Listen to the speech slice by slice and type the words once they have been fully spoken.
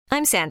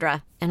I'm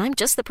Sandra, and I'm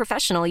just the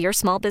professional your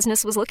small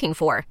business was looking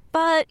for.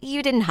 But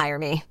you didn't hire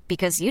me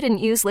because you didn't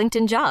use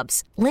LinkedIn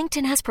Jobs.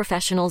 LinkedIn has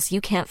professionals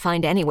you can't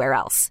find anywhere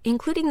else,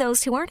 including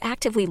those who aren't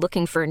actively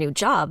looking for a new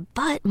job,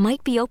 but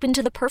might be open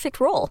to the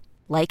perfect role,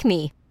 like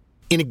me.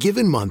 In a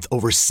given month,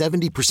 over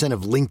 70%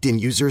 of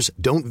LinkedIn users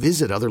don't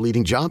visit other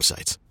leading job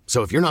sites.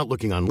 So if you're not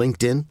looking on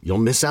LinkedIn, you'll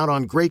miss out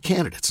on great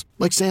candidates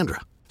like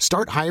Sandra.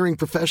 Start hiring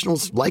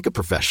professionals like a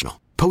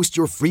professional. Post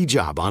your free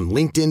job on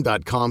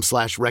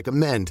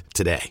linkedin.com/recommend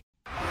today.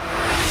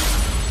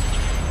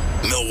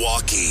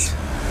 Milwaukee.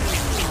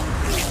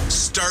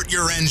 Start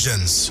your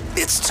engines.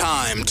 It's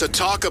time to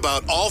talk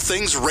about all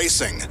things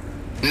racing.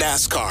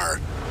 NASCAR,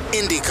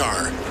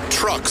 IndyCar,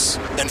 trucks,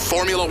 and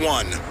Formula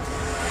One.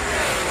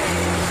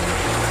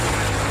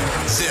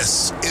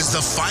 This is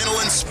the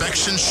Final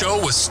Inspection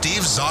Show with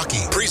Steve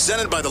Zocchi,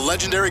 presented by the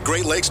legendary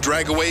Great Lakes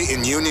Dragaway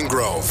in Union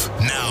Grove.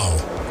 Now,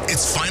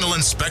 it's Final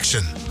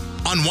Inspection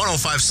on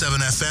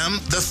 105.7 FM,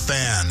 The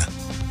Fan.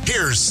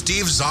 Here's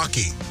Steve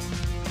Zocchi.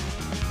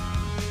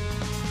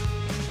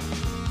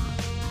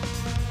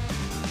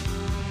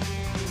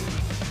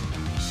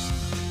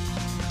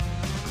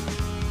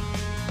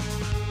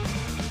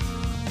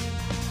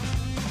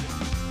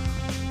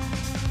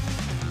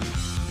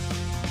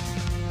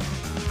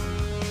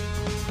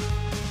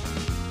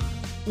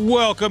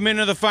 Welcome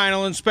into the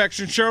Final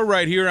Inspection Show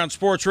right here on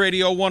Sports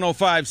Radio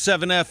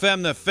 105.7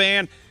 FM, The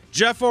Fan.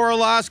 Jeff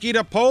Orlowski,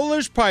 the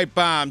Polish Pipe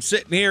Bomb,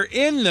 sitting here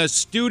in the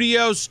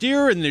studio,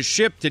 steering the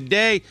ship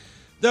today.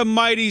 The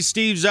mighty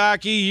Steve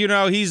Zocchi, you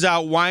know, he's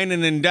out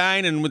whining and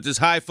dining with his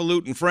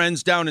highfalutin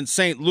friends down in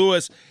St.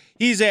 Louis.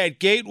 He's at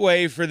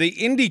Gateway for the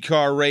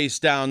IndyCar race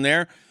down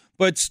there.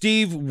 But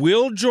Steve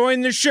will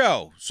join the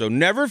show, so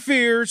never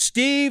fear.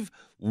 Steve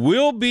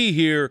will be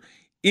here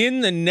in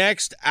the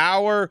next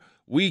hour.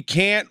 We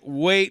can't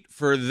wait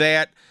for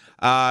that.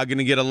 Going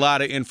to get a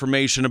lot of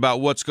information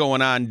about what's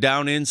going on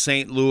down in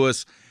St.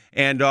 Louis,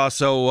 and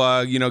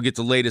also, get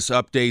the latest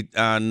update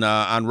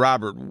on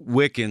Robert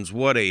Wickens.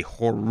 What a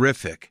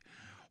horrific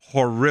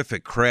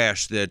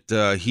crash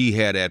that he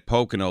had at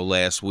Pocono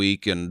last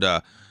week, and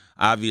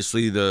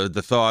obviously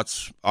the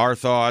thoughts, our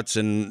thoughts,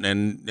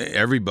 and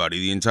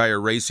everybody, the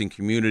entire racing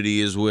community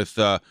is with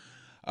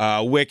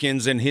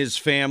Wickens and his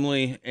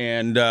family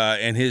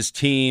and his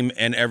team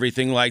and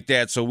everything like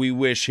that. So we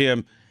wish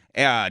him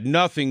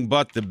nothing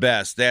but the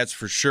best, that's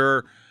for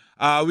sure.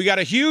 We got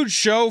a huge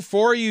show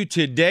for you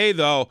today,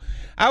 though.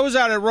 I was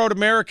out at Road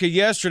America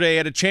yesterday,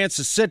 had a chance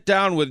to sit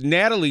down with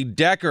Natalie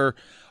Decker,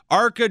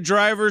 ARCA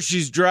driver.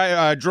 She's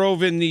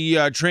drove in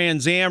the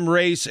Trans Am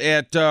race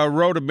at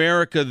Road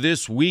America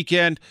this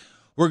weekend.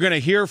 We're going to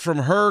hear from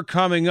her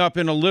coming up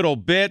in a little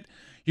bit.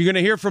 You're going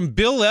to hear from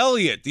Bill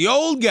Elliott, the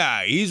old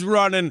guy. He's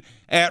running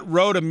at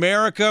Road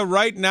America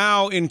right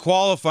now in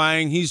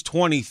qualifying. He's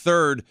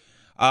 23rd.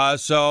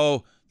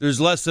 So there's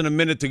less than a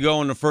minute to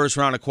go in the first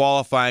round of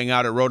qualifying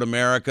out at Road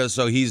America.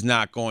 So he's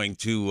not going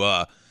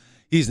to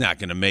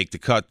make the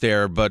cut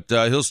there, but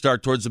he'll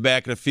start towards the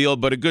back of the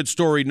field. But a good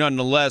story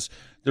nonetheless.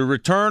 The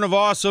return of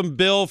Awesome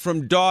Bill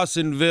from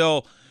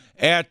Dawsonville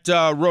at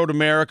Road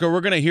America.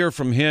 We're going to hear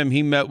from him.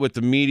 He met with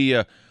the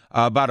media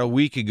about a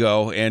week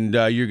ago, and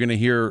you're going to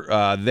hear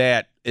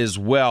that as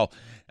well.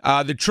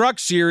 The Truck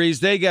Series,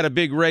 they got a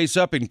big race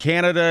up in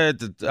Canada at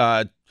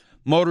the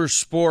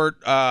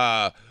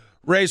Motorsport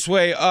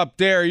Raceway up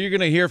there. You're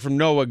going to hear from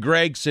Noah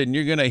Gragson.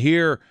 You're going to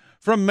hear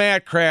from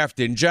Matt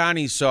Crafton,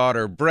 Johnny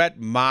Sauter, Brett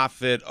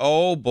Moffitt.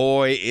 Oh,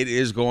 boy, it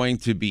is going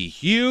to be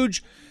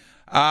huge.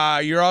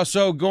 You're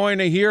also going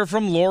to hear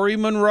from Lori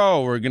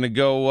Monroe. We're going to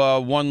go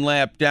one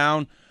lap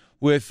down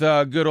with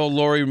good old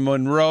Lori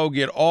Monroe,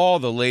 get all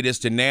the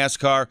latest in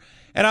NASCAR.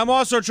 And I'm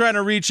also trying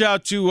to reach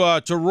out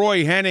to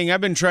Roy Henning.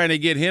 I've been trying to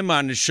get him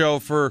on the show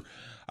for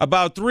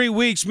about 3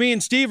 weeks. Me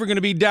and Steve are going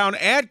to be down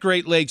at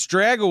Great Lakes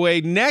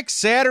Dragaway next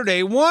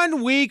Saturday,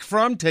 1 week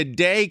from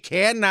today.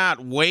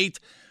 Cannot wait.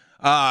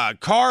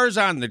 Cars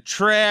on the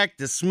track,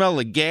 the smell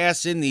of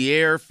gas in the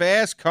air,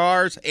 fast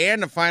cars,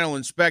 and the Final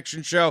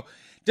Inspection Show.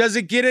 Does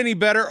it get any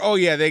better? Oh,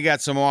 yeah, they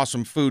got some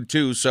awesome food,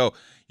 too. So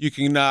you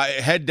can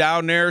head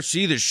down there,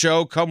 see the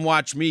show, come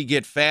watch me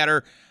get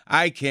fatter.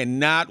 I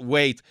cannot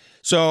wait.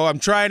 So I'm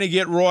trying to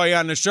get Roy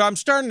on the show. I'm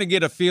starting to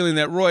get a feeling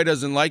that Roy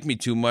doesn't like me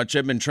too much.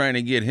 I've been trying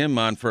to get him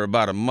on for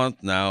about a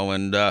month now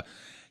and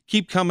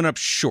keep coming up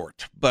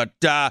short. But,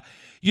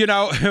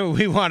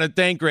 we want to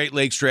thank Great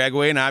Lakes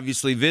Dragaway and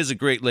obviously visit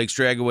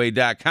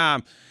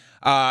GreatLakesDragaway.com.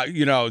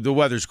 The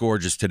weather's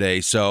gorgeous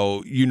today,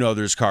 so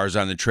there's cars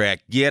on the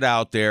track. Get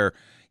out there.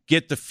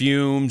 Get the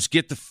fumes,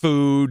 get the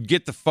food,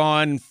 get the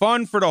fun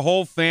for the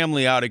whole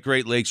family out at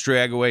Great Lakes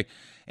Dragaway.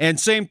 And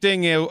same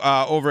thing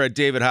over at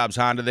David Hobbs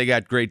Honda. They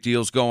got great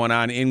deals going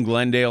on in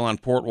Glendale on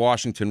Port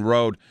Washington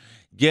Road.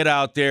 Get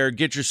out there,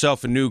 get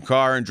yourself a new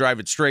car, and drive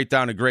it straight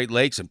down to Great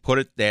Lakes and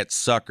put that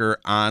sucker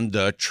on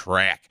the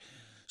track.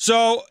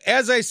 So,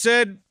 as I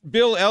said,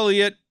 Bill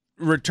Elliott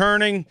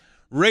returning,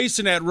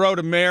 racing at Road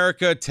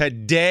America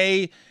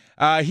today.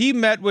 He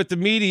met with the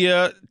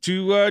media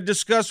to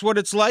discuss what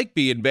it's like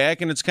being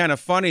back, and it's kind of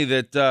funny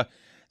that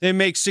they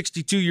make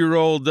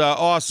 62-year-old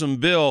Awesome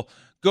Bill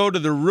go to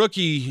the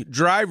rookie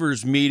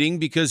drivers meeting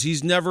because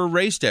he's never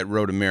raced at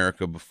Road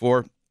America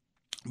before.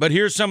 But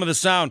here's some of the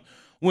sound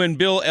when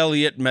Bill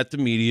Elliott met the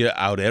media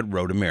out at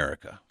Road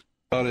America.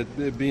 About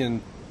it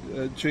being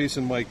Chase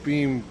and Mike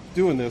Beam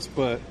doing this,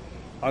 but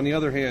on the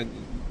other hand,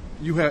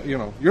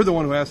 you're the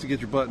one who has to get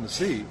your butt in the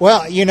seat.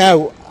 Well,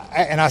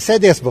 and I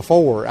said this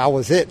before. I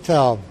was at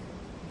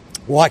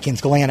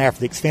Watkins Glen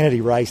after the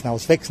Xfinity race, and I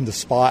was fixing to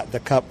spot the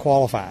Cup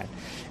qualifying.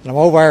 And I'm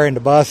over there in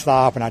the bus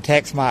stop, and I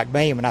text Mike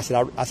Beam, and I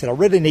said, I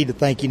really need to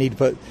think you need to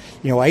put,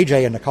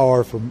 AJ in the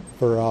car for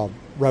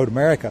Road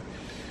America.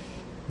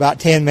 About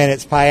 10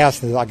 minutes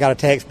passed, and I got a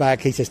text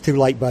back. He says, "Too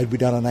late, bud. We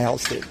done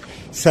announced it."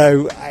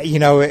 So,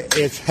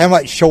 it's how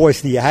much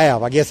choice do you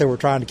have? I guess they were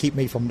trying to keep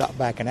me from not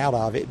backing out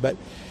of it, but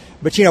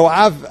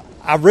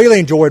I've really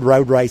enjoyed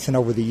road racing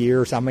over the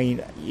years. I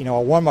mean, I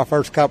won my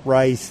first Cup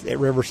race at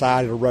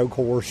Riverside at a road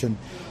course, and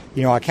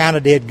I kind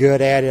of did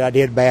good at it. I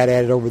did bad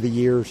at it over the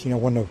years.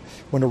 When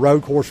the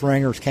road course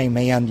ringers came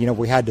in,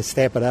 we had to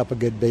step it up a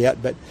good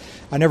bit. But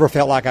I never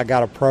felt like I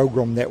got a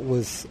program that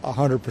was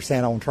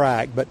 100% on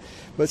track. But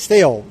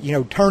still,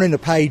 turning the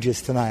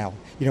pages to now,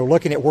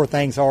 looking at where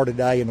things are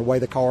today and the way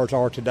the cars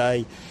are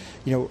today,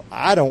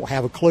 I don't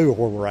have a clue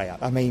where we're at.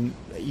 I mean,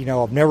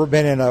 I've never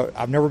been in an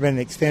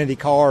Xfinity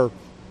car,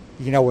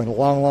 in a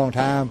long, long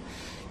time.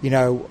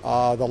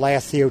 The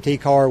last COT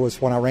car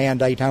was when I ran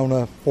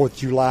Daytona 4th of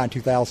July in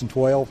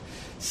 2012.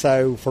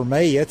 So for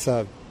me, it's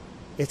a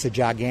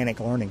gigantic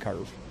learning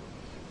curve.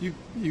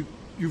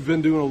 You've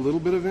been doing a little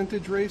bit of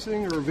vintage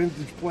racing or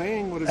vintage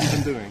playing. What have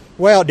you been doing?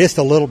 Well, just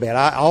a little bit.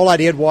 All I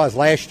did was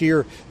last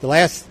year, the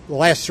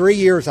last 3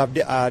 years,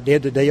 I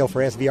did the deal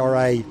for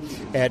SVRA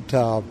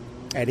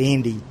at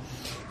Indy,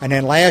 and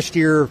then last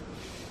year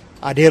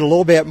I did a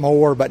little bit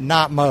more, but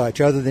not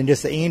much, other than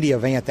just the Indy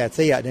event. That's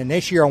it. And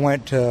this year I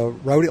went to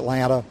Road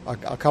Atlanta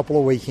a couple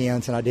of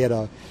weekends, and I did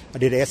an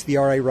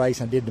SVRA race.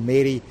 I did the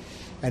Midi,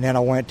 and then I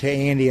went to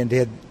Indy and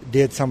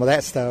did some of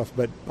that stuff.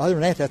 But other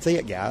than that, that's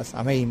it, guys.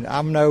 I mean,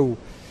 I'm no,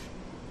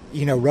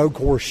 road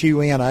course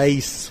shoe-in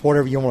ace,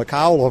 whatever you want to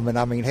call them. And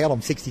I mean, hell,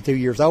 I'm 62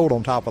 years old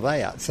on top of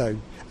that, so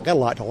I got a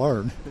lot to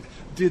learn.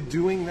 Did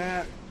doing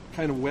that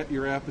kind of whet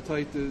your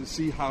appetite to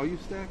see how you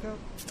stack up?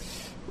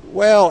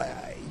 Well,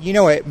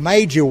 it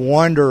made you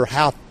wonder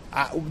how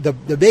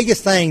the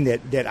biggest thing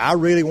that I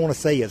really want to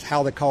see is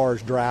how the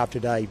cars drive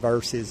today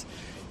versus,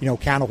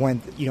 kind of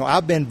when,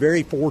 I've been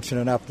very fortunate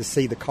enough to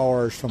see the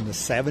cars from the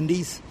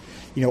 70s,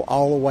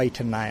 all the way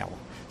to now.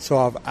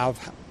 So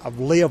I've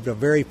lived a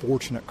very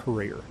fortunate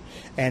career,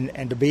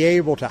 and to be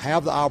able to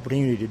have the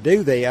opportunity to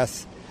do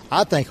this,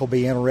 I think will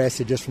be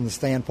interested just from the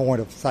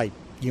standpoint of, say,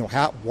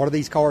 what do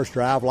these cars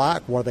drive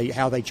like?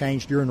 How they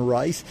change during the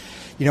race,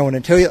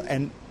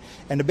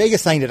 and the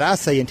biggest thing that I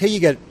see, till you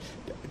get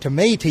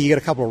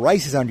a couple of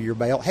races under your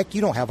belt, heck,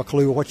 you don't have a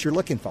clue what you're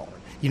looking for,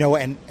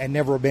 and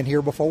never have been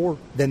here before.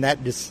 Then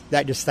that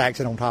just stacks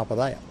it on top of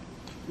that.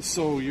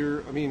 So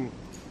you're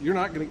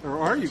not going to, or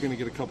are you going to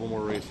get a couple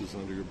more races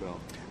under your belt?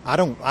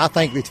 I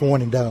think it's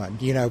one and done,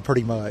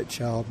 pretty much.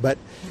 But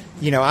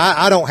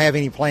I don't have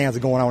any plans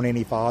of going on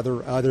any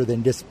farther other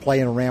than just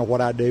playing around what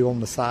I do on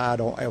the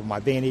side of my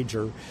vintage,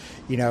 or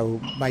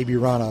maybe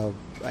run a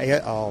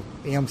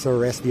IMSA or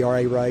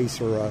SVRA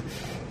race or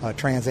a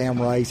Trans Am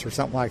race or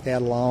something like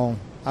that along.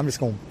 I'm just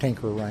going to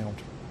tinker around.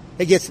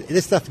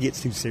 This stuff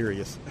gets too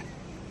serious.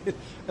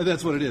 And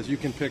that's what it is. You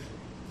can pick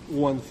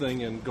one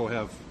thing and go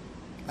have.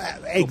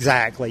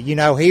 Exactly.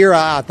 Here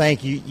I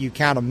think you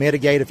kind of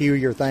mitigate a few of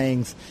your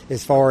things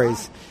as far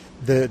as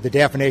the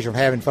definition of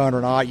having fun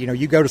or not.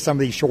 You go to some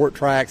of these short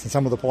tracks and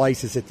some of the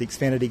places that the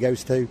Xfinity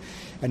goes to,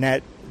 and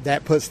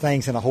that puts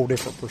things in a whole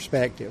different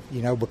perspective,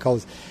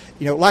 because,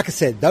 like I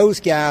said, those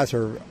guys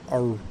are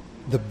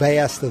the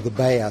best of the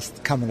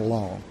best coming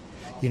along,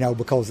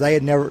 because they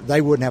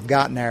wouldn't have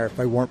gotten there if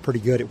they weren't pretty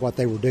good at what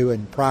they were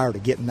doing prior to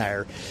getting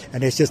there.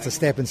 And it's just a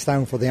stepping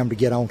stone for them to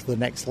get on to the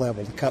next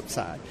level, the Cup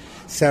side.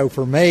 So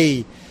for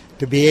me,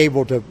 to be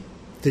able to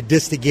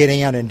get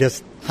in and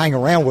just hang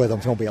around with them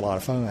is going to be a lot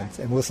of fun,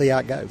 and we'll see how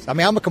it goes. I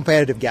mean, I'm a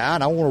competitive guy,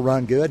 and I want to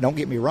run good, don't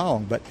get me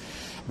wrong, but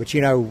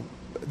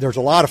there's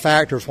a lot of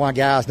factors why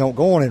guys don't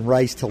go on and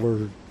race till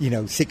they're,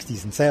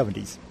 60s and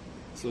 70s.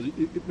 So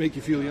it make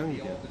you feel young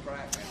again?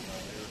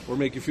 Or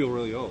make you feel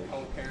really old?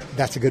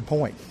 That's a good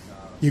point.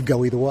 You can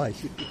go either way.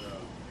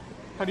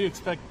 How do you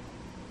expect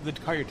the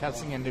car you're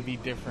testing in to be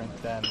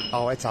different than?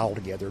 Oh, it's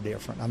altogether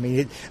different. I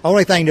mean,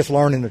 only thing just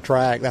learning the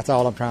track, that's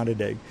all I'm trying to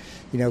do.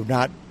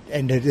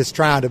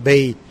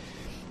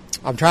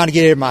 I'm trying to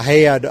get it in my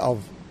head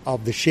of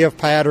the shift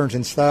patterns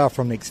and stuff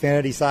from the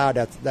Xfinity side.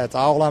 That's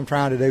all I'm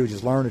trying to do, is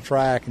just learn the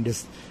track and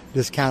just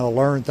kind of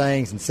learn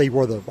things and see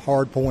where the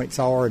hard points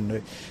are,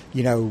 and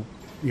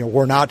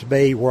where not to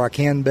be, where I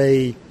can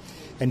be,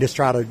 and just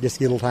try to get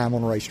a little time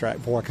on the racetrack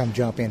before I come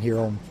jump in here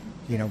on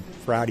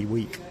Friday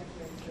week.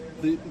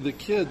 The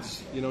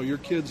kids, your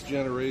kids'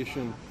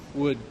 generation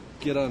would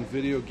get on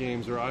video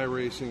games or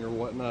iRacing or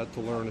whatnot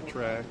to learn a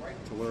track,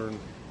 to learn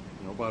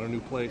about a new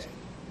place.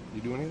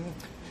 You do any of that?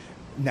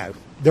 No,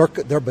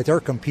 they're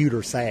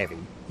computer savvy.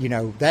 You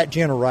know, that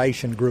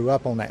generation grew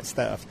up on that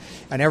stuff,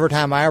 and every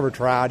time I ever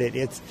tried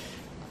it,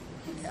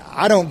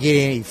 I don't get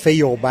any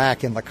feel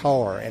back in the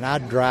car, and I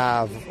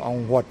drive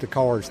on what the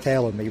car is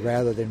telling me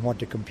rather than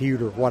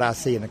what I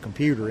see in the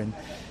computer. And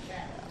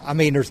I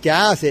mean, there's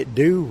guys that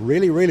do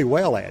really, really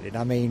well at it.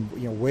 I mean,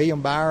 you know,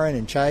 William Byron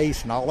and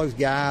Chase and all those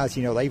guys,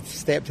 you know, they've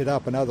stepped it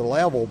up another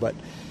level. But,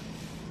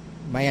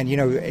 man, you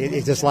know,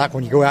 it's just like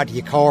when you go out to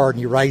your car and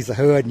you raise the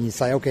hood and you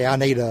say, okay, I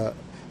need a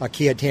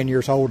kid 10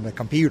 years old and a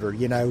computer,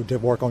 you know, to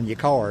work on your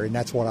car. And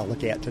that's what I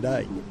look at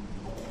today.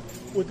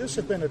 Would this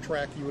have been a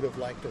track you would have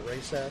liked to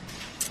race at?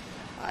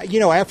 You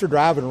know, after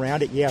driving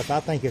around it, yes, I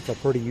think it's a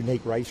pretty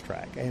unique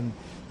racetrack. And,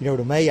 you know,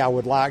 to me, I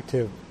would like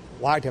to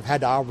have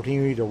had the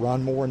opportunity to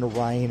run more in the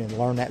rain and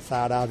learn that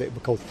side of it,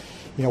 because,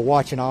 you know,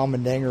 watching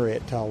Allmendinger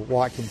at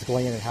Watkins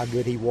Glen and how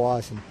good he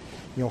was, and,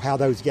 you know, how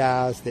those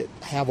guys that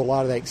have a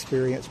lot of that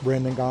experience,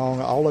 Brendan Gaughan,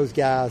 all those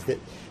guys that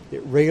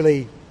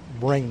really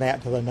bring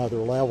that to another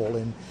level.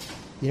 And,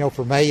 you know,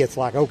 for me, it's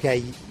like,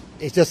 okay,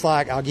 it's just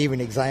like, I'll give you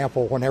an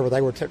example, whenever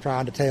they were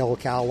trying to tell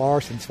Kyle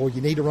Larson, well,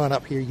 you need to run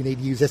up here, you need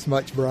to use this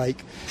much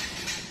brake.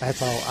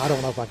 That's all. I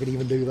don't know if I could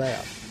even do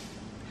that.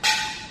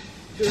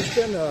 There's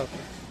been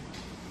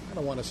I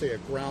don't want to say a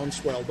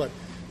groundswell, but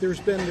there's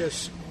been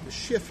this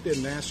shift in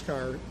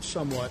NASCAR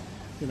somewhat.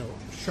 You know,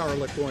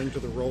 Charlotte going to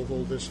the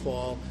Roval this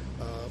fall,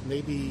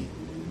 maybe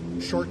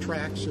short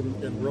tracks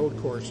and road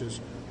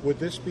courses. Would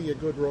this be a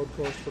good road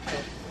course for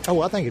Cup?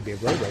 Oh, I think it'd be a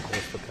great road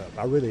course for Cup.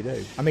 I really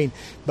do. I mean,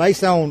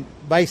 based on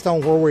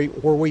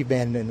where we've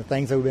been and the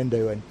things that we've been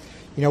doing,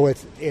 you know,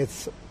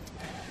 it's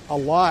a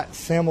lot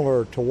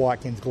similar to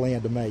Watkins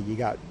Glen to me. You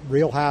got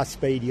real high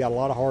speed, you got a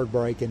lot of hard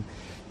braking.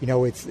 You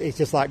know, it's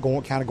just like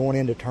going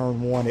into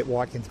turn 1 at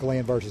Watkins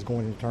Glen versus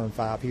going into turn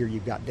 5 here.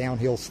 You've got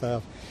downhill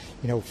stuff,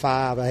 you know,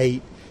 5, 8,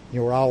 you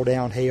know, we're all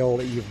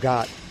downhill. You've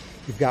got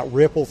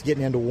ripples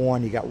getting into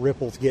 1, you got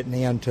ripples getting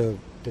into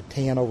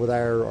 10 over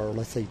there, or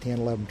let's say 10,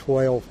 11,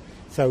 12.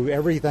 So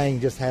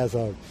everything just has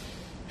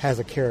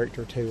a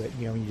character to it.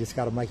 You know, you just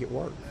got to make it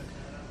work.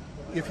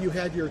 If you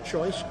had your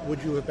choice,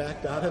 would you have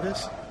backed out of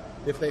this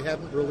if they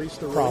hadn't released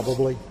the race?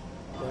 Probably.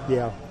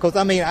 Yeah, because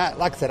I mean,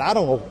 like I said, I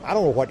don't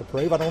know what to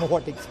prove. I don't know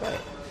what to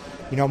expect.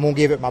 You know, I'm gonna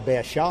give it my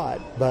best shot.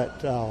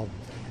 But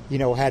you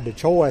know, had the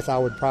choice, I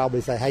would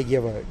probably say, hey,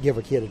 give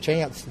a kid a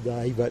chance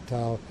today. But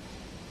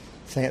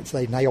since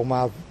they nailed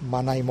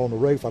my name on the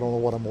roof, I don't know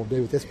what I'm gonna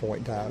do at this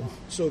point in time.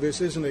 So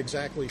this isn't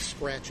exactly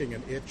scratching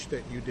an itch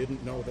that you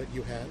didn't know that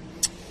you had?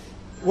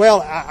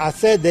 Well, I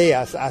said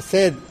this.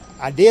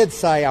 I did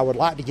say I would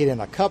like to get in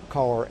a Cup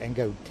car and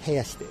go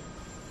test it.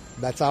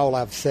 That's all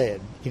I've said,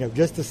 you know,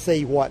 just to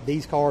see what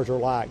these cars are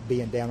like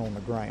being down on the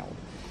ground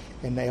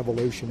and the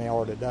evolution they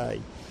are today.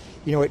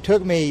 You know, it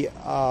took me,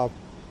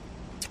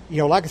 you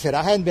know, like I said,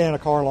 I hadn't been in a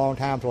car a long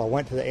time until I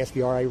went to the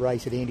SBRA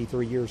race at Indy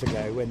 3 years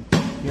ago. And,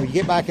 you know, you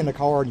get back in the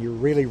car and you're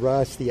really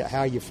rusty at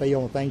how you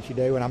feel and things you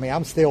do. And, I mean,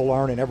 I'm still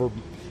learning every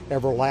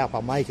lap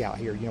I make out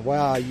here. You know,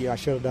 well, I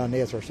should have done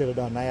this or I should have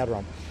done that, or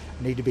I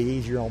need to be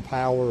easier on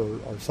power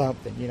or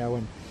something, you know.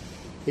 And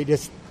it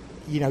just,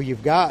 you know,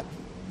 you've got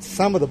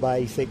some of the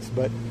basics,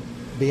 but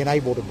being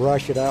able to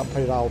brush it up,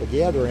 put it all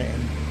together,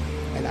 and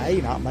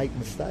not make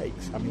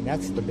mistakes. I mean,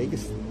 that's the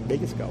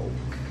biggest goal.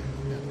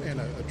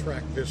 And a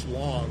track this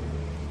long,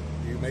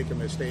 you make a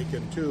mistake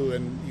in 2,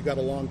 and you got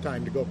a long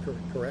time to go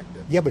correct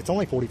it. Yeah, but it's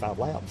only 45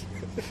 laps.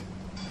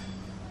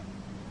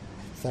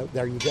 So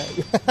there you go.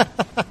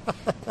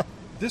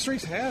 This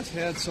race has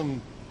had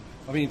some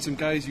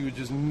guys you would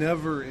just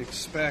never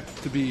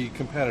expect to be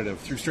competitive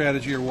through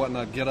strategy or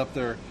whatnot, get up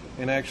there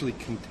and actually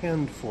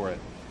contend for it.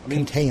 I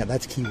mean, contend,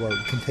 that's key word,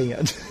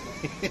 contend.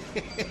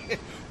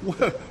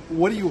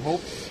 What do you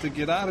hope to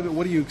get out of it?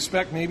 What do you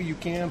expect? Maybe you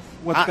can.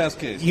 What's best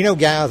case? You know,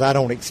 guys, I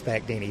don't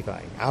expect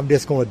anything. I'm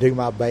just going to do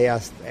my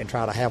best and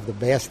try to have the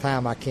best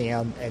time I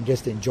can and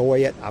just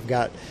enjoy it.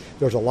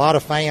 There's a lot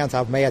of fans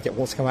I've met that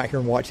wants to come out here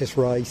and watch this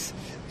race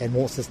and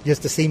wants to,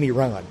 just to see me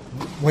run,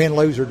 win,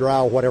 lose, or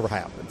draw, whatever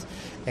happens.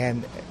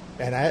 And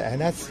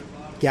that's,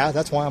 guys,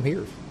 that's why I'm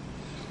here.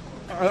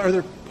 Are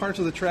there parts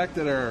of the track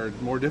that are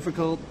more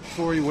difficult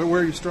for you?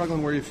 Where are you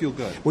struggling? Where you feel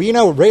good? Well, you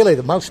know, really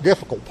the most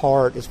difficult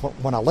part is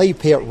when I leave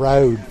pit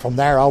road, from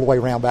there all the way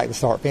around back to the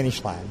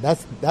start-finish line.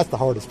 That's the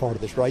hardest part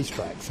of this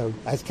racetrack. So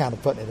that's kind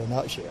of putting it in a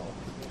nutshell.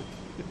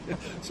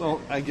 So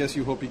I guess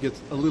you hope you get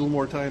a little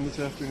more time this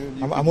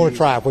afternoon? I'm going to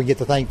try. If we get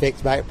the thing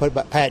fixed back,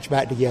 patch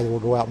back together, we'll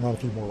go out and run a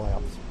few more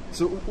laps.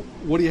 So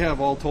what do you have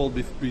all told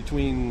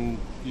between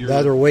your... The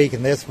other week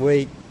and this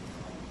week?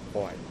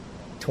 Boy,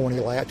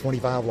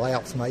 25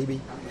 laps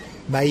maybe.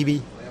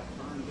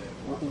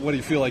 What do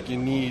you feel like you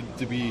need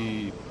to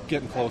be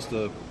getting close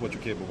to what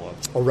you're capable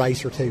of? A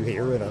race or two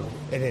here in an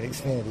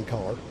Xfinity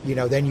car. You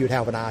know, then you'd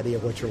have an idea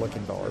of what you're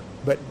looking for.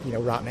 But, you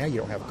know, right now you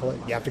don't have a clue.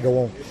 You have to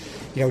go on,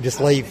 you know,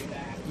 just leave.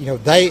 You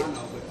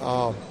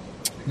know,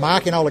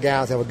 Mike and all the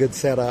guys have a good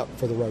setup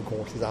for the road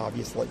courses,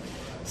 obviously.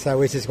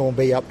 So it's just going to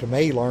be up to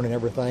me learning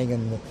everything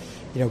and,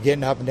 you know,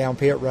 getting up and down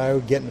pit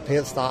road, getting the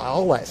pit stop,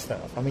 all that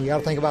stuff. I mean, you got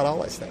to think about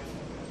all that stuff.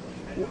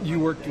 You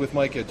worked with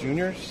Mike at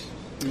juniors?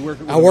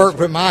 I worked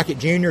with Mike at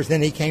juniors,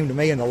 then he came to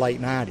me in the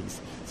late 90s.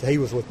 So he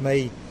was with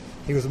me.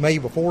 He was with me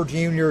before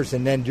juniors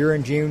and then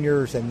during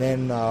juniors, and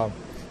then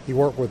he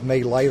worked with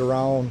me later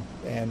on,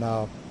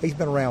 and he's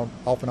been around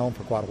off and on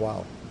for quite a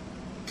while.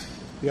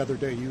 The other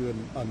day you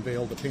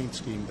unveiled the paint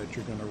scheme that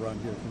you're going to run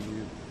here. Can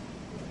you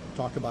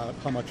talk about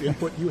how much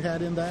input you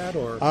had in that?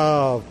 Or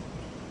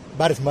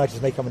about as much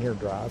as me coming here and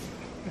drive.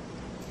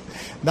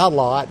 Not a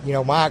lot. You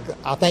know,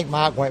 I think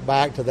Mike went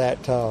back to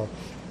that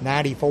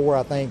 94,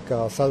 I think,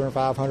 Southern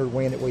 500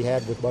 win that we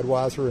had with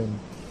Budweiser, and,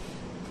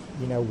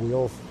 you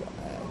know,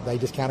 they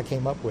just kind of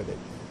came up with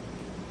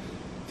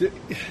it.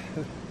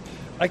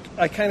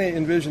 I kind of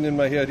envision in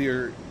my head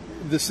here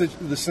the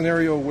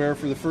scenario where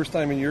for the first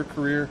time in your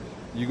career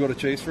you go to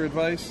Chase for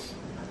advice?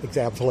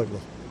 Absolutely.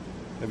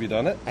 Have you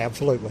done it?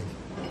 Absolutely.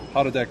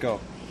 How did that go?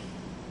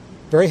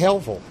 Very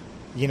helpful,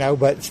 you know,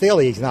 but still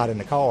he's not in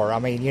the car. I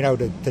mean, you know,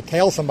 to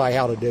tell somebody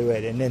how to do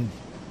it and then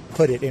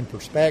put it in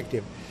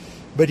perspective,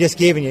 but just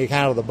giving you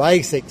kind of the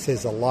basics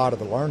is a lot of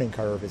the learning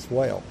curve as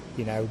well,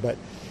 you know, but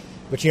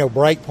you know,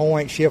 break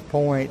points, shift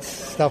points,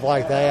 stuff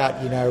like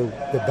that, you know,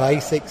 the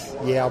basics,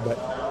 yeah,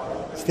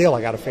 but still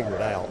I got to figure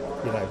it out,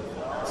 you know.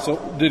 So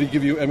did he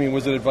give you, I mean,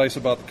 was it advice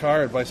about the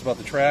car, advice about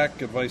the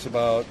track, advice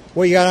about...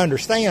 Well, you got to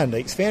understand,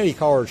 the Xfinity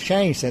car has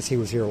changed since he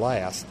was here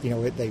last. You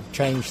know, they've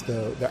changed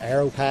the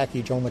aero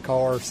package on the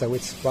car, so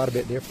it's quite a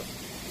bit different.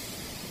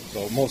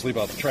 So mostly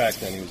about the track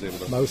then he was able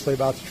to... Mostly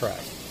about the track.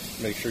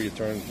 Make sure you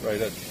turn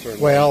right at certain...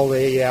 Well,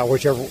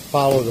 whichever,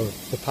 follow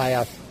the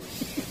path.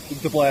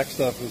 The black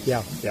stuff is...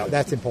 Yeah,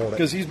 that's important.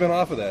 Because he's been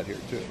off of that here,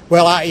 too.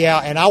 Well,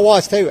 and I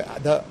was, too.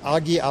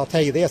 I'll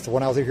tell you this,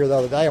 when I was here the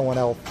other day,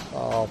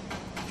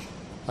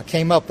 I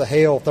came up the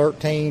hill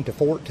 13 to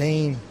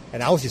 14,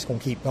 and I was just going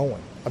to keep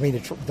going. I mean,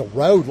 the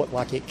road looked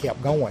like it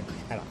kept going,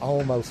 and I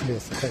almost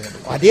missed the corner.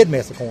 I did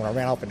miss the corner. I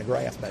ran off in the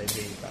grass, but I didn't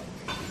do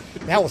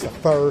anything. That was the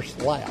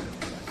first lap.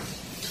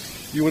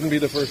 You wouldn't be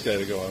the first guy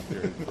to go off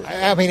here.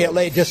 I mean,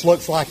 it just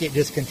looks like it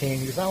just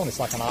continues on. It's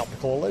like an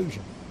optical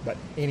illusion. But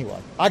anyway,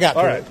 I got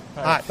through it.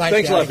 All right.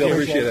 Thanks a lot, Bill.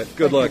 Appreciate it.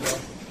 Good luck.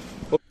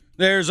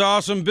 There's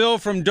awesome Bill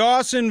from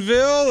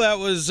Dawsonville. That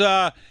was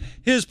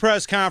his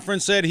press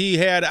conference that he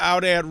had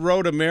out at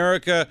Road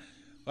America,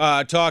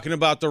 talking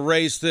about the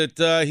race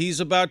that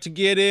he's about to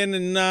get in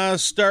and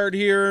start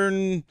here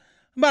in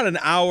about an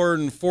hour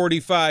and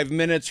 45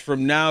 minutes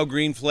from now.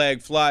 Green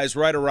flag flies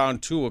right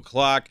around 2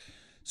 o'clock.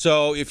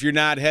 So if you're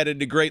not headed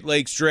to Great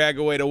Lakes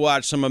Dragaway to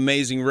watch some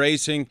amazing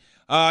racing,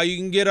 you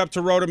can get up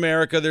to Road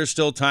America. There's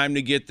still time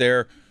to get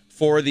there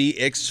for the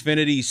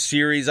Xfinity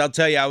Series. I'll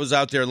tell you, I was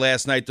out there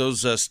last night,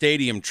 those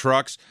stadium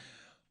trucks.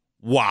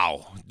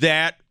 Wow,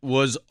 that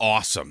was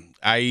awesome.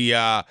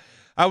 I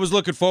was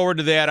looking forward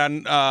to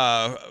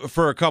that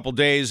for a couple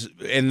days,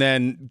 and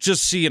then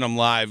just seeing them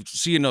live,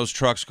 seeing those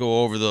trucks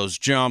go over those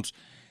jumps,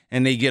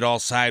 and they get all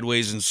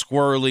sideways and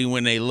squirrely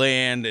when they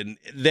land, and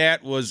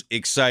that was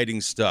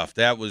exciting stuff.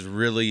 That was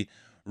really,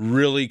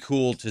 really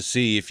cool to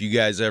see. If you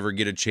guys ever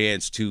get a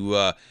chance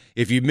to,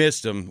 if you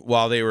missed them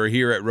while they were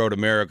here at Road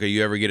America,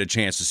 you ever get a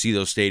chance to see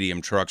those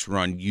stadium trucks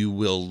run, you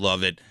will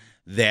love it.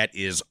 That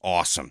is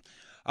awesome.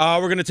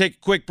 We're going to take a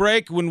quick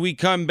break. When we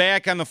come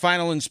back on the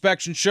Final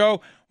Inspection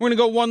Show, we're going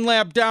to go one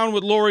lap down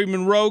with Lori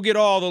Monroe, get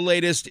all the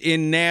latest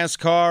in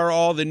NASCAR,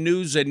 all the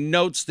news and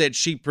notes that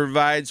she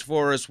provides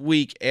for us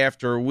week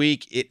after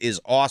week. It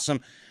is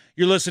awesome.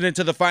 You're listening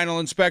to the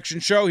Final Inspection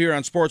Show here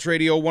on Sports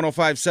Radio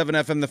 105.7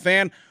 FM The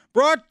Fan,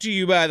 brought to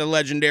you by the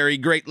legendary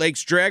Great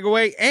Lakes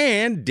Dragaway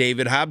and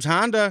David Hobbs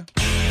Honda.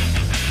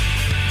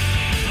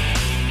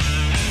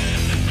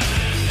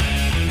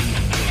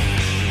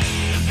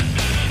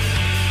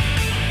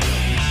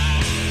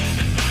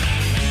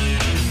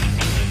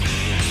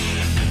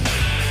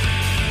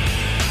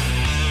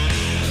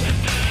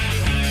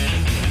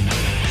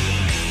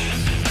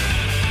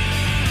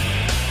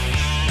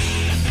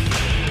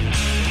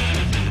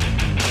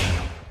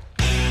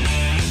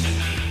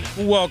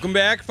 Welcome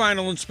back.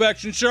 Final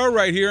Inspection Show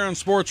right here on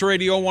Sports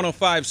Radio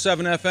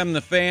 105.7 FM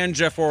The Fan.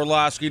 Jeff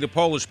Orlowski, the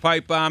Polish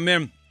Pipe Bomb,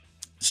 in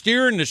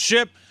steering the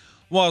ship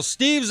while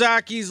Steve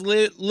Zaki's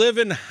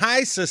living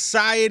high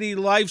society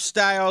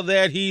lifestyle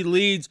that he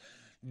leads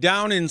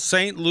down in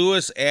St.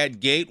 Louis at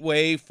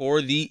Gateway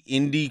for the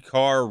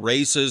IndyCar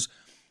races.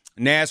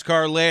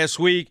 NASCAR last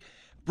week,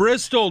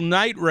 Bristol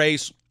night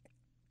race.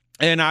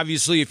 And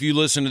obviously, if you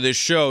listen to this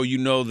show, you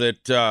know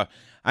that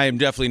I am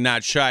definitely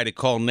not shy to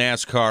call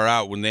NASCAR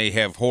out when they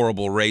have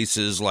horrible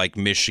races like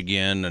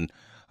Michigan and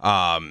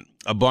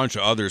a bunch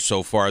of others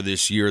so far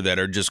this year that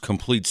are just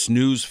complete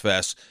snooze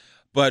fests.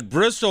 But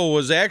Bristol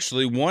was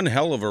actually one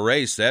hell of a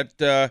race.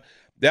 That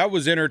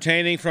was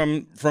entertaining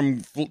from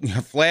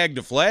flag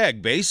to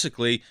flag,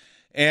 basically.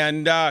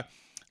 And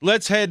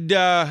let's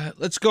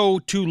go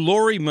to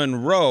Lori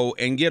Monroe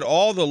and get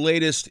all the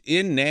latest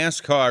in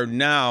NASCAR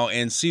now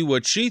and see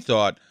what she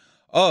thought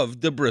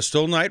of the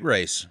Bristol night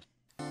race.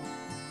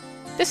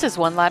 This is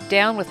One Lap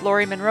Down with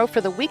Lori Monroe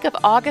for the week of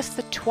August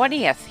the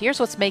 20th. Here's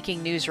what's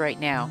making news right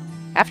now.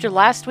 After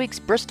last week's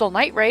Bristol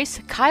night race,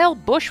 Kyle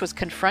Busch was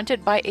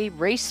confronted by a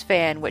race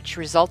fan, which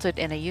resulted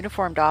in a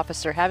uniformed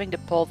officer having to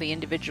pull the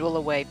individual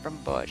away from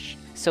Busch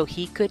so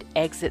he could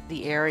exit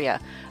the area.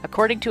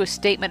 According to a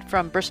statement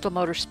from Bristol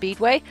Motor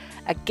Speedway,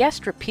 a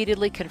guest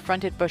repeatedly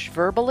confronted Busch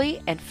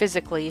verbally and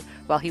physically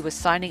while he was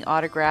signing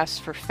autographs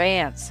for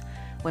fans.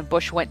 When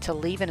Busch went to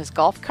leave in his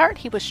golf cart,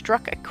 he was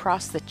struck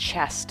across the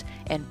chest,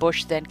 and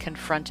Busch then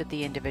confronted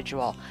the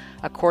individual.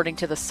 According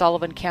to the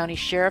Sullivan County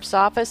Sheriff's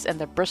Office and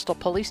the Bristol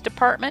Police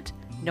Department,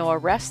 no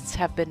arrests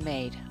have been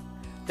made.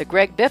 The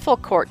Greg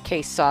Biffle court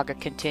case saga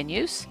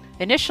continues.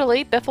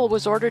 Initially, Biffle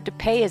was ordered to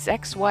pay his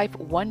ex-wife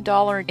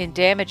 $1 in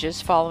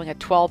damages following a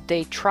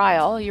 12-day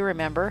trial. You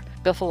remember,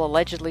 Biffle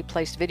allegedly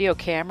placed video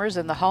cameras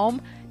in the home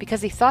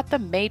because he thought the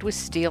maid was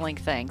stealing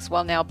things.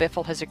 Well, now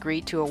Biffle has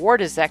agreed to award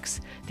his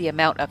ex the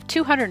amount of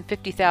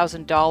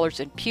 $250,000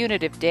 in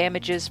punitive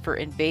damages for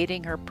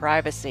invading her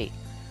privacy.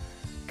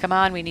 Come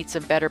on, we need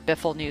some better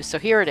Biffle news, so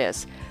here it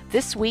is.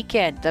 This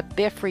weekend, the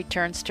Biff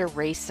returns to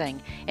racing,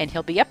 and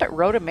he'll be up at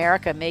Road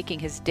America making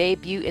his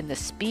debut in the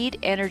Speed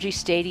Energy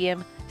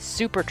Stadium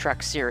Super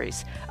Truck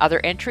Series. Other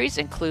entries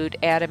include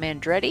Adam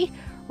Andretti,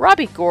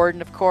 Robbie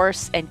Gordon, of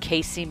course, and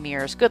Casey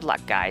Mears. Good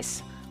luck,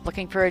 guys.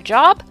 Looking for a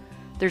job?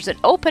 There's an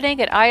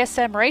opening at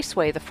ISM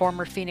Raceway, the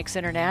former Phoenix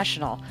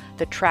International.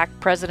 The track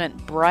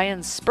president, Brian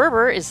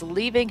Sperber, is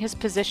leaving his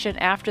position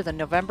after the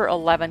November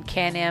 11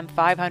 Can-Am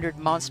 500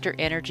 Monster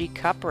Energy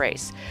Cup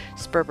race.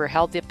 Sperber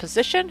held the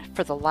position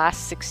for the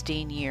last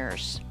 16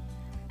 years.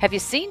 Have you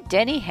seen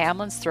Denny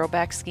Hamlin's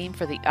throwback scheme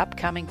for the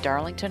upcoming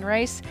Darlington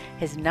race?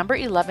 His number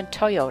 11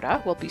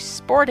 Toyota will be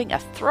sporting a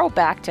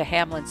throwback to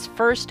Hamlin's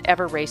first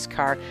ever race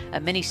car, a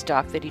mini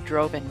stock that he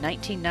drove in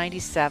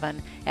 1997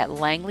 at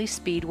Langley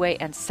Speedway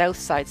and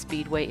Southside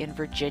Speedway in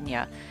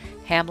Virginia.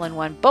 Hamlin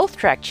won both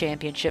track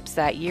championships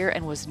that year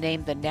and was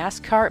named the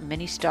NASCAR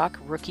Mini Stock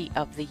Rookie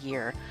of the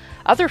Year.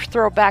 Other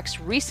throwbacks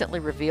recently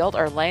revealed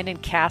are Landon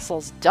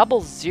Castle's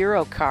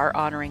 00 car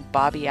honoring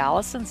Bobby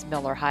Allison's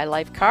Miller High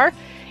Life car.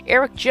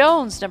 Eric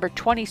Jones' number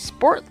 20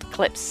 Sport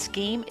Clips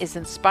scheme is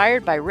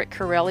inspired by Rick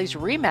Corelli's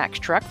Remax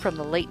truck from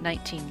the late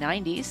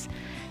 1990s.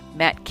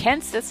 Matt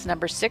Kenseth's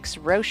number 6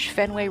 Roush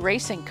Fenway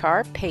racing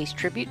car pays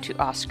tribute to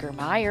Oscar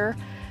Mayer.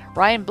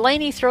 Ryan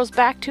Blaney throws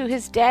back to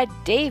his dad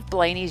Dave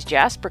Blaney's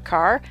Jasper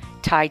car.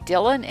 Ty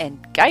Dillon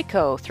and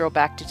Geico throw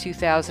back to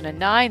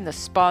 2009, the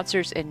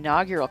sponsor's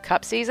inaugural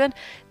Cup season.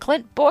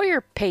 Clint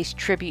Boyer pays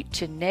tribute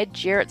to Ned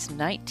Jarrett's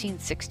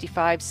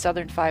 1965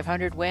 Southern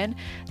 500 win.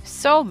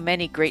 So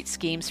many great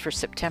schemes for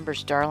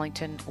September's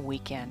Darlington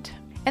weekend.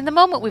 And the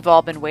moment we've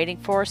all been waiting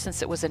for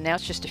since it was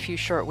announced just a few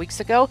short weeks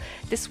ago,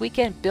 this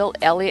weekend Bill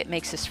Elliott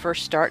makes his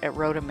first start at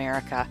Road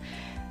America.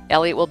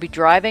 Elliott will be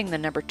driving the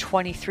number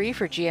 23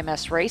 for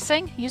GMS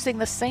Racing, using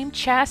the same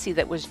chassis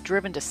that was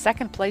driven to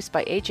second place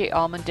by AJ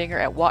Allmendinger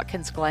at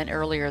Watkins Glen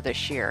earlier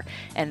this year.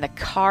 And the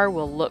car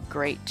will look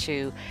great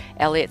too.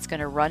 Elliott's going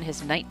to run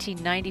his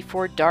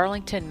 1994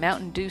 Darlington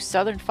Mountain Dew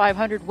Southern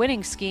 500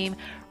 winning scheme,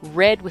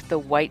 red with the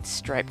white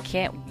stripe.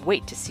 Can't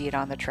wait to see it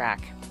on the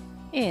track.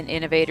 In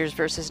Innovators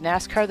versus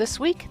NASCAR this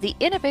week, the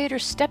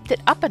Innovators stepped it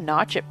up a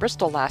notch at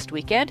Bristol last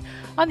weekend.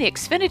 On the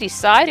Xfinity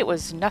side, it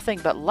was nothing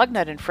but lug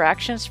nut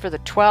infractions for the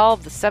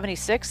 12, the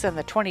 76, and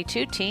the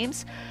 22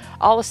 teams.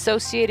 All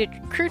associated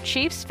crew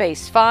chiefs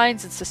faced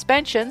fines and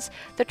suspensions.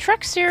 The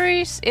Truck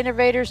Series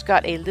Innovators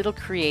got a little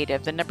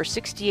creative. The number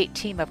 68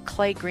 team of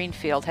Clay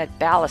Greenfield had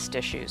ballast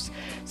issues,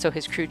 so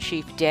his crew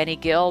chief Danny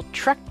Gill,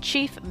 truck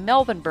chief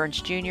Melvin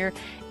Burns Jr.,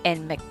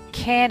 and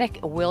mechanic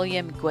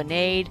William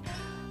Gwinnade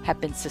have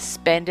been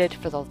suspended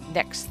for the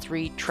next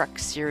 3 Truck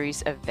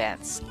Series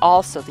events.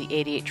 Also, the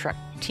 88 truck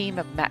team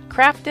of Matt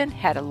Crafton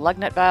had a lug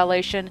nut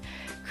violation.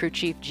 Crew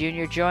Chief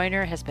Junior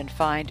Joyner has been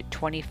fined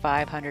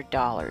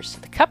 $2,500.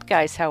 The Cup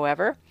guys,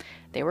 however,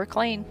 they were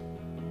clean.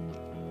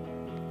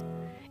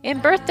 In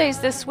birthdays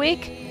this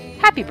week,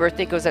 happy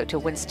birthday goes out to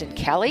Winston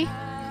Kelly,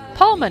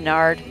 Paul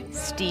Menard,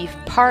 Steve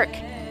Park,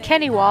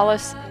 Kenny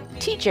Wallace,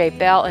 TJ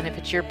Bell, and if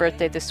it's your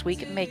birthday this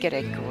week, make it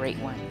a great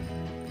one.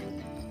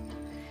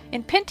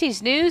 In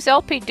Pinty's news,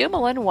 LP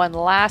Dumoulin won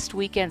last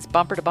weekend's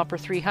Bumper to Bumper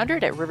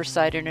 300 at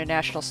Riverside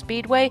International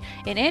Speedway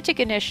in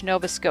Antigonish,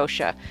 Nova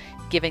Scotia,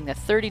 giving the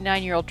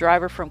 39-year-old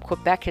driver from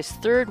Quebec his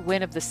 3rd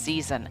win of the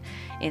season.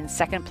 In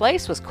second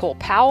place was Cole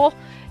Powell,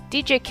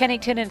 DJ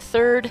Kennington in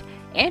 3rd,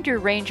 Andrew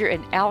Ranger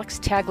and Alex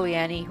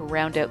Tagliani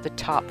round out the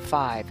top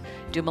 5.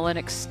 Dumoulin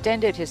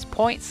extended his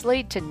points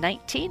lead to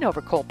 19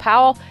 over Cole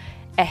Powell,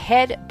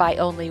 ahead by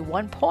only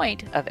 1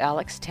 point of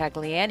Alex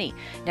Tagliani.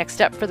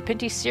 Next up for the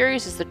Pinty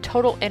Series is the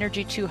Total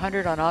Energy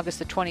 200 on August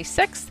the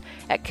 26th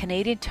at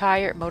Canadian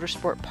Tire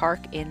Motorsport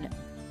Park in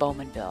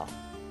Bowmanville.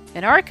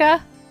 In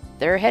ARCA,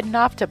 they're heading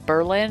off to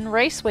Berlin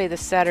Raceway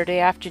this Saturday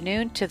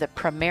afternoon to the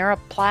Primera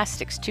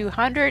Plastics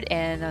 200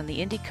 and on the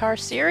IndyCar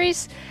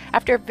Series.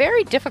 After a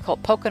very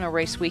difficult Pocono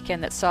race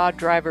weekend that saw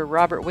driver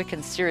Robert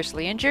Wickens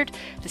seriously injured,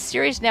 the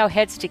series now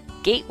heads to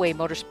Gateway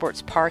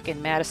Motorsports Park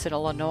in Madison,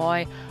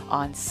 Illinois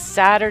on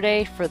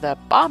Saturday for the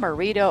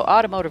Bommarito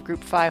Automotive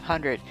Group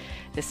 500.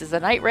 This is a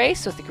night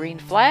race with the green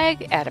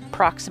flag at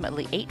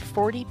approximately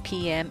 8:40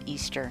 p.m.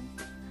 Eastern.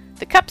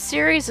 The Cup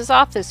Series is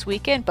off this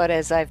weekend, but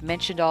as I've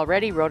mentioned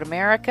already, Road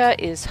America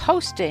is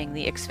hosting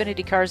the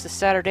Xfinity cars this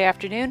Saturday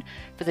afternoon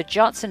for the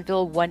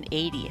Johnsonville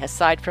 180.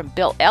 Aside from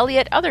Bill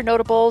Elliott, other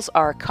notables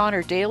are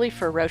Connor Daly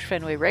for Roush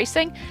Fenway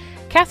Racing,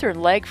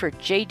 Catherine Legg for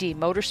JD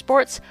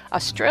Motorsports,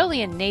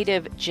 Australian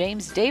native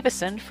James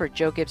Davison for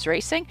Joe Gibbs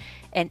Racing,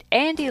 and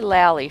Andy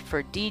Lally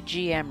for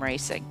DGM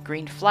Racing.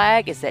 Green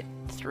flag is at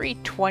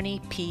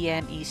 3:20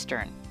 p.m.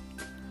 Eastern.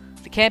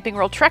 The Camping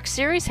World Truck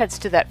Series heads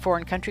to that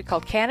foreign country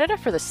called Canada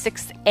for the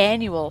 6th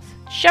annual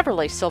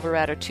Chevrolet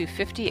Silverado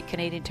 250 at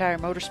Canadian Tire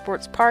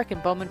Motorsports Park in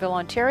Bowmanville,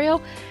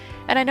 Ontario.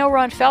 And I know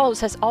Ron Fellows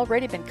has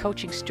already been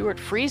coaching Stuart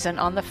Friesen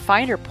on the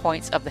finer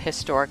points of the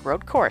historic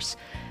road course.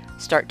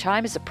 Start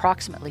time is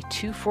approximately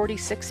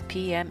 2:46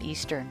 p.m.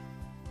 Eastern.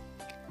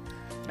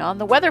 And on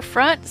the weather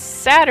front,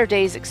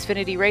 Saturday's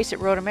Xfinity race at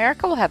Road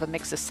America will have a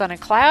mix of sun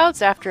and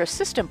clouds after a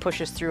system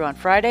pushes through on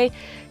Friday.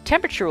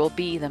 Temperature will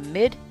be the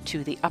mid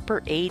to the upper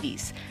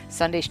 80s.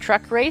 Sunday's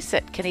truck race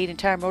at Canadian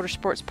Tire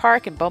Motorsports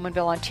Park in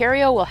Bowmanville,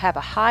 Ontario will have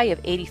a high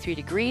of 83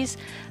 degrees,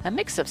 a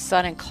mix of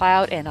sun and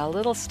cloud, and a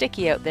little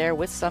sticky out there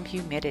with some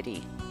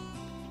humidity.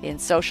 In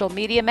social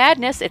media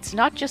madness, it's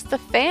not just the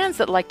fans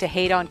that like to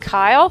hate on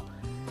Kyle.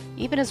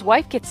 Even his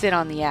wife gets in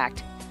on the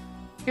act.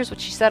 Here's what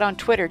she said on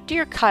Twitter.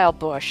 "Dear Kyle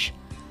Busch,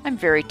 I'm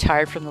very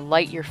tired from the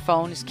light your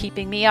phone is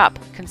keeping me up.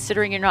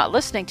 Considering you're not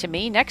listening to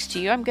me next to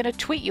you, I'm going to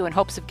tweet you in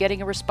hopes of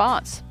getting a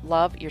response.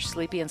 Love, your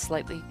sleepy and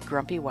slightly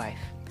grumpy wife."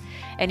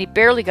 And he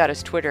barely got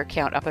his Twitter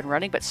account up and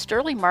running, but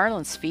Sterling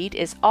Marlin's feed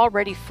is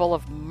already full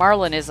of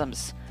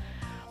Marlinisms.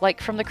 Like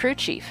from the crew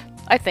chief,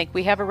 "I think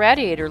we have a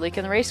radiator leak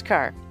in the race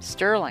car.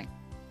 Sterling,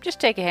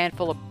 just take a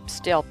handful of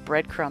stale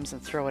breadcrumbs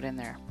and throw it in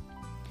there."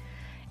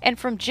 And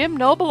from Jim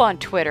Noble on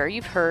Twitter,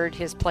 you've heard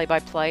his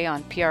play-by-play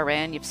on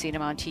PRN, you've seen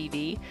him on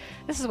TV.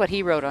 This is what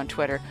he wrote on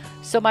Twitter.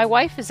 "So my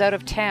wife is out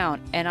of town,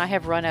 and I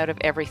have run out of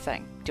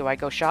everything. Do I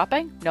go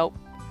shopping? Nope.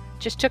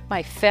 Just took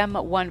my Fem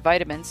 1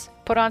 vitamins,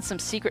 put on some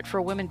Secret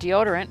for Women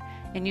deodorant,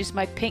 and used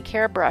my pink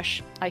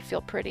hairbrush. I feel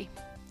pretty."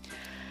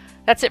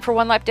 That's it for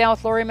One Lap Down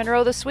with Lori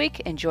Monroe this week.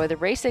 Enjoy the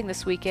racing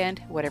this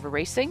weekend, whatever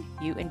racing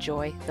you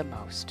enjoy the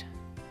most.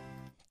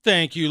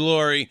 Thank you,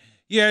 Lori.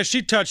 Yeah,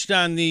 she touched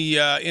on the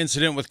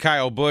incident with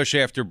Kyle Busch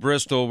after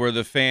Bristol where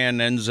the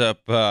fan ends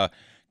up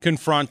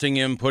confronting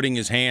him, putting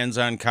his hands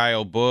on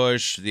Kyle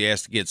Busch. He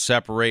has to get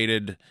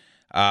separated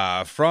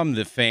from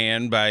the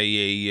fan by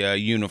a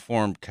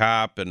uniformed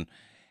cop. And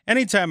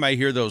anytime I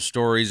hear those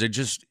stories,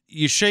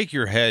 you shake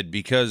your head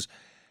because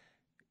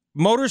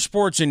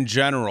motorsports in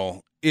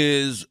general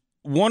is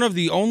one of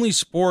the only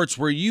sports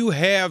where you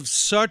have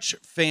such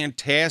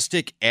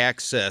fantastic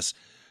access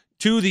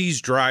to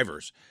these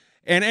drivers.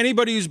 And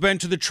anybody who's been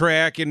to the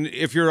track, and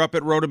if you're up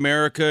at Road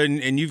America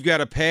and you've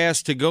got a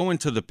pass to go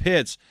into the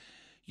pits,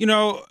 you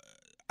know,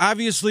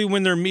 obviously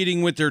when they're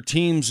meeting with their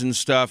teams and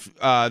stuff,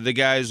 the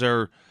guys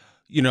are,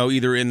 you know,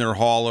 either in their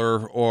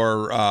hauler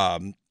or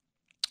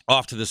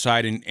off to the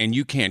side and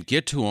you can't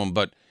get to them.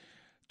 But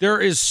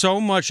there is so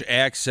much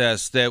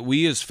access that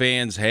we as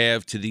fans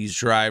have to these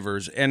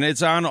drivers, and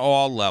it's on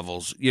all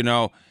levels. You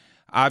know,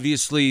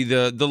 obviously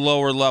the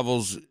lower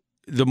levels,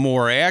 the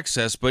more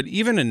access, but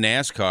even in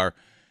NASCAR,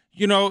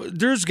 you know,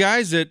 there's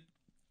guys that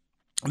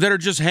are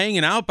just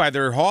hanging out by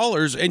their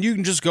haulers, and you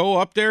can just go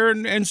up there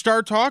and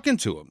start talking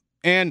to them.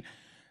 And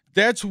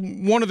that's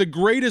one of the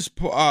greatest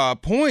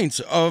points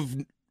of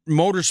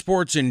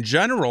motorsports in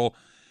general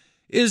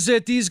is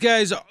that these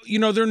guys, you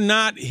know, they're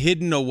not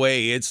hidden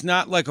away. It's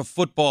not like a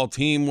football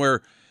team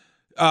where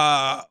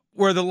the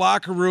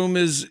locker room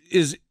is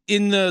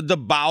in the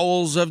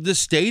bowels of the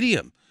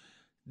stadium.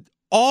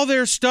 All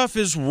their stuff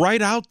is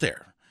right out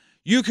there.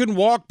 You can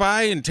walk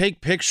by and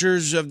take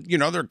pictures of, you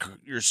know,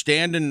 you're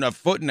standing a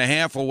foot and a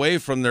half away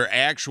from their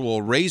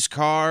actual race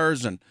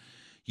cars, and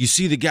you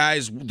see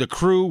the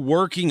crew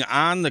working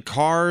on the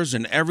cars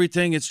and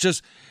everything. It's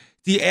just,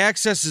 the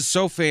access is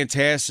so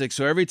fantastic.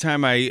 So every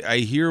time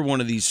I hear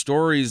one of these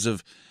stories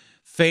of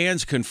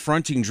fans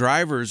confronting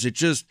drivers,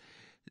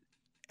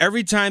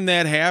 every time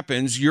that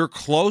happens, you're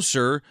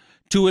closer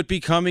to it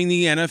becoming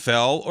the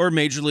NFL or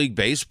Major League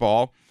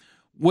Baseball,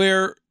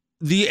 where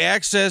the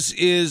access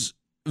is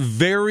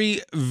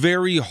very,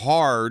 very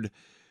hard,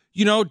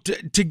 you know,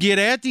 to get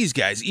at these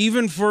guys.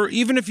 Even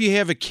if you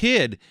have a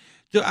kid.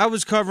 I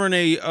was covering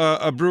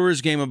a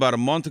Brewers game about a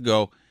month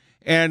ago,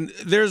 and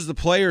there's the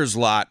players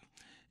lot,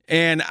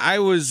 and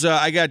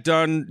I got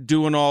done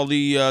doing all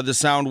the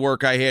sound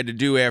work I had to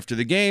do after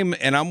the game,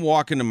 and I'm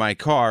walking to my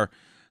car.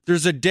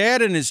 There's a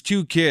dad and his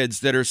 2 kids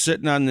that are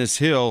sitting on this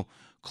hill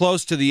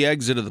close to the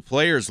exit of the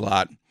players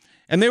lot,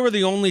 and they were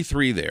the only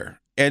 3 there.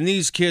 And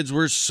these kids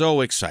were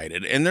so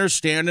excited, and they're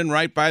standing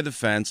right by the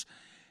fence.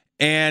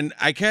 And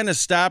I kind of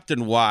stopped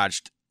and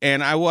watched,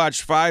 and I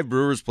watched 5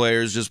 Brewers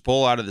players just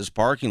pull out of this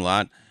parking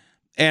lot.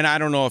 And I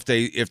don't know if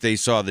they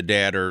saw the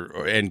dad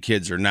and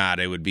kids or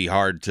not. It would be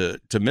hard to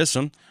miss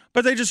them,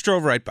 but they just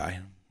drove right by.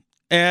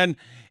 And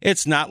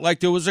it's not like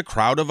there was a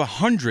crowd of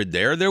 100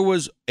 there. There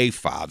was a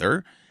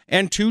father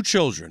and 2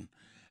 children.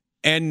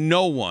 And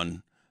no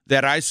one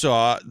that I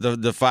saw,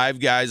 the 5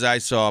 guys I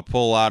saw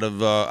pull out of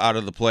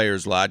the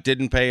players' lot,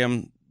 didn't pay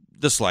him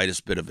the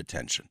slightest bit of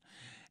attention.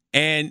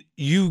 And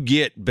you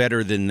get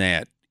better than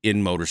that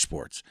in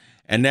motorsports.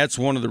 And that's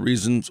one of the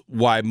reasons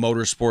why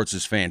motorsports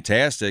is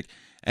fantastic.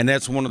 And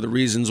that's one of the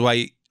reasons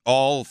why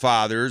all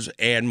fathers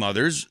and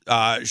mothers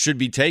should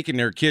be taking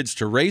their kids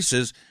to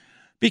races,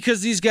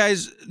 because these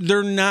guys,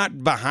 they're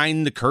not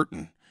behind the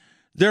curtain.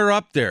 They're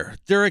up there.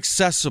 They're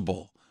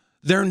accessible.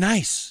 They're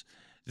nice.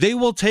 They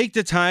will take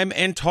the time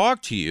and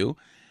talk to you.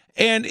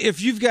 And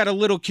if you've got a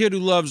little kid who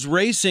loves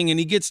racing and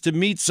he gets to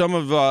meet some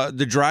of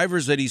the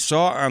drivers that he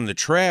saw on the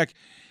track,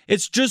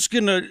 it's just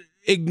going to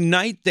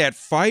ignite that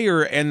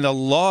fire and the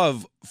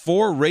love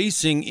for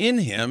racing in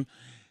him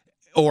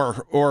or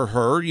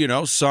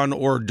her, son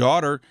or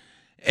daughter.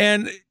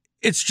 And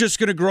it's just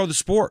going to grow the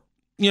sport.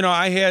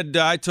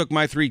 I took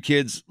my 3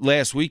 kids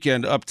last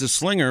weekend up to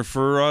Slinger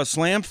for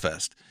Slam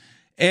Fest.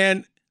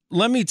 And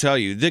let me tell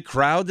you, the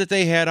crowd that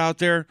they had out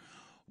there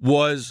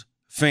was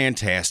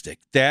fantastic.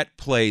 That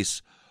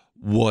place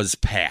was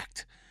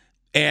packed.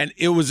 And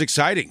it was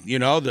exciting.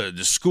 The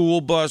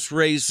school bus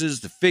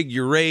races, the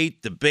figure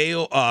 8,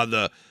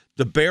 the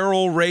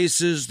barrel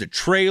races, the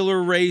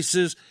trailer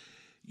races.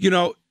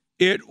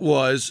 It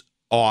was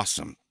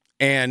awesome.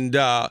 And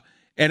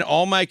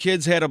all my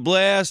kids had a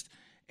blast.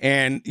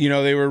 And,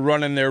 they were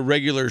running their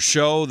regular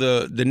show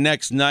the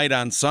next night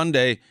on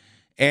Sunday.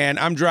 And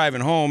I'm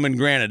driving home, and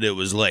granted, it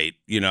was late.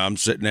 I'm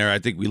sitting there. I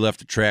think we left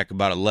the track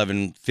about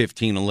 11:15,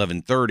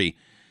 11:30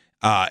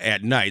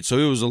 at night. So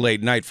it was a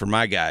late night for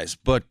my guys.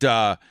 But,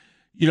 the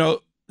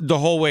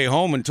whole way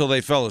home until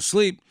they fell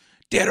asleep,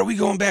 Dad, are we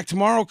going back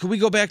tomorrow? Can we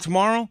go back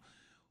tomorrow?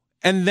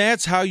 And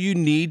that's how you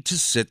need to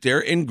sit there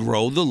and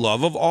grow the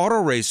love of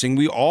auto racing.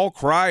 We all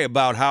cry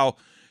about how,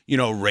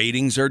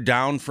 ratings are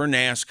down for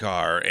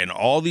NASCAR, and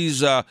all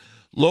these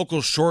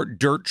local short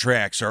dirt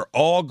tracks are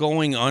all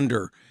going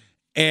under.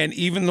 And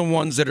even the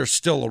ones that are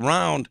still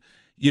around,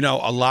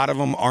 a lot of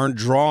them aren't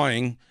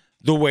drawing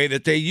the way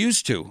that they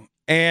used to.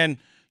 And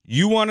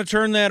you want to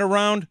turn that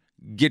around?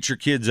 Get your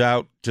kids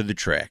out to the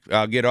track.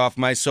 I'll get off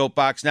my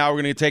soapbox now.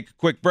 We're going to take a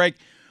quick break.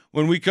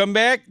 When we come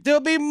back, there'll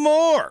be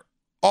more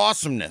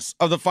awesomeness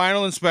of the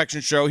Final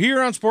Inspection Show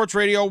here on Sports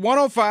Radio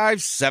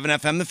 105.7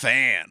 FM The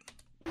Fan.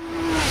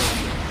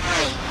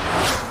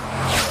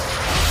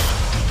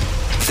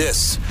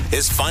 This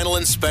is Final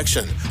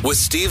Inspection with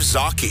Steve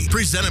Zocchi,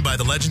 presented by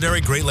the legendary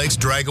Great Lakes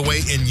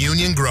Dragaway in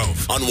Union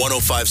Grove on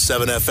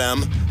 105.7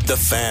 FM The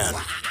Fan.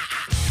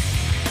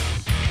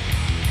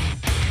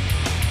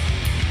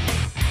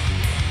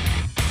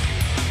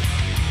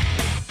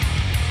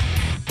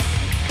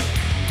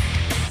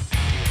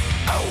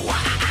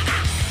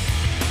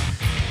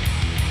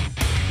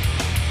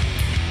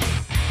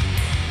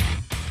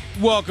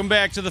 Welcome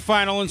back to the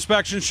Final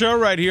Inspection Show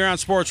right here on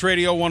Sports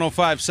Radio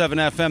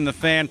 105.7 FM The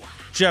Fan.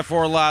 Jeff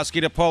Orlowski,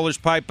 the Polish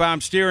Pipe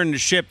Bomb, steering the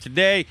ship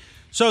today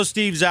so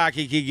Steve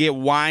Zocchi could get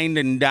wined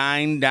and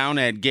dined down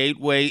at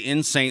Gateway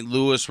in St.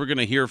 Louis. We're going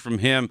to hear from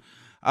him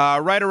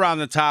right around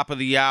the top of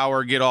the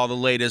hour, get all the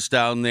latest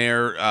down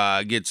there,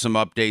 get some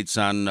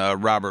updates on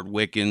Robert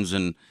Wickens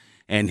and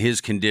his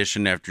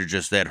condition after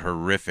just that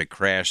horrific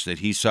crash that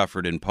he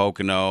suffered in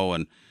Pocono.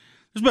 And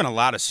there's been a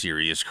lot of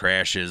serious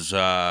crashes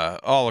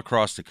all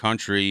across the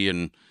country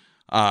and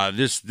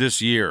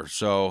this year.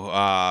 So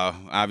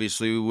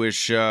obviously we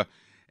wish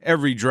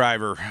every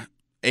driver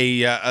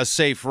a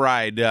safe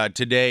ride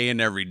today and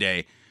every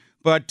day.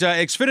 But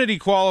Xfinity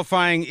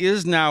qualifying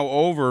is now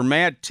over.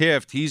 Matt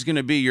Tifft, he's going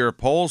to be your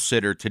pole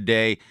sitter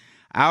today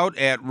out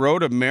at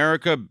Road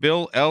America.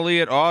 Bill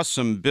Elliott,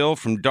 awesome Bill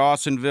from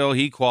Dawsonville,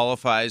 he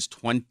qualifies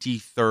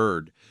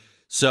 23rd.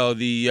 So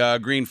the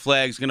green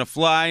flag's going to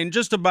fly in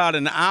just about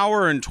an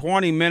hour and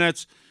 20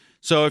 minutes.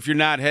 So if you're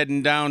not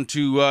heading down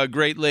to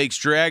Great Lakes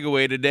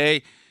Dragaway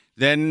today,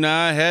 then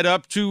head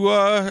up to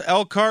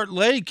Elkhart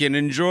Lake and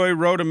enjoy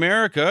Road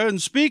America.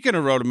 And speaking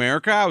of Road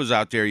America, I was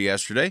out there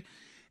yesterday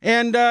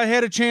and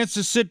had a chance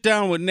to sit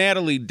down with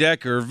Natalie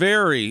Decker.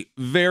 Very,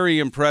 very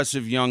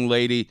impressive young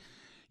lady.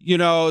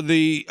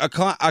 The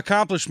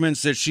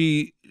accomplishments that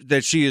she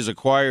has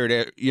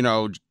acquired,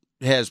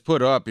 has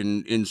put up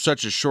in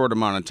such a short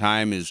amount of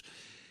time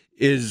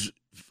is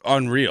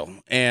unreal.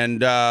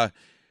 And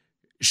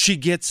she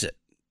gets it.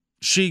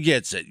 She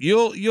gets it.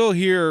 You'll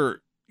hear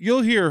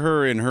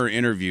her in her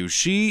interview.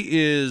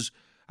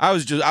 I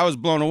was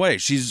blown away.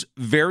 She's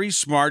very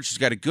smart. She's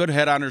got a good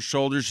head on her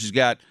shoulders. She's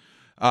got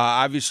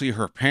obviously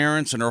her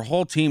parents and her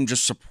whole team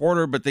just support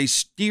her, but they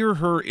steer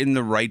her in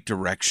the right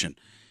direction.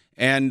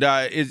 And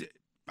I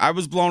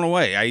was blown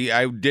away.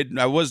 I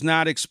was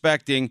not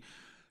expecting,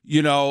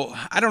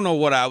 I don't know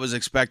what I was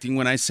expecting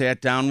when I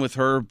sat down with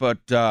her,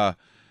 but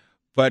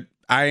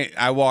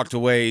I walked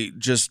away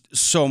just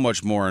so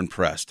much more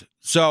impressed.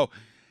 So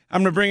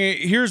I'm going to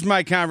here's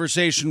my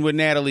conversation with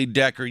Natalie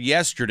Decker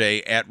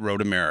yesterday at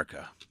Road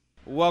America.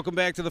 Welcome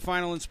back to the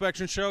Final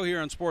Inspection Show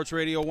here on Sports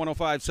Radio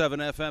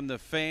 105.7 FM The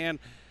Fan.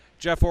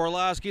 Jeff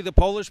Orlowski, the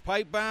Polish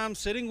Pipe Bomb,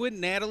 sitting with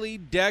Natalie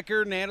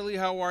Decker. Natalie,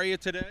 how are you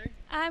today?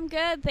 I'm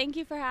good. Thank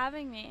you for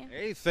having me.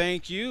 Hey,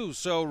 thank you.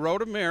 So,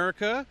 Road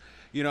America,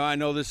 I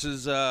know this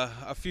is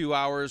a few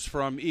hours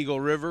from Eagle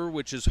River,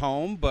 which is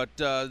home, but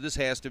this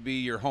has to be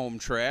your home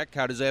track.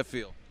 How does that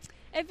feel?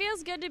 It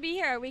feels good to be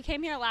here. We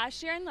came here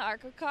last year in the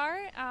ARCA car,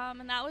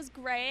 and that was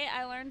great.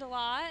 I learned a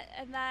lot.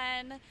 And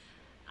then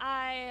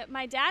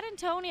my dad and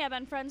Tony have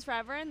been friends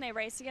forever, and they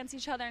race against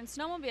each other in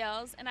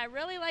snowmobiles. And I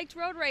really liked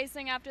road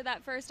racing after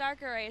that first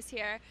ARCA race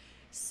here.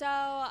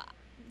 So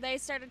they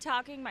started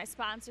talking, my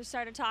sponsor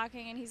started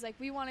talking, and he's like,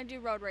 we want to do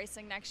road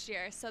racing next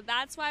year. So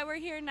that's why we're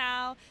here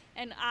now.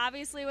 And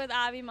obviously with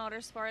Avi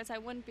Motorsports, I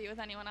wouldn't be with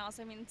anyone else.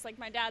 I mean, it's like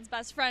my dad's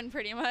best friend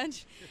pretty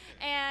much.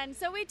 And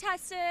so we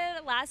tested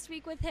last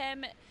week with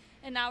him,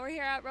 and now we're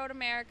here at Road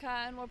America,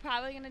 and we're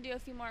probably going to do a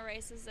few more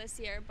races this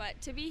year.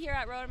 But to be here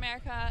at Road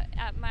America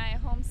at my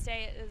home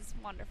state is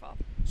wonderful.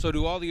 So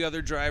do all the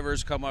other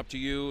drivers come up to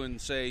you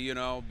and say,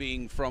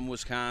 being from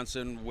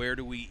Wisconsin, where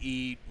do we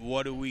eat?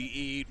 What do we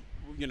eat?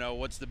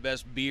 What's the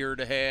best beer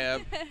to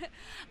have?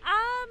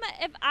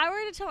 If I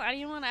were to tell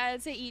anyone, I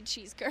would say eat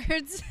cheese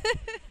curds.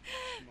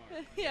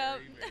 Smart. Yep.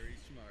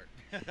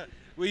 Very smart.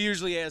 We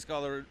usually ask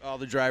all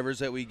the drivers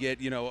that we get,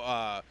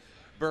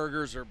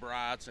 burgers or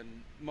brats,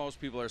 and most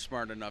people are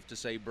smart enough to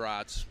say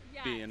brats,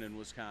 yes, being in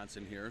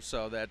Wisconsin here.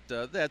 So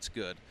that's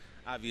good.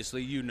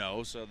 Obviously,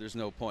 so there's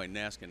no point in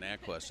asking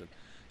that question.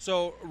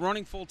 So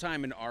running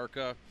full-time in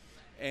ARCA,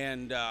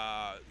 and,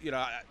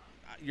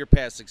 your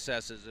past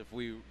successes, if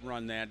we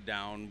run that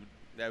down,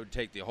 that would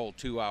take the whole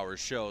 2-hour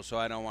show. So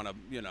I don't want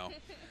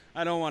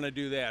to,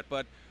 do that.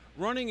 But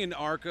running in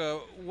ARCA,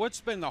 what's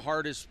been the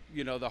hardest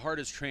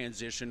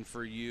transition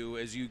for you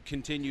as you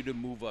continue to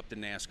move up the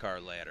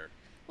NASCAR ladder?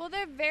 Well,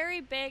 they're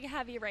very big,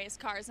 heavy race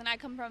cars, and I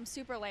come from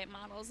super late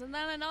models. And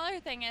then another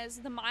thing is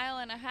the 1.5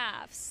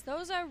 miles.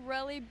 Those are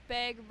really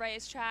big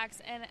racetracks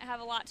and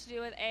have a lot to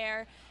do with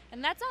air,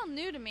 and that's all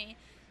new to me.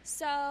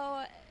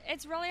 So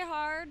it's really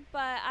hard,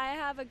 but I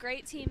have a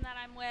great team that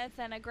I'm with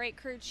and a great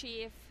crew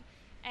chief,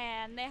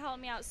 and they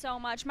help me out so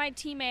much. My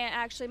teammate,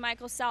 actually,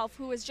 Michael Self,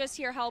 who was just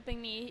here helping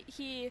me,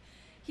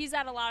 he's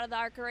at a lot of the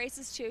ARCA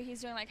races too.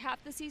 He's doing like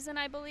half the season,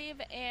 I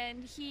believe,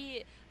 and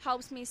he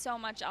helps me so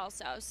much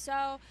also.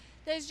 So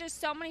there's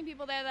just so many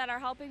people there that are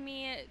helping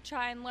me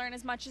try and learn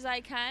as much as I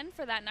can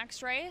for that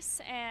next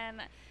race,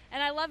 and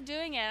I love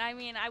doing it. I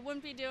mean, I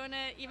wouldn't be doing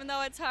it, even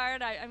though it's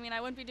hard. I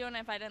wouldn't be doing it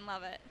if I didn't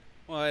love it.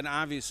 Well, and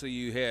obviously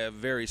you have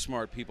very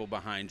smart people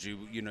behind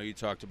you. You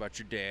talked about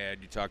your dad.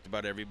 You talked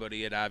about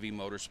everybody at Avi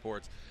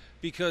Motorsports.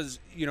 Because,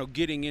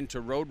 getting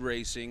into road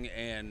racing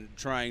and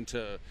trying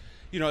to,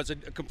 it's a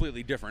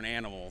completely different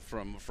animal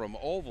from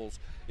ovals.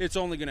 It's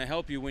only going to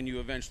help you when you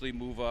eventually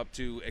move up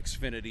to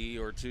Xfinity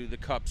or to the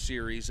Cup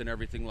Series and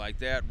everything like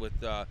that with,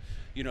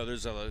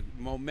 there's a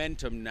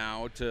momentum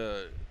now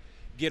to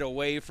get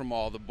away from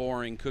all the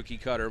boring cookie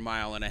cutter 1.5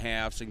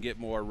 miles and get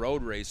more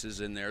road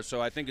races in there.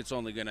 So I think it's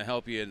only going to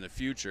help you in the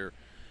future.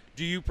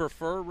 Do you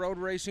prefer road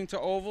racing to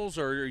ovals,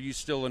 or are you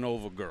still an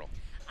oval girl?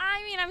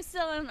 I mean, I'm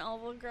still an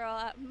oval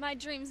girl. My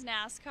dream's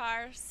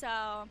NASCAR,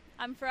 so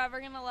I'm forever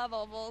going to love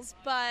ovals.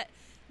 But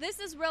this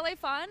is really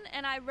fun,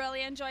 and I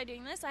really enjoy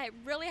doing this. I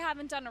really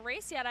haven't done a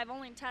race yet. I've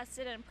only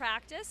tested and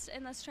practiced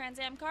in this Trans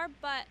Am car,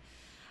 but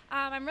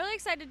I'm really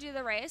excited to do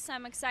the race.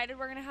 I'm excited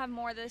we're going to have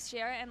more this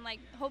year, and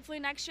hopefully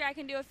next year I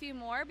can do a few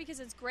more because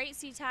it's great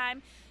seat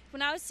time.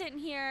 When I was sitting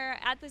here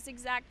at this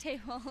exact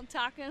table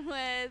talking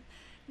with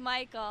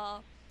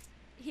Michael,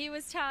 he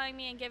was telling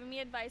me and giving me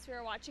advice. We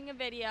were watching a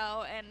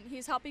video, and he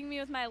was helping me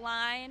with my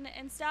line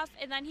and stuff,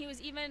 and then he was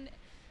even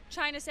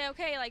trying to say,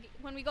 okay,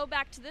 when we go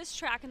back to this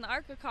track in the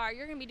ARCA car,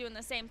 you're going to be doing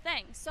the same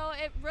thing. So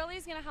it really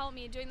is going to help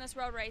me doing this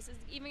road race. It's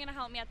even going to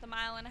help me at the 1.5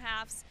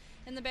 miles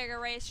in the bigger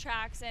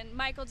racetracks, and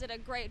Michael did a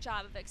great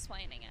job of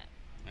explaining it.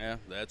 Yeah,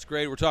 that's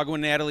great. We're talking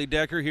with Natalie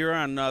Decker here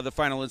on the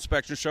Final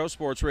Inspection Show,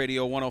 Sports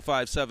Radio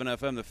 105.7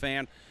 FM, The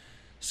Fan.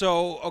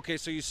 So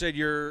you said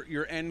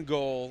your end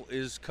goal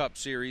is Cup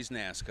Series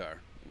NASCAR.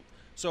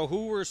 So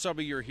who were some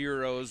of your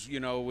heroes,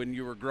 when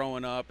you were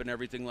growing up and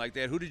everything like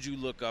that? Who did you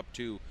look up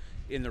to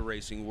in the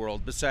racing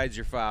world besides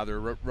your father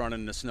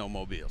running the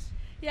snowmobiles?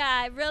 Yeah,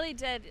 I really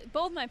did.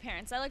 Both my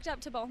parents. I looked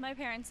up to both my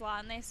parents a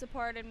lot, and they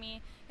supported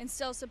me and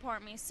still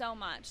support me so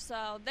much.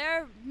 So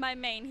they're my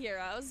main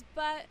heroes.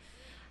 But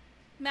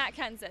Matt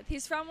Kenseth,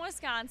 he's from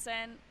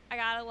Wisconsin. I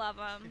gotta love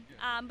him.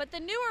 But the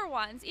newer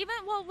ones,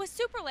 with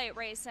super late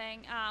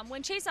racing,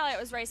 when Chase Elliott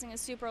was racing as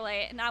super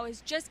late and I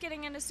was just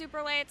getting into super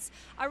lates,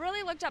 I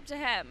really looked up to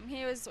him.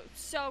 He was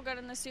so good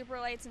in the super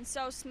lates and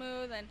so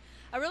smooth, and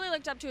I really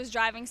looked up to his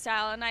driving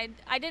style, and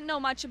I didn't know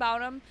much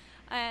about him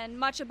and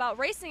much about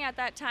racing at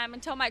that time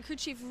until my crew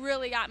chief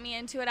really got me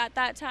into it at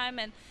that time,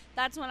 and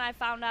that's when I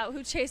found out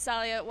who Chase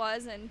Elliott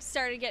was and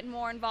started getting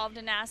more involved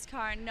in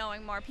NASCAR and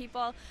knowing more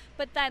people.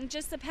 But then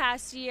just the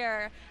past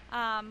year,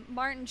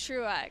 Martin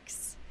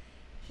Truex,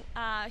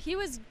 He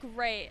was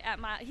great at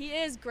he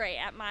is great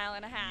at mile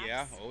and a half.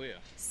 Yeah, oh yeah.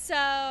 So,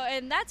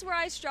 and that's where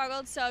I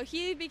struggled. So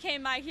he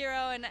became my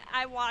hero, and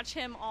I watch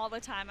him all the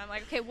time. I'm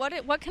like, okay,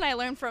 what can I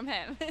learn from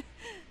him?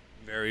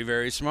 Very,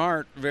 very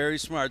smart. Very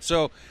smart.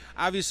 So,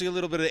 obviously, a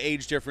little bit of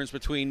age difference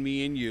between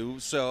me and you.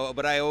 So,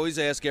 but I always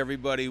ask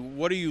everybody,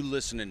 what are you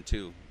listening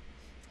to,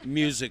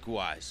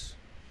 music-wise?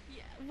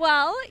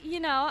 Well,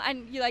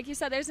 and like you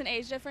said, there's an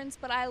age difference,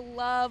 but I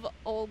love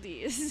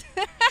oldies.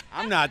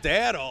 I'm not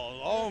that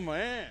old. Oh,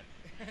 man.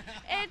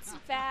 It's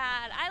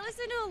bad. I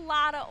listen to a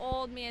lot of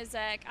old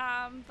music,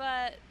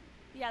 but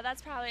yeah,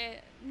 that's probably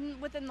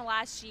within the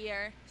last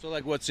year. So,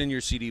 like, what's in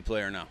your CD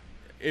player now?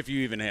 If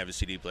you even have a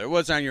CD player.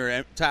 What's on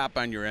your top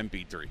on your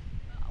MP3?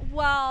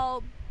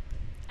 Well,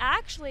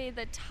 actually,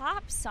 the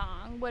top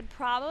song would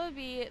probably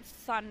be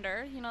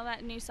Thunder,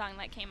 that new song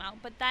that came out.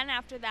 But then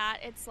after that,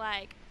 it's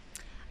like,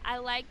 I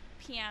like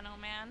Piano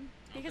Man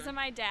because of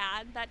my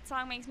dad. That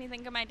song makes me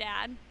think of my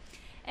dad.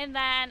 And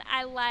then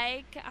I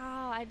like,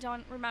 I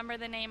don't remember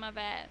the name of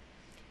it,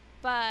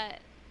 but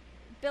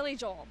Billy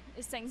Joel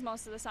sings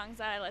most of the songs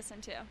that I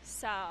listen to.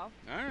 So. All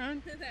right.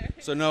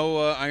 So no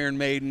Iron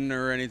Maiden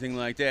or anything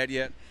like that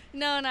yet?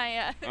 No, not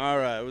yet. All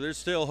right. Well, there's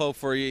still hope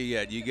for you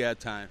yet. You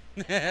got time.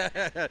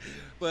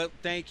 But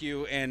thank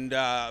you, and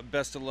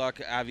best of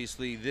luck,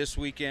 obviously, this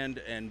weekend,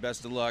 and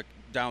best of luck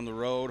down the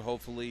road.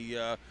 Hopefully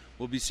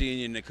we'll be seeing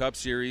you in the Cup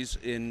Series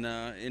in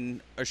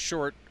a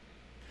short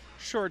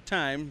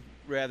time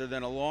rather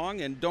than a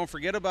long. And don't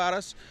forget about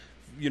us.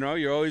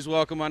 You're always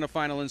welcome on the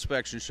Final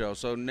Inspection Show.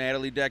 So,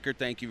 Natalie Decker,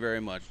 thank you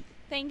very much.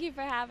 Thank you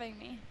for having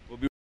me.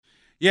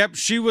 Yep,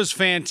 she was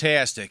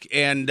fantastic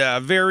and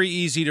very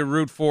easy to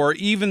root for,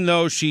 even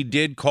though she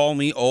did call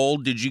me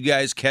old. Did you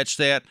guys catch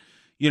that?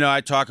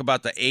 I talk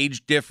about the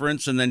age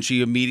difference, and then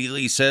she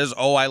immediately says,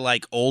 oh, I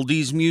like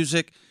oldies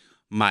music.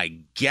 My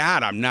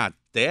God, I'm not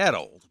that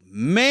old.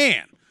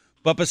 Man.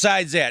 But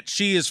besides that,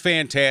 she is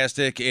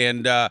fantastic,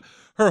 and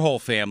her whole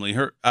family,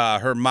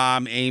 her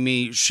mom,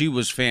 Amy, she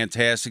was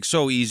fantastic,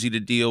 so easy to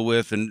deal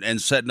with,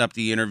 and setting up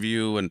the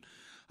interview, and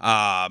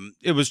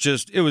it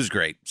was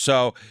great.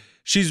 So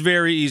she's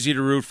very easy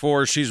to root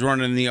for. She's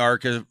running the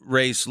ARCA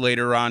race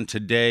later on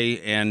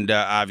today, and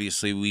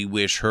obviously we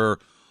wish her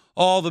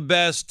all the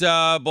best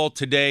both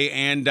today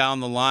and down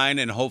the line,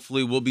 and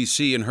hopefully we'll be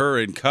seeing her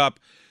in Cup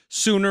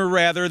sooner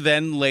rather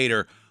than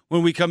later.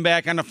 When we come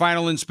back on the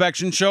Final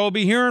Inspection Show, we'll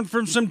be hearing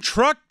from some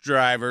truck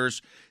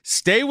drivers.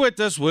 Stay with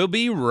us. We'll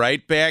be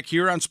right back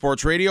here on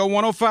Sports Radio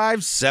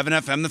 105.7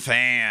 FM The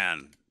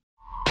Fan.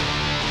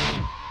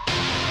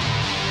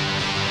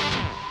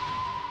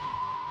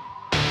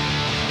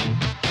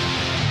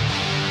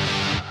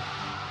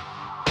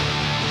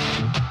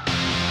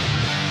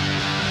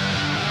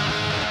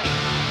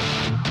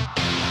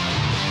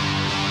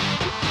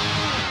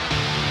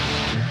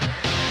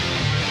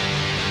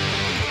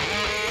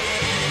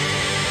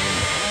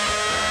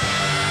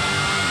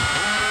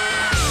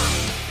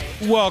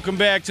 Welcome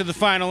back to the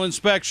Final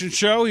Inspection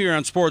Show here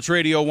on Sports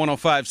Radio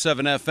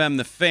 105.7 FM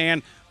The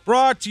Fan.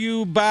 Brought to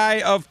you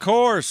by, of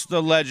course,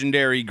 the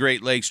legendary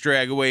Great Lakes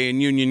Dragaway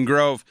in Union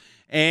Grove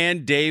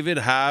and David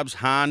Hobbs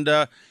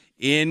Honda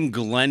in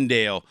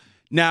Glendale.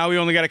 Now, we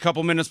only got a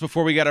couple minutes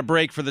before we got a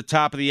break for the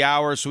top of the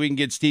hour so we can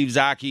get Steve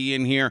Zocchi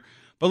in here.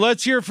 But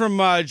let's hear from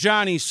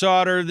Johnny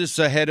Sauter. This is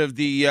ahead of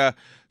the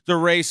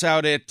race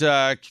out at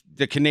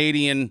the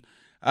Canadian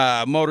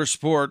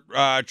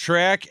Motorsport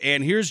track.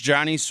 And here's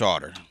Johnny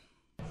Sauter.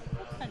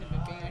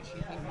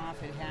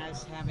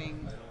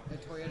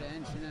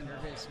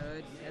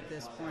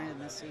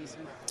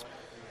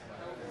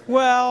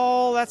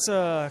 Well, that's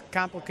a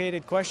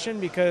complicated question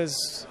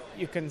because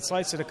you can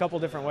slice it a couple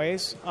different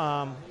ways.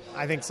 I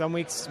think some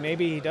weeks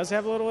maybe he does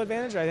have a little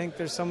advantage. I think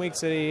there's some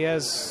weeks that he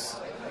has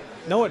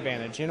no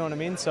advantage, you know what I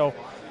mean? So,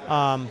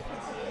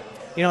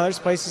 there's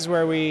places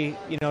where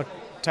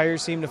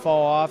tires seem to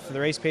fall off,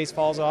 the race pace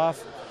falls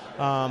off,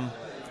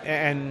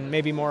 and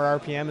maybe more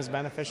RPM is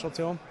beneficial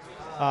to him.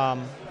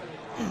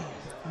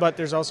 But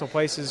there's also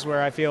places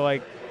where I feel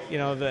like,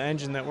 the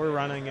engine that we're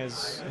running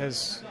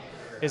is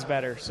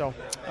better. So,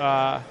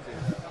 I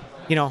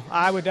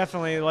would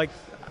definitely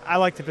I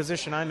like the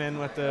position I'm in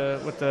with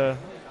the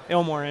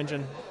Ilmor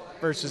engine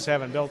versus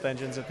having built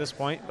engines at this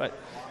point. But,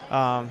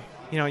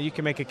 you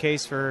can make a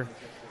case for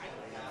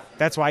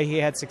that's why he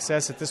had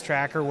success at this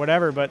track or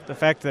whatever. But the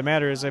fact of the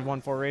matter is they've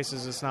won 4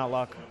 races. It's not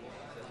luck.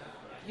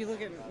 You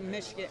look at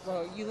Michigan,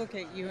 you look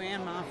at you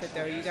and Moffitt,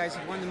 though. You guys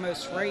have won the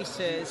most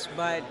races,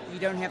 but you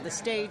don't have the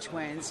stage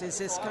wins. Is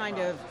this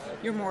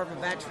you're more of a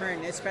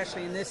veteran,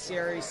 especially in this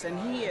series, than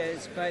he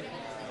is, but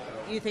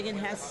you think it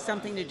has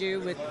something to do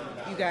with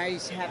you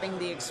guys having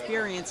the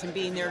experience and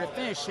being there to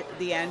finish at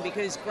the end?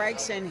 Because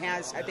Gragson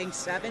has, I think,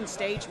 7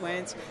 stage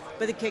wins,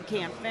 but the kid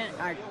can't finish.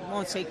 I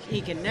won't say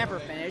he can never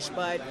finish,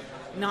 but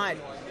not,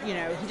 he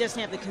doesn't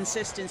have the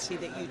consistency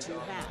that you two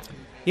have.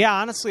 Yeah,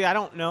 honestly, I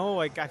don't know.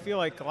 I feel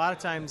like a lot of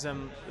times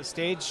the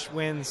stage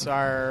wins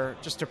are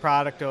just a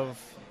product of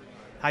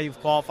how you've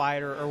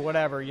qualified or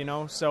whatever,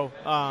 So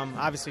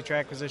obviously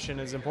track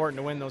position is important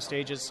to win those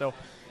stages. So,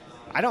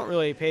 I don't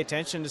really pay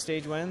attention to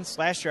stage wins.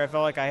 Last year I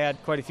felt like I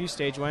had quite a few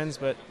stage wins,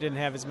 but didn't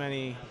have as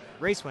many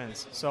race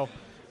wins. So,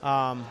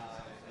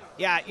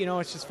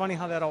 it's just funny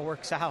how that all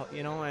works out,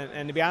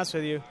 and to be honest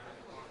with you,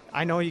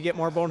 I know you get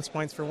more bonus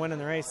points for winning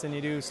the race than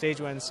you do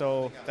stage wins,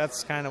 so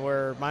that's kind of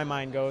where my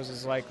mind goes,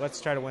 is like, let's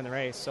try to win the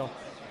race. So,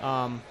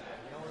 I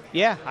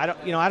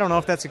don't know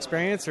if that's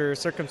experience or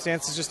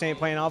circumstances just ain't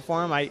playing out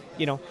for him.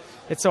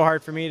 It's so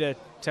hard for me to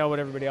tell what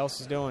everybody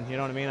else is doing. You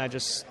know what I mean? I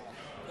just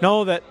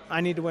know that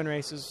I need to win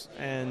races,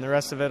 and the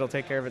rest of it will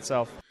take care of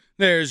itself.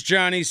 There's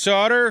Johnny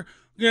Sauter.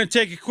 We're going to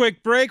take a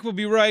quick break. We'll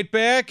be right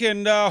back,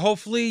 and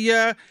hopefully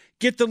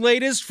get the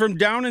latest from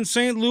down in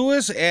St.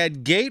 Louis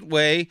at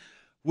Gateway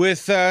with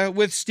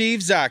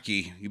Steve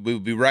Zocchi. We'll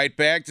be right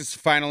back. This is the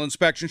Final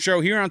Inspection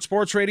Show here on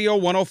Sports Radio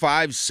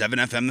 105.7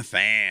 FM The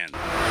Fan.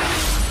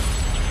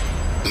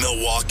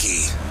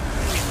 Milwaukee.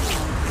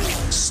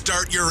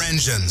 Start your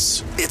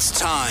engines. It's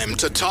time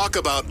to talk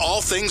about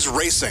all things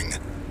racing.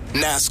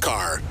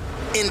 NASCAR,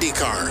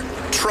 IndyCar,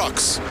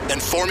 trucks,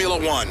 and Formula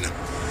One.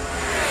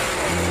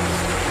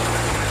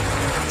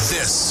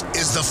 This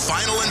is the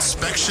Final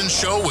Inspection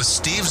Show with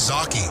Steve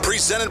Zocchi,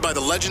 presented by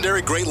the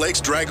legendary Great Lakes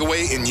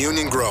Dragaway in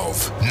Union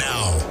Grove.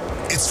 Now,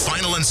 it's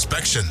Final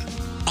Inspection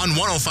on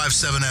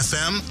 105.7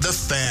 FM, The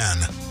Fan.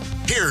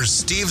 Here's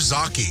Steve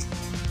Zocchi.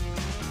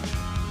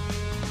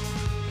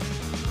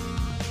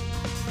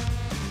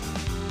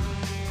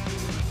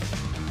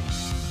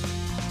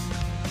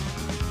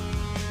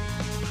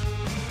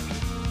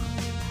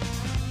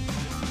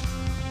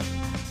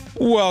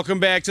 Welcome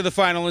back to the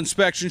Final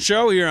Inspection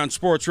Show here on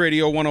Sports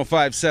Radio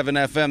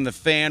 105.7 FM, The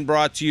Fan,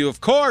 brought to you,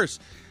 of course,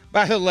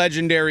 by the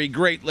legendary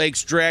Great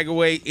Lakes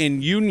Dragaway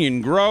in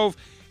Union Grove.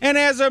 And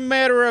as a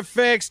matter of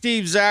fact,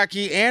 Steve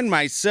Zocchi and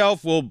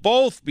myself will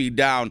both be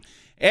down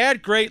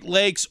at Great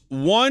Lakes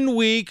 1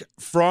 week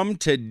from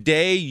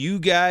today. You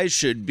guys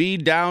should be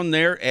down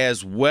there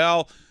as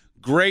well.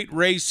 Great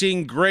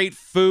racing, great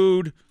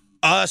food,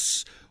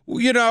 us.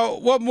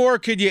 What more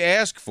could you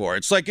ask for?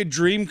 It's like a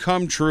dream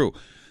come true.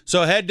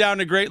 So head down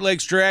to Great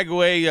Lakes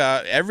Dragaway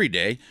every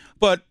day,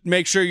 but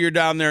make sure you're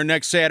down there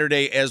next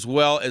Saturday as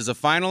well, as the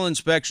Final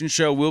Inspection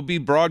Show will be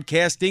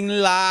broadcasting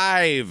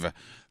live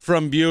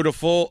from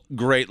beautiful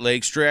Great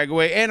Lakes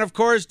Dragaway. And, of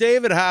course,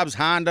 David Hobbs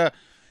Honda.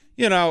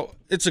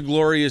 It's a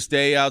glorious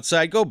day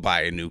outside. Go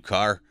buy a new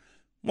car.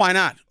 Why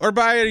not? Or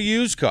buy a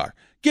used car.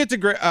 Get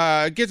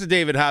to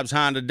David Hobbs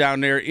Honda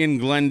down there in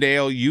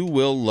Glendale. You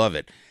will love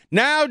it.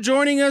 Now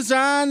joining us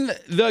on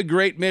the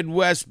Great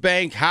Midwest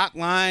Bank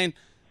Hotline,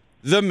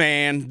 the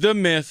man, the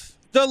myth,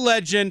 the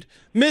legend,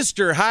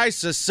 Mr. High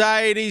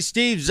Society,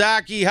 Steve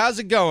Zocchi. How's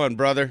it going,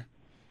 brother?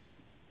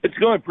 It's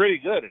going pretty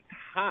good. It's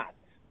hot.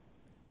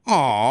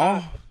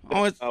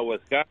 It's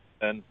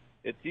Wisconsin.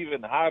 It's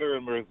even hotter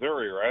in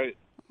Missouri, right?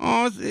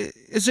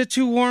 Is it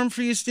too warm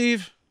for you,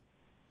 Steve?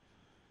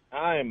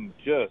 I'm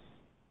just,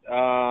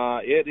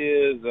 it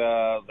is,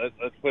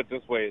 let's put it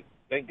this way.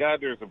 Thank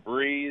God there's a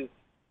breeze,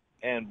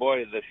 and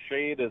boy, the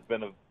shade has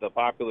been the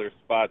popular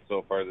spot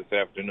so far this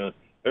afternoon.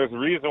 There's a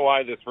reason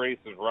why this race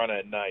is run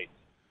at night.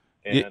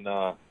 And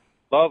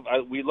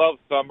we love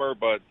summer,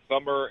 but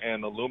summer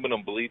and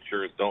aluminum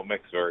bleachers don't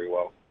mix very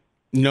well.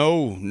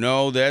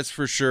 No, that's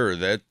for sure.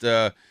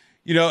 That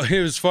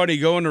it was funny,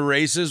 going to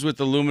races with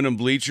aluminum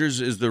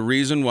bleachers is the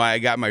reason why I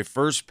got my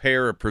first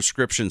pair of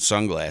prescription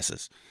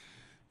sunglasses.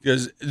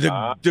 Because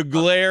the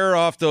glare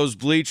off those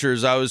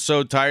bleachers, I was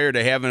so tired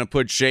of having to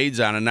put shades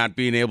on and not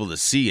being able to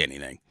see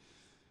anything.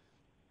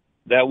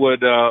 That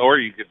would, or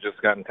you could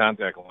just gotten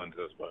contact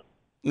lenses, but.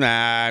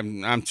 Nah,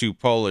 I'm too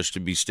Polish to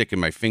be sticking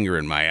my finger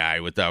in my eye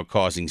without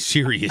causing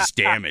serious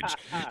damage.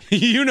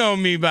 You know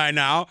me by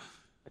now.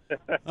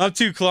 I'm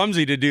too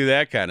clumsy to do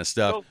that kind of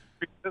stuff.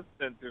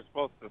 Resistant, you're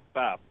supposed to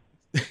stop.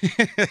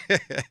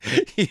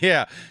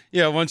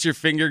 Yeah. Once your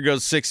finger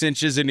goes 6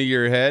 inches into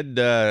your head,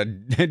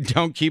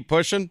 don't keep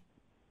pushing.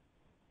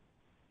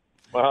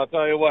 Well, I'll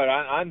tell you what.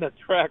 On the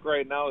track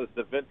right now is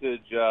the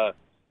vintage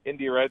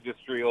Indy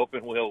Registry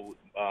open wheel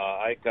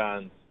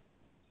icons.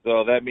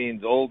 So that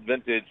means old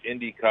vintage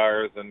Indy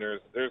cars, and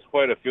there's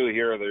quite a few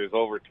here. There's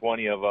over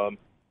 20 of them,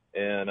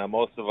 and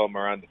most of them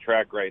are on the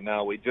track right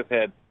now. We just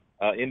had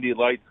Indy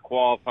Lights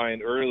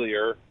qualifying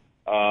earlier,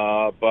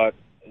 but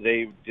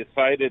they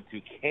decided to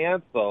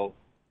cancel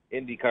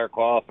IndyCar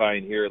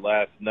qualifying here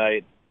last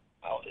night.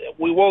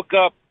 We woke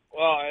up,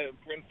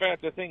 in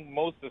fact, I think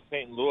most of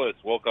St. Louis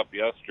woke up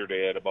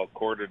yesterday at about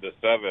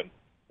 6:45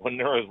 when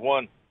there was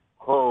one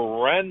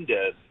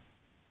horrendous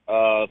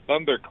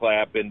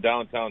thunderclap in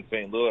downtown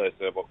St. Louis,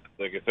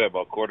 like I said,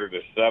 about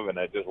 6:45.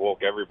 That just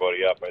woke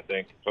everybody up, I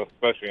think,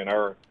 especially in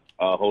our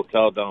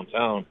hotel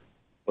downtown.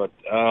 But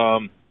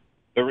the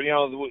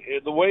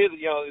way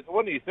it's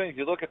one of these things.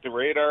 You look at the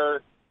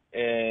radar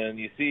and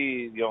you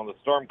see the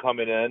storm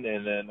coming in,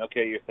 and then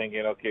you're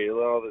thinking,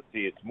 well, let's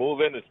see, it's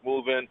moving.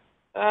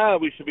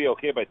 We should be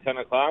okay by 10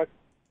 o'clock.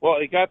 Well,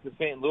 it got to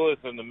St. Louis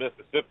and the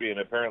Mississippi,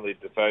 and apparently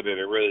decided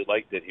it really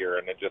liked it here,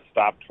 and it just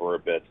stopped for a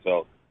bit.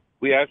 So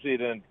we actually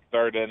didn't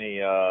start any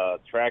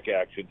track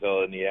action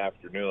until in the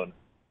afternoon.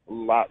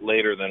 lot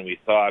later than we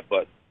thought.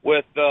 But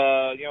with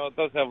it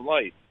does have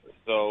lights,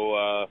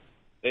 so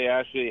they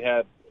actually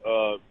had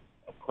a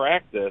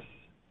practice,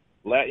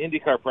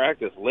 IndyCar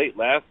practice late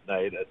last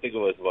night. I think it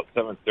was about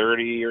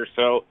 7:30 or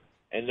so,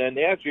 and then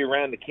they actually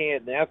ran the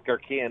NASCAR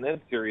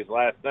K&N series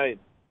last night,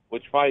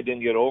 which probably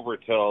didn't get over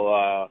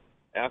till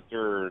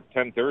after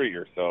 10:30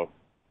 or so.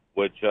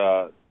 Which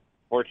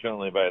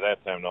fortunately by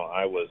that time, no,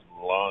 I was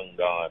long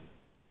gone.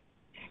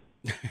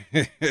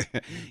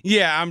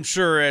 Yeah, I'm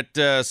sure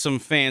at some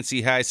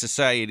fancy high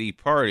society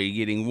party,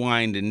 getting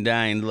wined and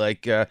dined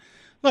like the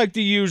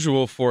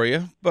usual for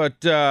you.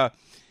 But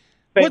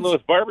St.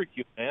 Louis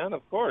barbecue, man,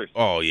 of course.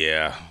 Oh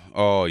yeah.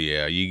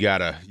 You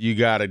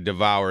gotta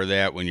devour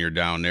that when you're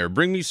down there.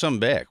 Bring me some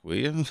back, will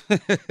you?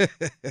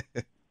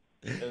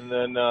 And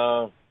then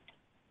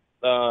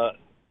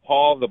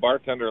Paul, the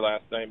bartender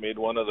last night, made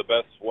one of the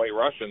best White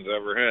Russians I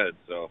ever had.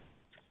 So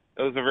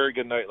it was a very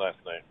good night last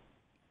night.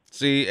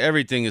 See,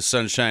 everything is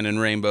sunshine and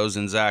rainbows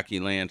in Zaki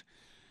land.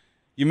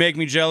 You make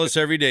me jealous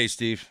every day,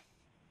 Steve.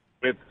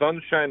 It's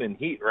sunshine and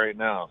heat right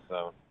now,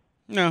 so.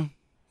 No,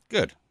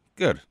 good.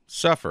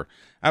 Suffer.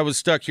 I was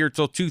stuck here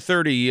till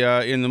 2:30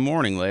 in the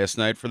morning last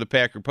night for the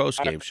Packer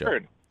postgame show.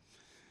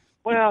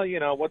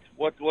 Well,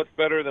 what's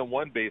better than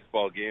one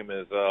baseball game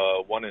is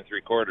 1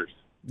 3/4.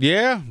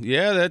 Yeah,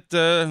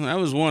 that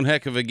was one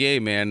heck of a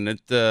game, man.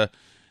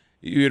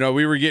 We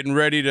were getting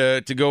ready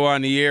to go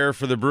on the air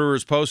for the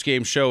Brewers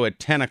postgame show at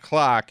 10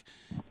 o'clock,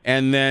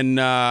 and then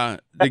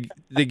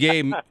the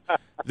game,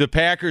 the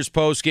Packers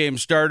postgame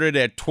started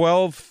at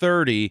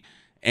 12:30,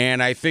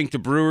 and I think the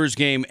Brewers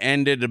game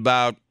ended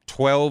about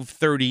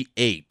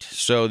 12:38.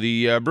 So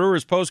the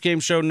Brewers postgame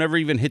show never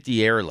even hit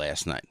the air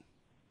last night.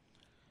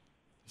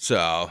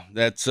 So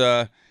that's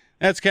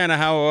kind of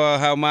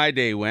how my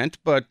day went,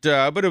 but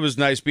it was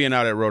nice being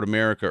out at Road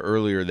America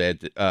earlier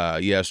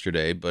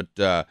yesterday. But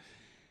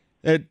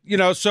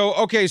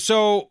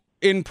so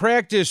in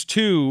practice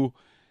too,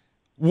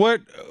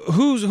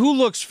 who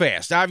looks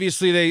fast?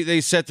 Obviously they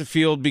set the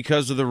field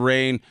because of the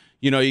rain.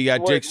 You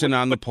got Dixon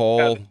on the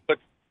pole.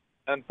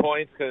 On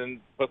points and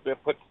put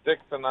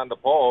Dixon on the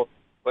pole,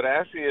 but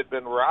actually it's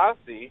been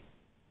Rossi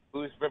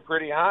who's been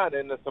pretty hot,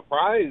 and the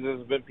surprise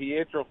has been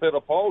Pietro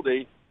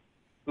Fittipaldi,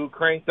 who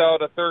cranked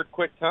out a third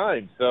quick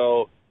time.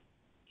 So,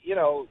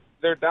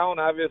 they're down.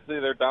 Obviously,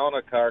 they're down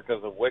a car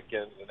because of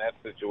Wickens in that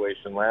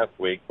situation last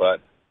week.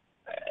 But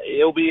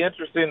it'll be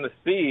interesting to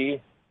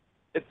see.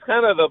 It's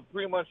kind of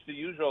pretty much the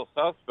usual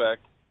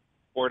suspects.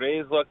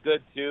 Bourdais look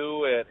good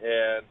too,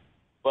 and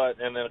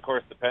then of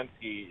course the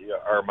Penske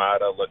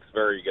Armada looks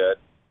very good.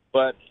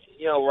 But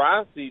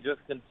Rossi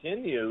just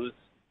continues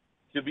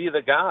to be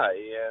the guy,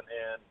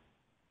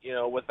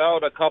 and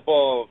without a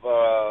couple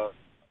of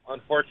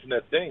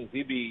unfortunate things,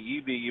 he'd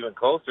be even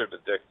closer to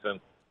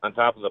Dixon on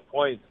top of the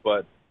points.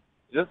 But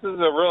this is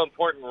a real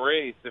important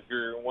race if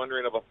you're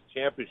wondering about the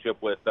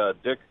championship with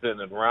Dixon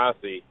and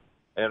Rossi.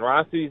 And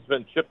Rossi's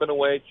been chipping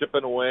away,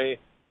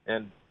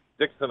 and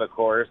Dixon, of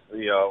course,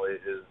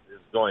 is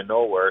going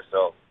nowhere.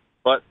 So,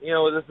 but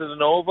this is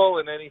an oval,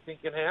 and anything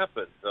can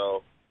happen.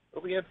 So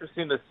it'll be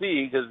interesting to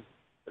see, because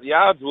the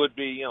odds would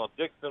be,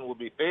 Dixon would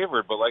be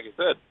favored. But like I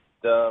said,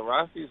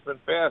 Rossi's been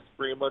fast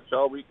pretty much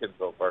all weekend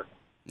so far.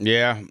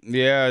 Yeah.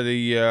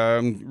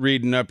 I'm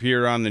reading up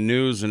here on the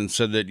news, and it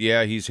said that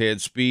he's had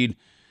speed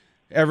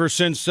ever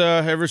since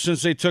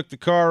they took the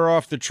car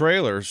off the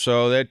trailer.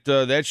 So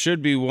that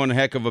should be one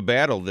heck of a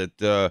battle that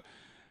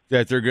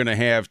they're going to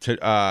have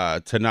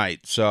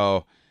tonight.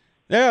 So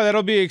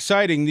that'll be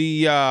exciting.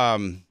 The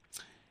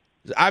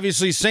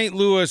obviously St.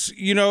 Louis,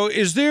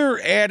 is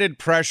there added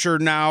pressure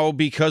now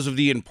because of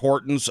the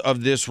importance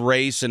of this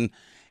race and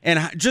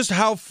just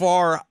how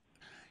far?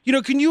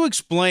 Can you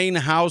explain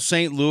how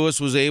St. Louis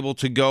was able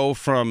to go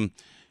from,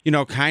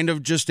 kind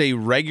of just a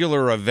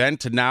regular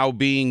event to now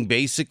being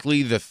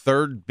basically the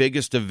third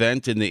biggest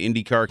event in the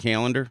IndyCar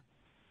calendar?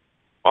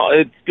 Oh,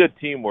 it's good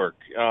teamwork.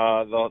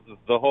 The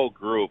whole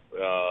group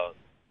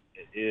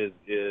is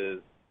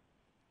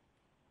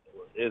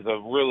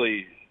a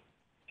really,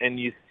 and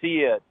you see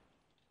it.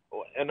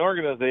 An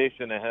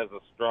organization that has a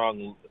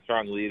strong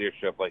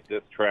leadership like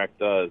this track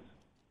does.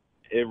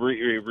 It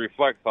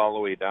reflects all the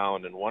way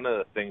down. And one of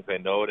the things I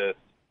noticed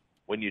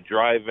when you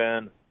drive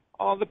in,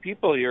 all the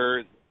people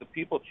here, the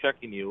people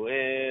checking you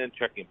in,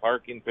 checking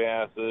parking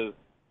passes,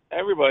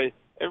 everybody's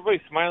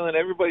smiling.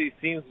 Everybody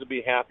seems to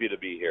be happy to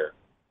be here.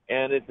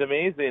 And it's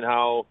amazing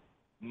how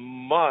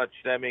much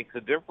that makes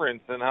a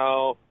difference, and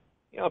how,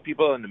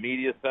 people in the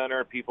media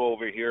center, people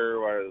over here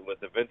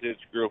with the vintage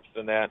groups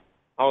and that,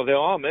 how they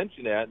all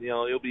mention that.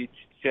 You'll be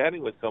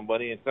chatting with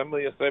somebody, and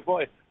somebody will say,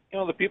 boy,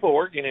 the people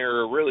working here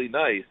are really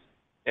nice.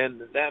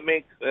 And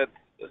that's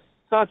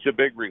such a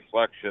big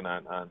reflection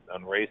on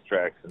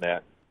racetracks, and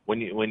that when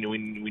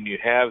you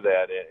have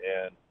that,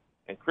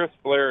 and Chris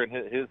Blair and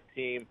his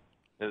team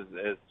has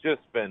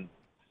just been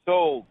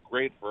so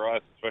great for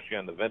us, especially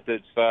on the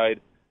vintage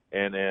side,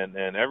 and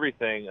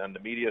everything on the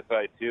media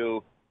side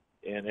too,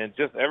 and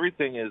just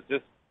everything is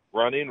just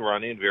running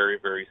very,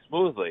 very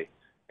smoothly.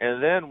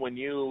 And then when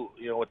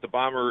with the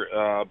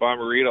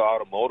Bommarito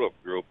Automotive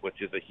Group, which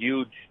is a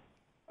huge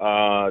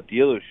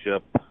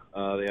dealership,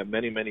 they have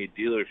many, many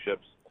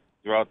dealerships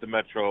throughout the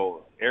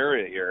metro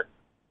area here.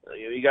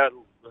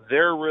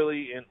 They're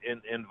really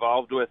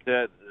involved with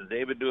it.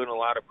 They've been doing a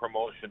lot of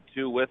promotion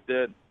too with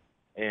it.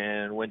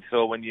 And when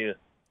you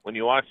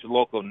watch the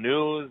local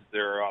news,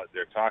 they're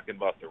talking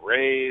about the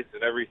race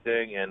and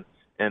everything,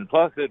 and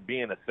plus it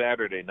being a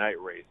Saturday night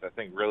race, I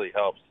think really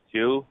helps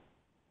too.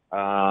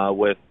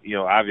 With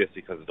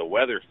obviously because of the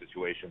weather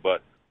situation,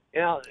 but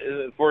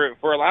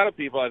for a lot of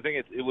people, I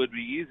think it would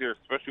be easier,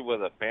 especially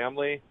with a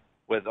family,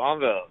 with all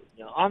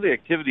the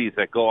activities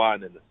that go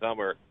on in the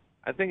summer.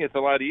 I think it's a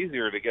lot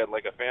easier to get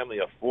like a family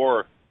of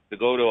 4 to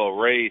go to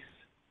a race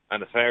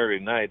on a Saturday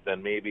night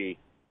than maybe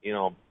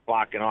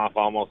blocking off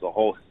almost a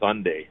whole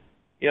Sunday.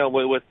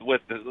 With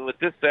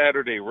this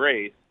Saturday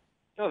race,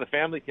 the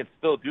family can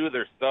still do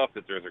their stuff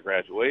if there's a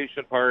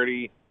graduation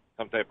party,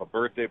 some type of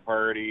birthday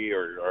party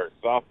or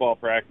softball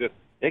practice.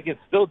 They can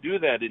still do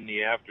that in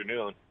the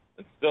afternoon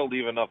and still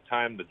leave enough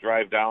time to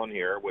drive down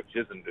here, which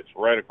it's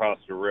right across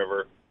the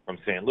river from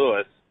St.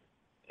 Louis.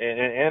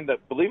 And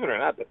believe it or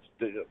not,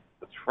 the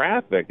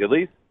traffic, at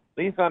least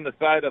on the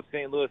side of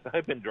St. Louis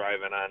I've been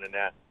driving on, and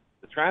that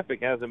the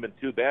traffic hasn't been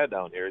too bad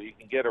down here. You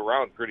can get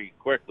around pretty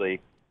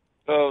quickly.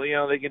 So,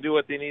 they can do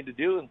what they need to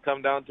do and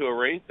come down to a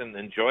race and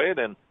enjoy it.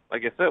 And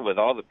like I said, with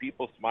all the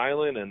people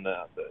smiling and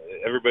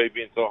everybody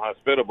being so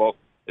hospitable,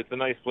 it's a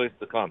nice place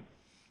to come.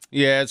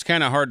 Yeah, it's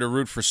kind of hard to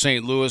root for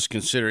St. Louis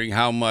considering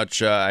how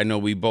much I know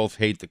we both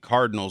hate the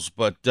Cardinals.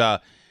 But, I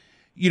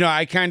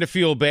kind of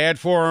feel bad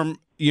for them,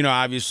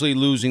 obviously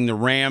losing the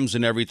Rams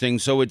and everything.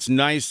 So it's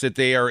nice that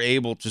they are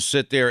able to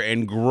sit there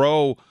and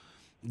grow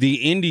the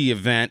Indy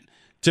event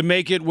to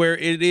make it where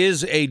it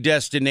is a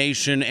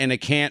destination and a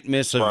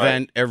can't-miss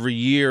event every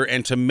year,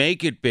 and to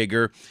make it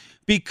bigger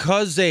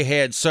because they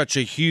had such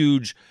a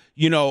huge,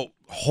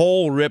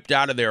 hole ripped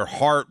out of their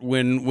heart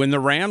when the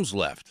Rams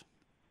left.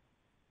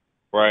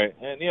 Right.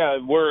 And,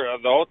 the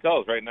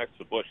hotel's right next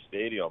to Busch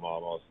Stadium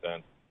almost,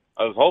 and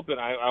I was hoping,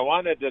 I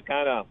wanted to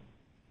kind of,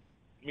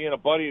 me and a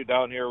buddy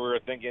down here, we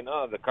were thinking,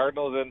 the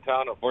Cardinals in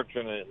town.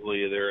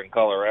 Unfortunately, they're in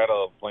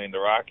Colorado playing the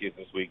Rockies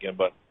this weekend,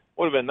 but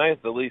would have been nice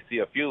to at least see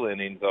a few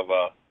innings of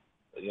a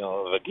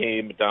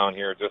game down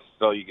here, just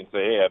so you can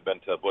say, hey, I've been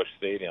to Busch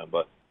Stadium.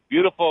 But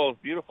beautiful,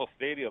 beautiful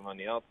stadium on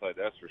the outside,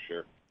 that's for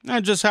sure. I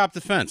just hopped the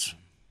fence.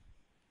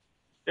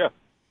 Yeah.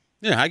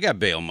 Yeah, I got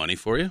bail money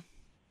for you.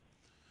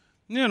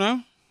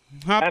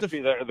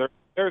 Actually,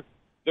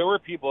 there were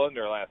people in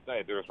there last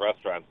night. There was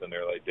restaurants in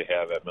there like they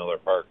have at Miller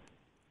Park.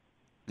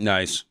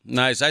 Nice.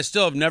 I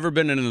still have never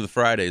been into the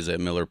Fridays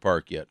at Miller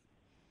Park yet.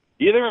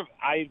 The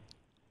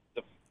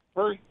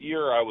first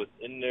year I was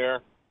in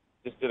there,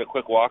 just did a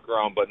quick walk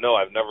around, but no,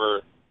 I've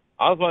never.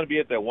 I always want to be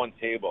at that one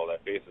table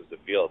that faces the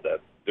field.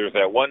 There's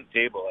that one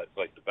table that's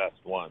like the best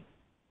one.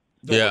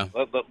 So yeah.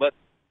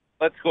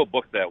 Let's go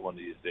book that one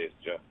these days,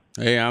 Jeff.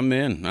 Hey, I'm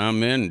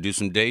in. Do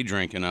some day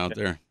drinking out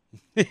there.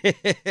 But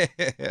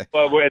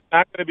it's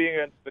not going to be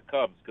against the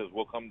Cubs because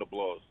we'll come to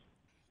blows.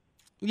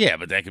 Yeah,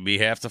 but that could be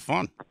half the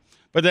fun.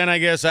 But then I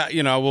guess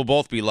we'll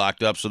both be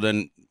locked up, so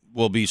then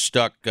we'll be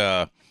stuck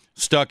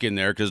in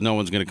there because no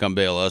one's going to come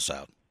bail us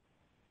out.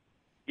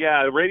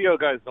 Yeah, the radio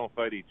guys don't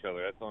fight each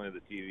other. That's only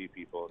the TV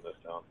people in this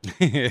town.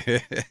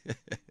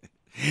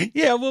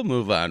 Yeah, we'll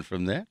move on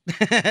from that.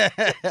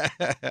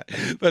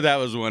 But that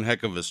was one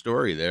heck of a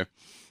story there.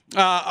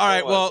 All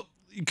right, well,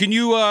 can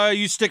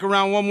you stick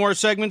around one more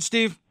segment,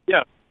 Steve?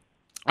 Yeah.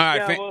 All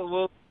right. Yeah,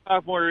 we'll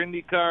talk more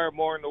IndyCar,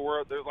 more in the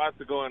world. There's lots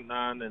of going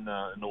on in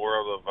the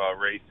world of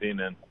racing,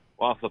 and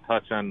we'll also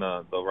touch on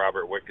the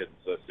Robert Wickens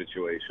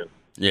situation.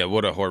 Yeah,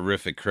 what a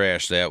horrific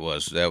crash that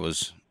was. That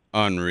was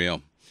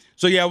unreal.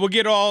 So yeah, we'll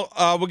get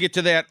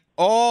to that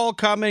all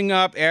coming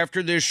up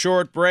after this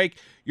short break.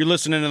 You're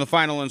listening to the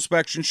Final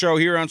Inspection Show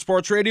here on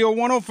Sports Radio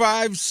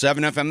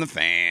 105.7 FM The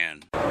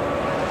Fan.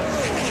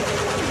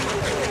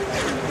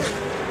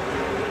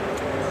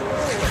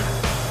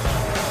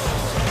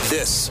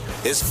 This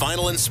is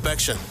Final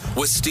Inspection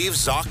with Steve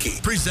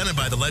Zocchi, presented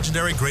by the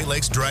legendary Great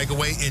Lakes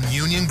Dragaway in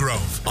Union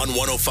Grove on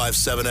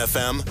 105.7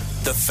 FM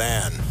The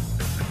Fan.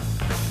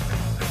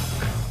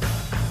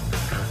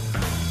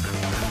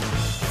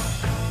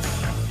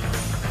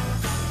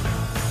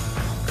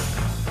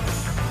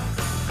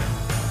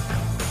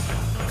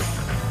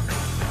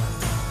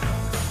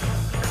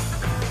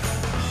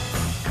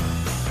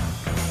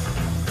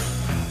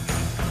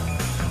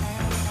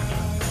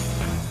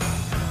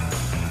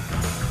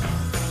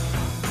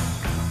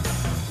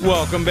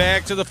 Welcome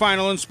back to the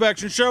Final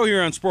Inspection Show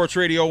here on Sports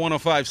Radio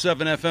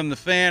 105.7 FM The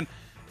Fan.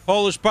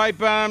 Polish Pipe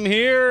Bomb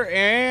here,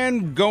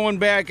 and going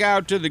back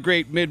out to the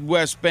Great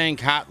Midwest Bank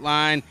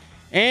Hotline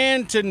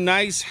and to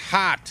nice,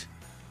 hot,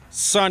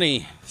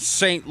 sunny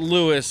St.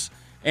 Louis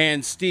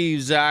and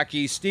Steve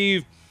Zocchi.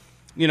 Steve,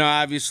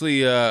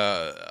 obviously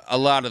a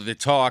lot of the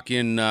talk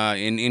in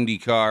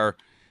IndyCar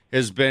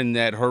has been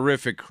that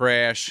horrific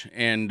crash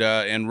and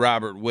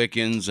Robert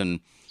Wickens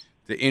and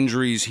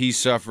injuries he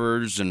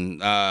suffers,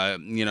 and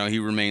he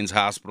remains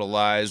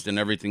hospitalized and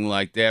everything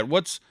like that.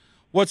 What's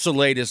the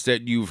latest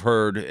that you've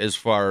heard as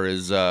far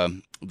as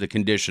the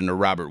condition of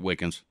Robert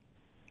Wickens?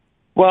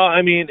 Well,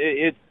 I mean,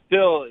 it's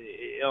still,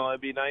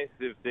 it'd be nice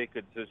if they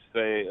could just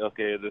say,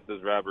 okay, this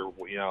is Robert.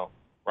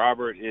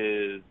 Robert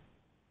is,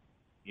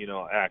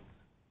 X,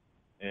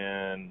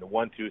 and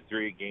 1, 2,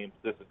 3 games.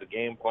 This is the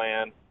game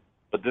plan,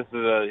 but this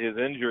is his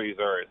injuries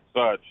are as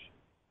such.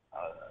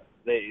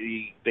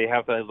 They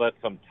have to let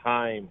some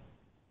time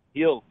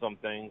heal some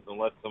things and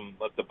let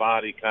the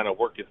body kind of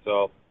work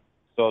itself,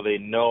 so they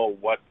know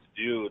what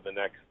to do the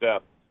next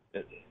step.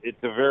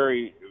 It's a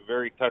very,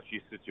 very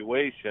touchy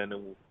situation,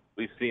 and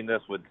we've seen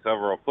this with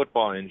several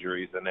football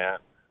injuries and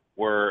that,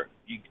 where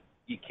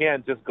you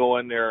can't just go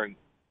in there and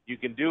you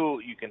can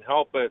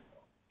help it.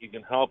 You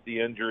can help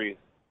the injuries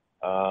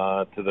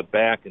to the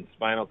back and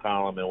spinal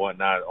column and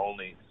whatnot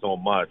only so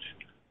much,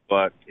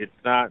 but it's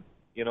not.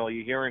 You're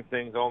hearing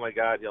things. Oh my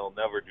God, he'll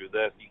never do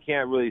this. You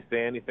can't really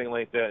say anything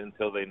like that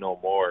until they know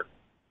more.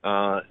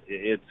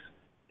 It's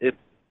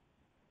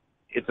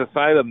a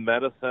side of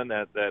medicine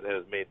that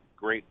has made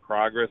great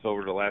progress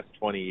over the last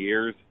 20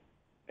 years,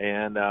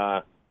 and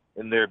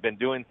they've been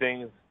doing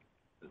things,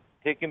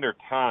 taking their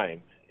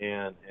time,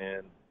 and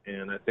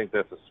I think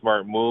that's a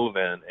smart move,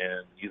 and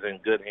he's in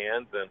good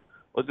hands, and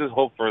we'll just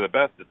hope for the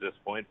best at this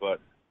point. But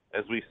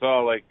as we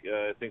saw, I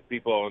think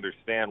people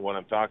understand what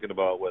I'm talking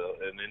about with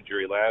an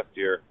injury last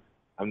year.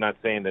 I'm not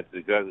saying that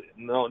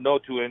no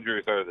two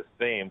injuries are the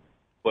same,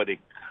 but it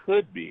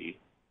could be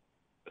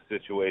a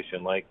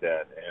situation like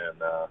that, and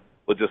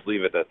we'll just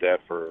leave it at that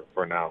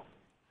for now.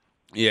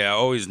 Yeah,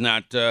 always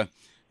not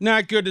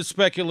good to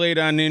speculate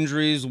on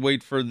injuries.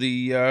 Wait for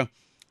the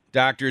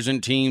doctors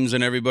and teams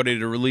and everybody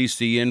to release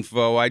the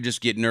info. I just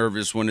get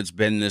nervous when it's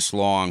been this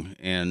long,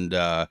 and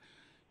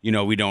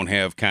we don't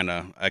have kind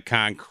of a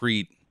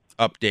concrete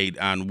update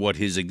on what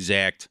his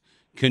exact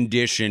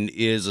condition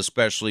is,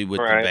 especially with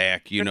the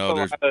back.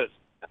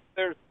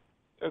 There's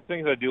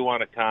things I do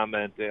want to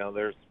comment.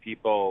 There's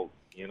people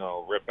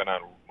ripping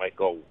on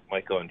Michael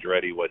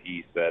Andretti, what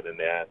he said and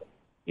that.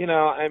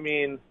 I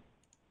mean,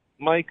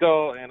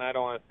 Michael, and I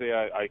don't want to say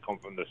I come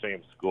from the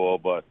same school,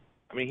 but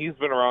I mean, he's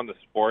been around the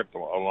sport a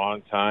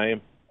long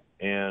time,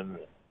 and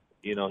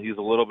he's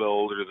a little bit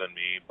older than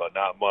me, but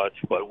not much.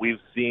 But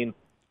we've seen,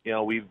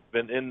 we've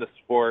been in the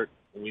sport,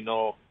 and we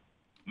know.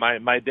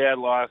 My dad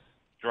lost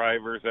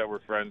drivers that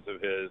were friends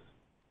of his,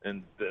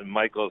 and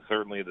Michael is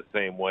certainly the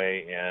same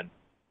way. And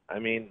I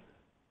mean,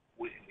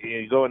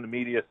 you go in the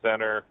media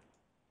center,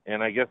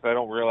 and I guess I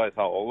don't realize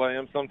how old I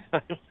am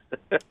sometimes.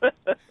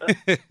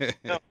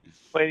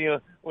 When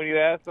you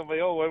ask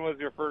somebody, oh, when was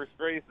your first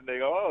race, and they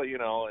go, oh, and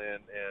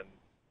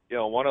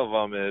one of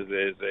them is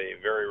a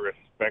very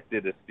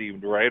respected,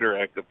 esteemed writer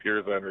that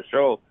appears on her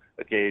show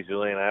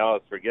occasionally, and I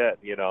always forget,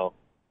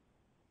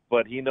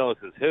 but he knows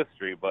his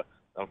history, but.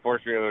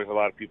 Unfortunately, there's a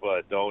lot of people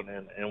that don't,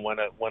 and when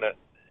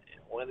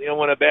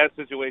a bad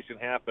situation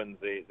happens,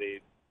 they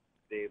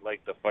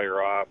like to fire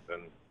off,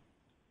 and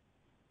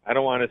I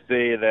don't want to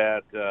say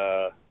that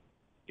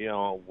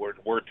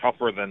we're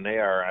tougher than they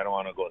are. I don't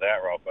want to go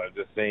that route, but I'm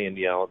just saying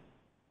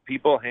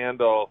people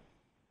handle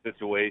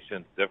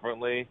situations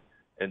differently,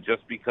 and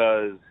just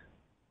because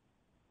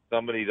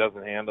somebody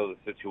doesn't handle the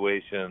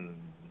situation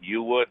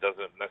you would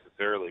doesn't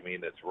necessarily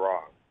mean it's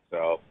wrong.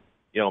 So.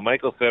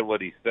 Michael said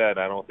what he said.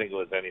 I don't think it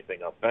was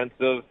anything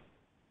offensive.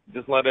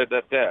 Just let it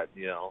at that,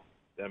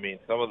 I mean,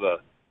 some of the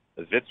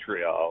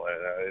vitriol,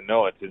 and I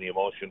know it's an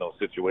emotional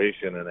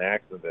situation, an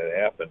accident that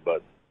happened,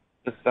 but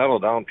just settle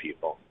down,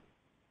 people.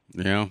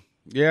 Yeah.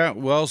 Yeah,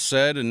 well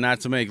said, and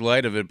not to make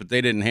light of it, but they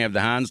didn't have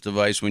the Hans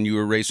device when you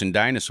were racing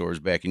dinosaurs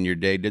back in your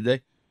day, did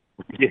they?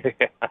 Yeah.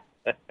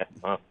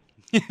 I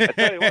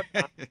tell you what,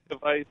 Hans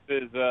device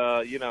is,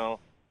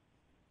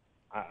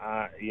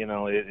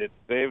 it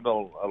saved a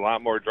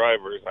lot more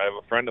drivers. I have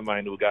a friend of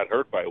mine who got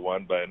hurt by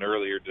one by an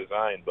earlier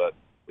design, but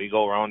we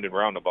go round and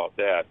round about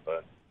that.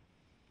 But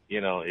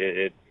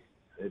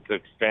it's a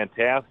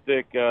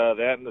fantastic.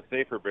 That and the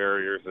safer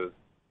barriers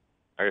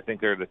I think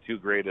they're the two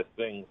greatest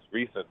things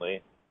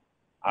recently.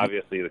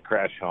 Obviously, the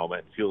crash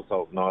helmet, fuel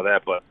cells, and all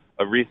that. But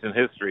of recent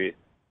history,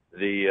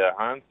 the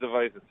Hans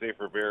device and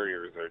safer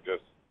barriers are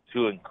just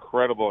two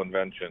incredible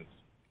inventions.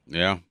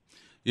 Yeah.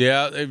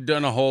 Yeah, they've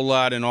done a whole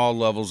lot in all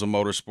levels of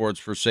motorsports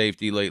for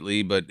safety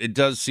lately, but it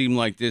does seem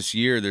like this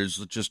year there's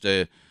just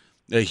a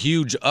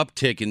huge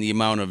uptick in the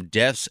amount of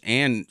deaths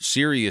and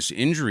serious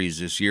injuries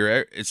this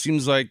year. It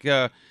seems like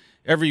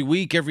every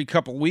week, every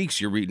couple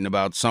weeks, you're reading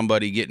about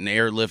somebody getting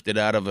airlifted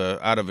out of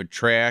a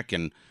track,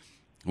 and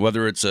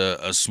whether it's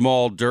a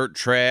small dirt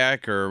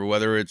track or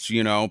whether it's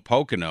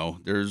Pocono,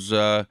 there's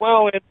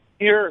well, and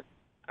here,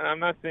 and I'm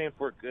not saying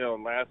for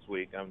last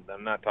week. I'm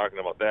not talking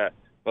about that,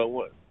 but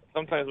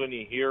sometimes when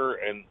you hear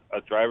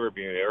a driver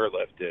being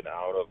airlifted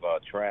out of a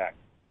track,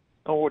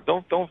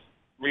 don't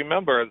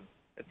remember,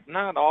 it's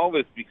not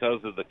always because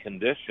of the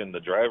condition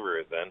the driver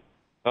is in.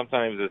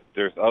 Sometimes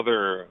there's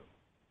other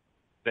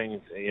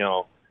things,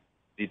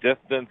 the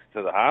distance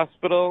to the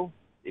hospital.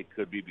 It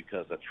could be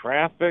because of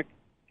traffic.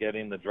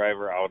 getting the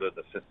driver out of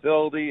the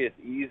facility is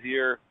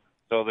easier.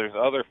 So there's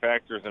other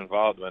factors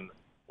involved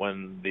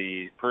when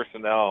the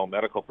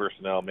medical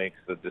personnel makes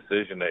the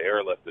decision to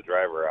airlift the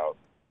driver out.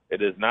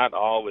 It is not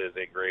always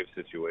a grave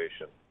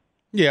situation.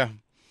 Yeah.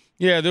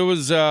 There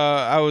was.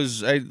 I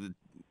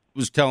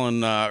was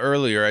telling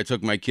earlier. I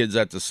took my kids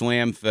out to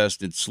Slam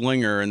Fest at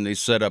Slinger, and they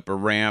set up a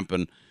ramp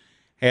and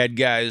had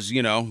guys,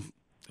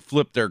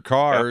 flip their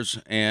cars.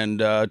 Yep. And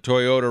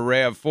Toyota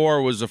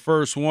RAV4 was the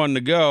first one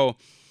to go,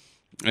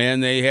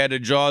 and they had to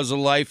Jaws of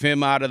Life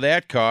him out of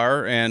that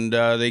car. And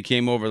they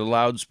came over the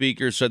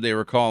loudspeaker, said they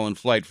were calling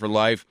Flight for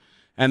Life.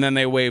 And then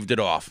they waved it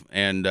off,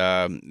 and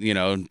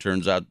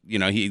turns out,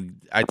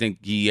 I think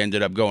he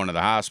ended up going to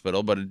the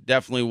hospital, but it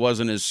definitely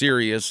wasn't as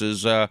serious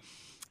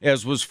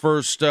as was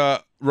first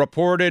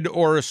reported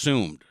or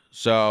assumed.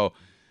 So,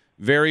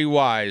 very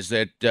wise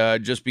that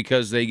just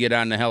because they get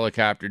on the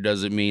helicopter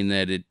doesn't mean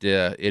that it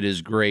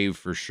is grave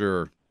for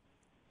sure.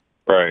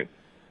 Right.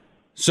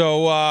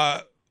 So,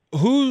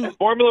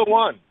 Formula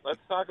One.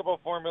 Let's talk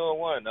about Formula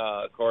One.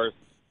 Of course.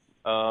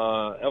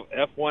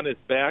 F1 is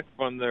back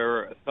from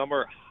their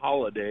summer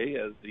holiday,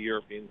 as the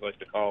Europeans like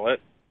to call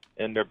it,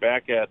 and they're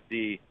back at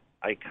the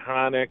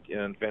iconic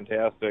and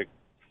fantastic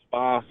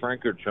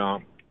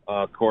Spa-Francorchamps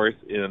course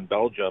in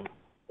Belgium.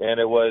 And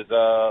it was,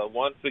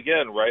 once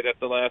again, right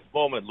at the last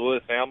moment,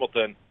 Lewis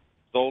Hamilton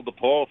stole the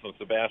pole from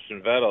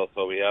Sebastian Vettel.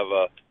 So we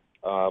have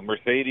a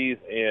Mercedes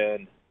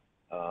and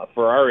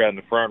Ferrari on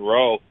the front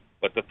row.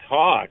 But the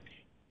talk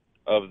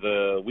of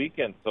the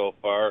weekend so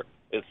far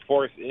is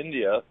Force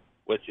India,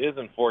 which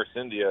isn't Force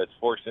India. It's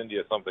Force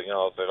India something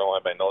else. I don't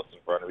have my notes in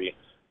front of me.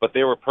 But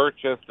they were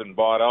purchased and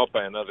bought out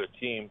by another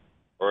team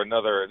or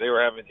another. They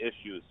were having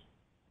issues.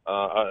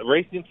 A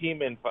racing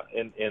team in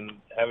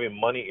having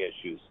money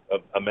issues.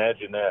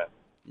 Imagine that.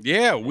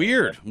 Yeah,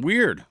 weird.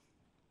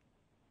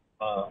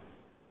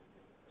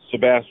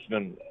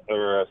 Simon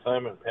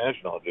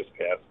Pagenaud just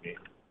passed me.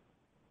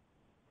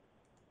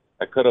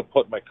 I could have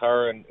put my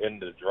car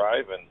into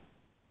drive and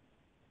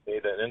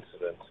made an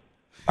incident.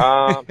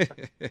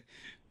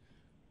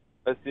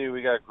 Let's see,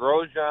 we got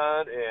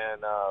Grosjean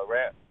and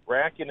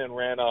Raikkonen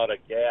ran out of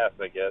gas,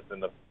 I guess,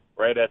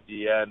 right at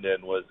the end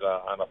and was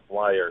on a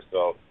flyer.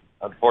 So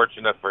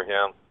unfortunate for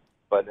him.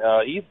 But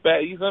he's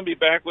back. He's going to be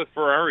back with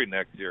Ferrari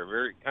next year.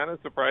 Very kind of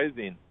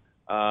surprising.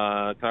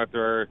 Talked to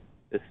our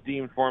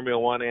esteemed Formula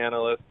One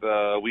analyst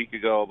a week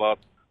ago about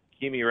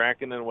Kimi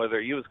Räikkönen, whether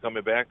he was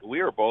coming back.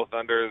 We were both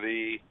under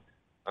the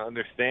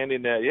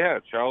understanding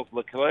that, Charles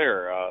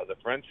Leclerc, the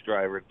French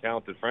driver,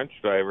 talented French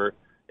driver,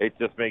 it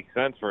just makes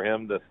sense for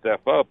him to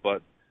step up.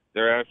 But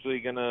they're actually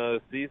going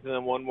to season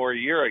him one more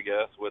year, I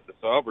guess, with the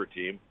Sauber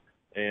team.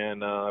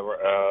 And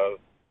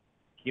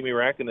Kimi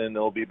Räikkönen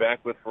will be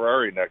back with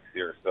Ferrari next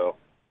year. So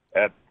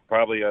at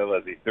probably,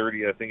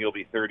 30, I think he'll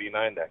be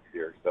 39 next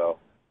year. So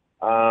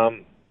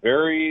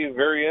very,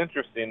 very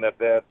interesting that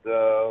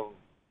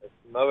it's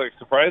another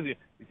surprising,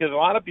 because a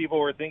lot of people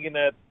were thinking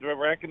that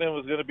Räikkönen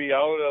was going to be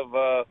out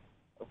of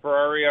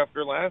Ferrari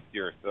after last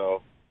year.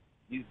 So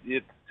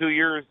it's 2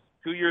 years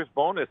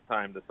bonus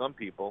time to some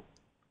people.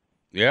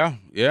 Yeah,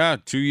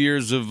 2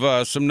 years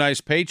of some nice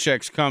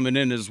paychecks coming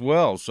in as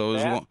well.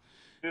 So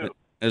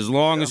as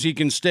long as he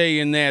can stay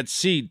in that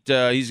seat,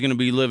 he's going to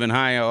be living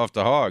high off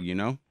the hog,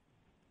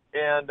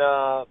 And,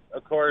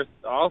 of course,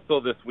 also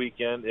this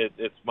weekend,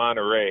 it's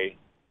Monterey.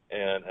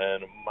 And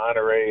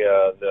Monterey,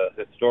 the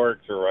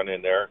Historics are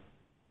running there.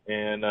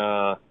 And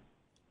a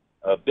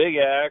big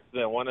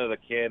accident, one of the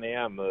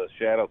Can-Am, the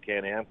Shadow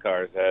Can-Am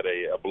cars had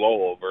a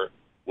blowover,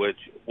 which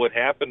would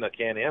happen to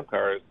Can-Am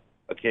cars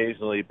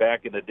occasionally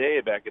back in the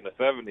day, back in the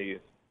 70s.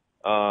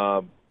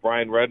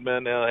 Brian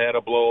Redman had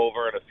a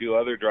blowover, and a few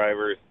other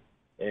drivers.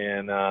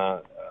 And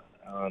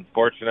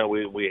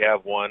unfortunately, we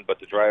have one, but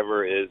the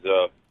driver is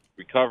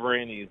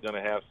recovering. He's going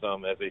to have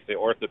some, as they say,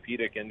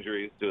 orthopedic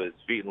injuries to his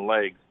feet and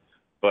legs,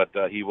 but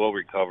he will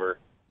recover.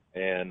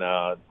 And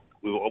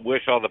we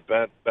wish all the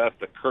best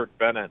to Kurt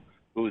Bennett,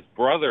 whose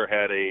brother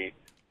had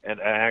an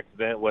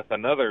accident with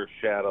another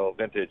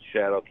vintage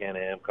Shadow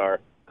Can-Am car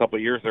a couple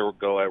of years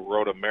ago at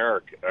Road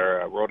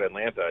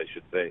Atlanta, I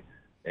should say.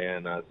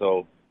 And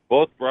so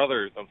both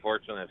brothers,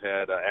 unfortunately,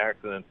 have had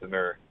accidents in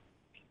their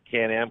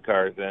Can-Am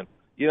cars. And,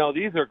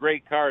 these are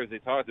great cars. They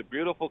talked to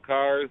beautiful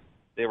cars.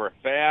 They were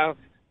fast.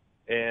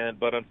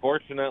 But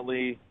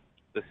unfortunately,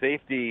 the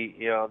safety,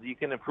 you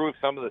can improve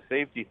some of the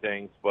safety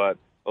things, but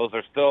those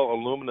are still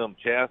aluminum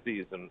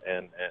chassis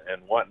and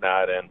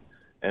whatnot.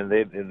 And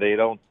they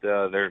don't,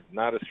 they're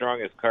not as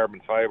strong as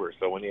carbon fiber.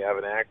 So when you have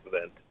an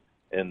accident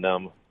in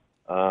them,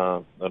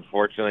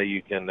 unfortunately,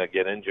 you can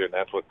get injured. And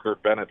that's what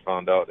Kurt Bennett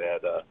found out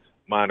at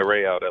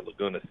Monterey out at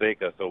Laguna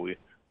Seca. So we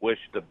wish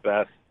the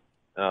best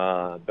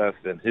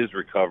in his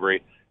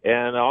recovery.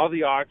 And all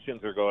the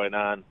auctions are going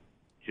on,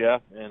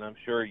 Jeff, and I'm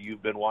sure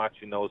you've been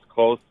watching those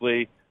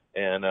closely,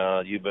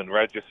 and you've been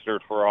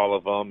registered for all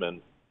of them.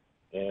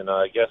 And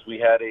I guess we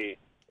had a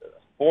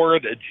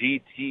Ford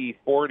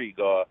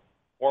GT40,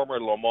 former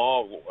Le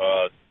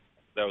Mans,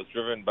 that was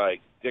driven by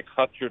Dick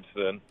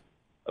Hutcherson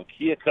of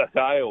Keokuk,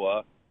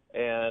 Iowa,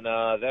 And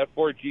that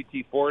Ford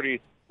GT40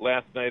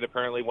 last night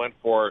apparently went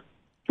for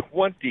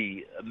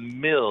 $20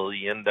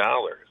 million.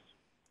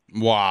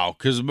 Wow,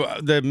 because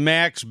the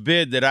max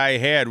bid that I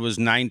had was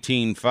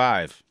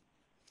 $19,500.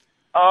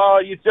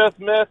 Oh, you just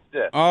missed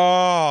it.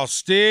 Oh,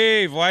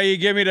 Steve, why you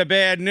give me the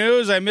bad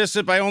news? I missed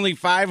it by only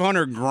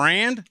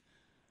 $500,000.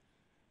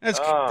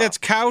 That's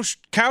couch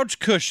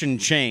cushion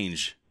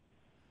change.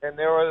 And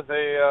there was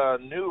a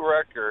new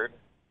record.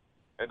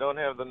 I don't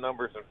have the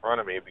numbers in front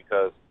of me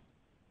because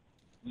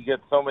you get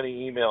so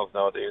many emails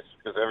nowadays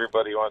because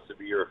everybody wants to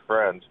be your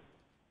friend.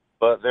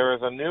 But there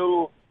is a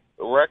new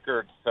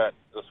record set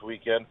this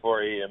weekend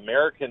for a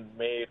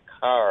American-made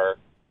car.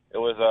 It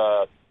was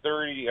a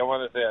 30. I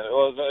want to say it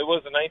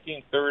was a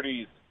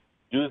 1930s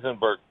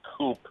Duesenberg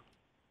coupe,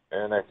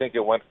 and I think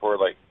it went for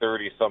like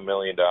 $30-some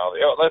million.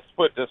 Let's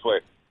put it this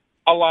way: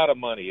 a lot of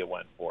money it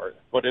went for,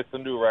 but it's a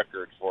new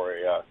record for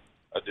a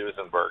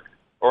Duesenberg,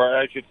 or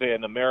I should say,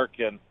 an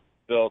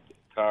American-built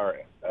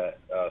car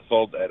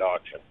sold at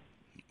auction.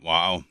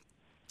 Wow.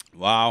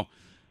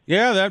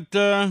 Yeah,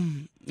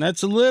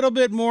 that's a little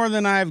bit more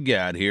than I've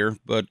got here,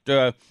 but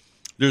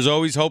there's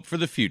always hope for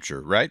the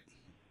future, right?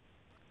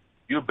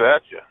 You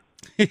betcha.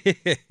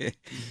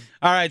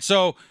 All right,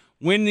 so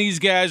when these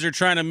guys are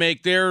trying to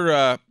make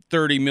their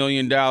 $30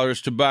 million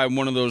to buy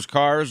one of those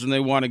cars and they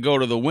want to go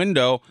to the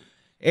window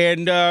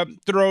and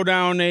throw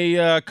down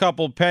a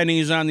couple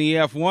pennies on the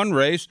F1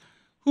 race,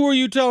 who are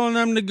you telling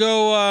them to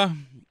go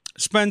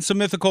spend some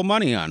mythical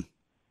money on?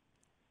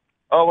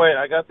 Oh, wait,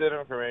 I got that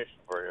information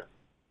for you.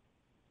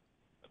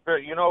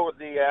 You know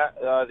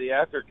the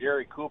actor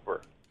Gary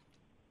Cooper?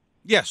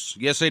 Yes,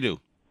 I do.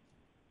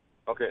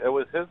 Okay, it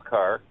was his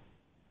car,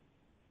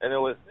 and it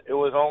wasn't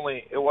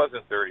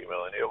 $30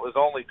 million. It was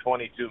only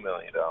 $22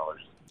 million.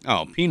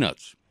 Oh,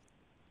 peanuts.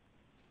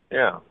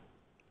 Yeah.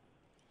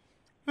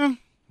 Well,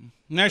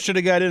 I should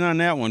have got in on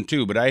that one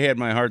too, but I had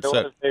my heart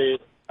set.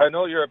 I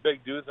know you're a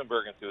big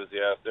Duesenberg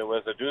enthusiast. It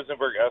was a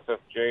Duesenberg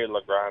SFJ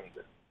Legrand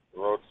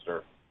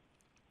Roadster.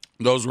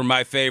 Those were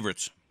my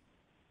favorites.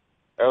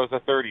 That was a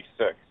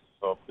 36,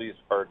 so please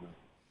pardon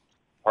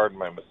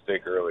my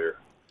mistake earlier.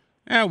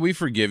 Yeah, we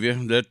forgive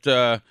you.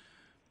 That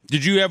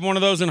did you have one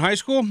of those in high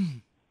school?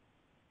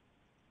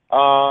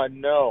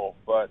 No,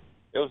 but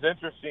it was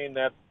interesting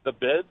that the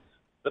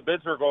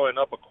bids were going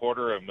up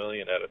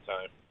 $250,000 at a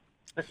time.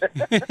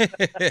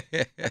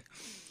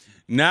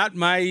 Not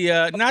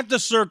the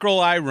circle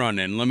I run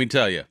in, let me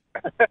tell you.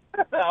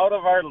 Out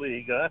of our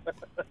league, huh?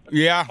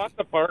 Yeah. Not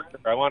the partner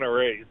I want to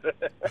raise.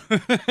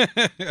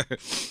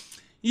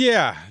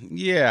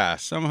 Yeah.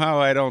 Somehow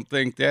I don't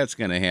think that's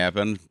going to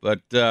happen.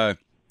 But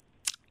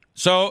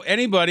so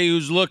anybody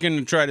who's looking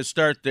to try to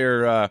start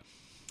their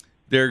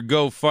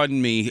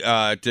GoFundMe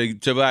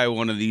to buy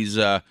one of these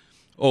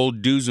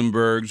old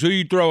Duesenbergs, who are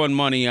you throwing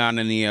money on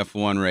in the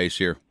F1 race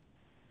here?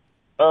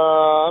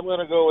 I'm going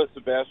to go with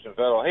Sebastian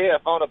Vettel. Hey, I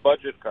found a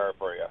budget car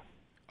for you.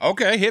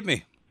 Okay, hit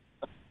me.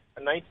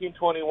 A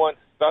 1921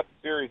 Stutz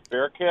Series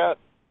Bearcat,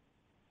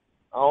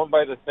 owned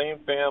by the same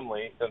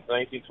family since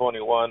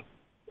 1921.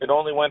 It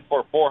only went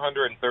for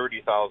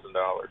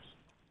 $430,000.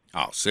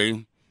 Oh,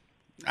 see?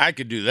 I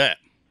could do that.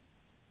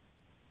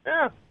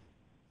 Yeah.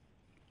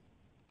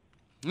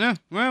 Yeah,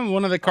 well,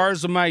 one of the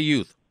cars of my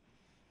youth.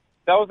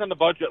 That was in the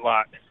budget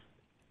lot.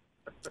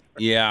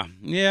 Yeah.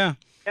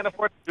 Can't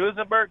afford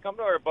Duesenberg? Come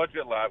to our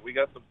budget lot. We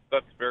got some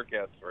Stutz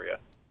Bearcats for you.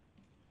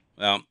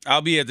 Well,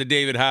 I'll be at the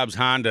David Hobbs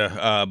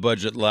Honda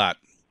budget lot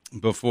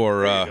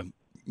before I'm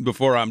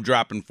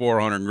dropping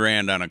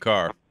 $400,000 on a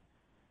car.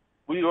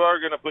 We are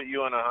going to put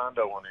you in a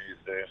Honda one of these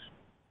days.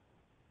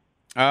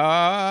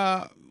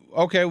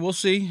 Okay, we'll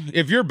see.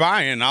 If you're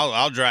buying,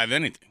 I'll drive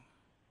anything.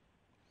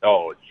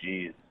 Oh,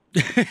 jeez.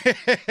 You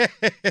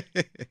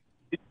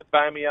can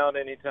buy me out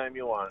anytime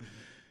you want.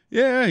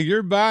 Yeah,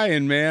 you're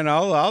buying, man.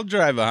 I'll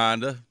drive a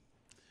Honda.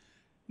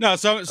 No,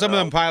 some of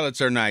them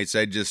pilots are nice.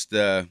 I just,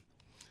 the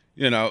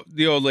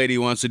old lady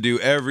wants to do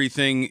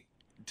everything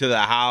to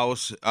the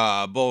house,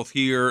 both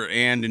here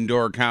and in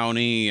Door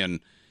County, and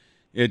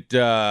it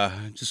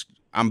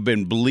I've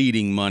been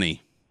bleeding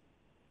money.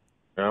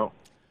 No.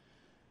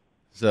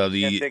 So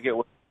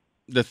the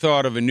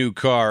thought of a new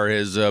car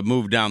has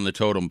moved down the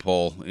totem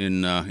pole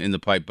in the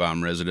Pipe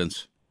Bomb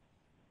residence.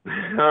 All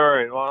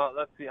right. Well,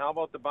 let's see. How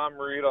about the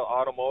Bommarito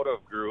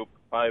Automotive Group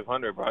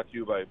 500, brought to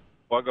you by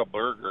Bugga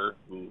Burger,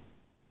 who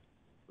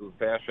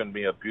fashioned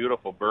me a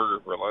beautiful burger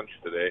for lunch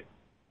today.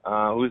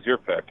 Who's your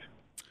pick?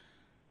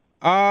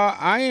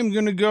 I am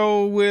going to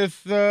go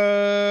with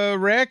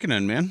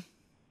Räikkönen, man.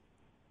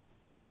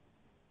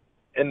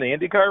 In the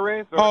IndyCar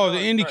race? The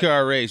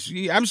IndyCar race.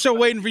 I'm still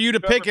waiting for you to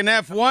pick an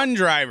F1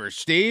 driver,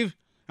 Steve.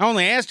 I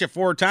only asked you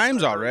 4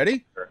 times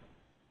already.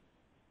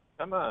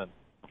 Come on.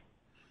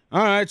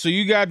 All right, so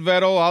you got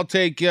Vettel. I'll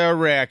take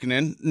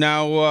Räikkönen.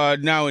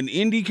 Now in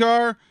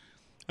IndyCar,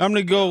 I'm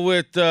going to go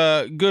with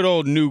good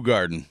old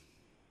Newgarden.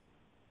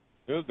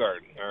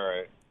 Newgarden, all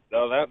right.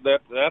 No,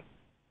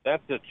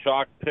 that's a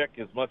chalk pick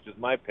as much as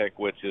my pick,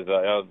 which is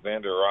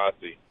Alexander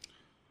Rossi.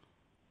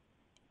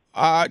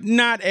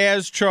 Not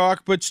as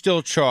chalk, but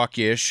still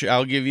chalkish.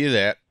 I'll give you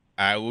that.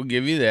 I will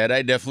give you that.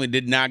 I definitely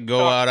did not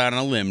go out on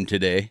a limb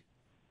today.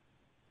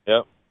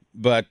 Yep.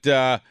 But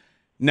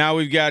now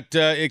we've got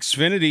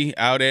Xfinity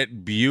out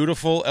at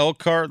beautiful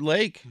Elkhart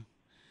Lake.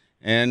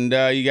 And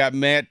you got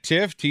Matt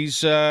Tifft.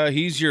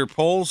 He's your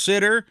pole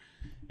sitter.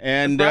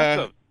 And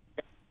impressive.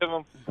 Give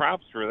him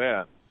props for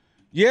that.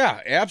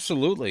 Yeah,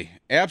 absolutely.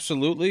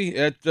 Absolutely.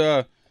 At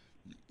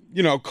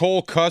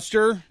Cole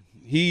Custer,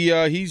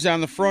 he's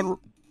on the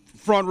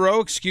front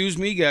row,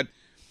 got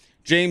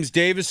James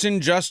Davison,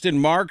 Justin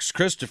Marks,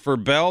 Christopher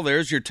Bell.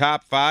 There's your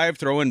top 5.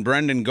 Throw in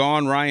Brendan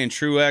Gaughan, Ryan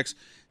Truex,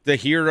 the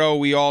hero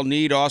we all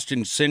need,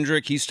 Austin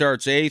Cindric. He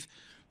starts 8th.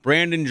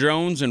 Brandon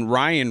Jones and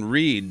Ryan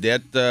Reed.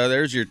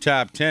 There's your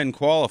top 10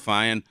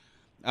 qualifying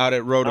out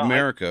at Road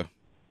America.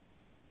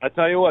 I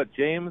tell you what,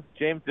 James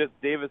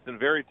Davison,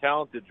 very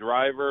talented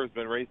driver, has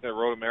been racing at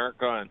Road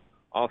America on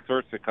all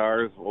sorts of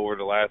cars over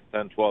the last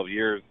 10, 12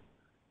 years.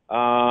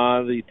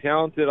 The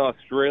talented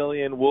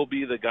Australian will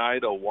be the guy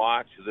to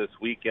watch this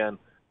weekend,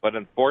 but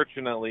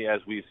unfortunately,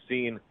 as we've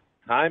seen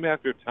time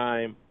after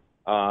time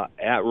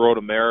at Road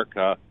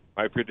America,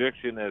 my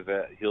prediction is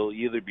that he'll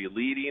either be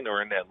leading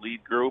or in that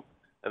lead group,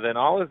 and then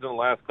always in the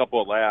last couple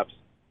of laps,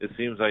 it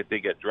seems like they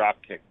get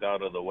drop-kicked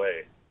out of the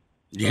way.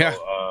 Yeah.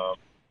 So,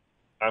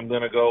 I'm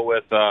going to go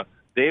with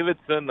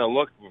Davidson. They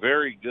look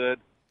very good,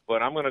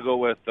 but I'm going to go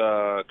with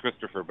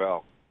Christopher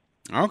Bell.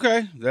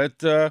 Okay,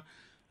 that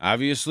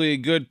obviously a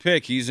good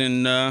pick. He's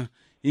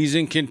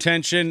in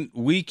contention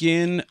week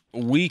in,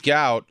 week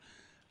out.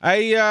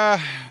 I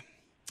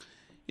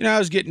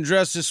was getting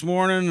dressed this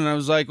morning, and I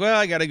was like, well,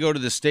 I got to go to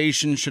the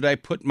station. Should I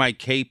put my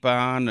cape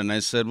on? And I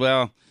said,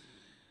 well,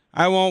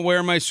 I won't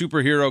wear my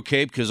superhero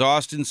cape because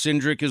Austin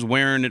Cindric is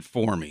wearing it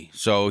for me.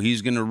 So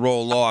he's going to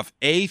roll off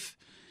 8th.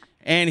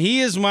 And he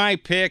is my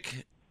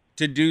pick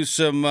to do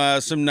some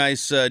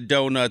nice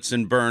donuts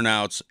and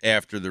burnouts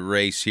after the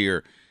race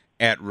here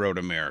at Road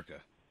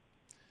America.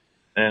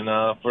 And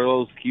for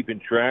those keeping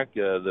track,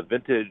 the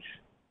vintage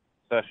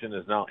session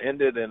is now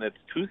ended, and it's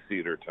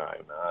 2-seater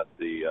time at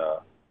the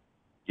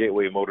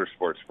Gateway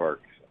Motorsports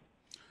Park.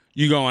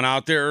 You going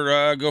out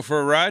there, go for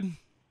a ride?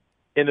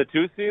 In the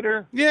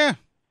 2-seater? Yeah.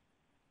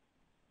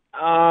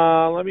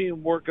 Let me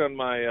work on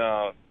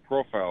my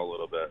profile a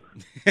little bit.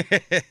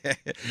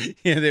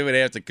 Yeah, they would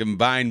have to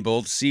combine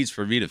both seats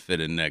for me to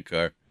fit in that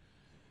car.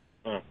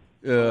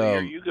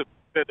 Well, you could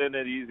fit in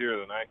it easier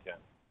than I can.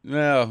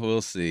 Well,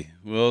 we'll see.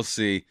 We'll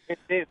see.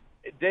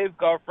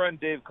 Our friend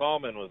Dave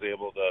Coleman was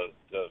able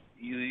to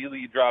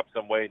he dropped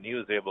some weight, and he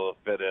was able to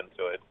fit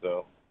into it.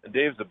 So, and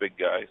Dave's a big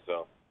guy,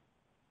 so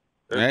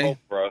there's hope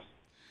for us.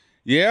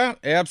 Yeah,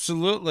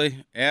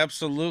 absolutely.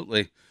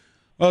 Absolutely.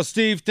 Well,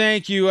 Steve,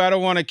 thank you. I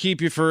don't want to keep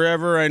you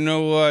forever. I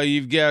know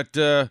you've got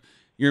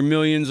your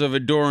millions of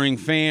adoring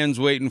fans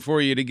waiting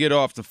for you to get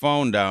off the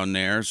phone down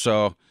there.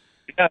 So,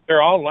 yeah,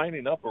 they're all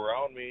lining up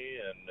around me,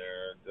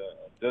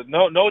 and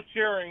no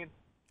cheering.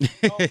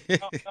 No.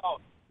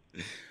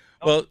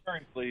 Well,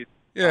 cheering, please.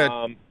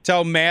 Yeah,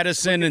 tell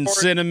Madison and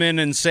Cinnamon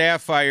and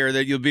Sapphire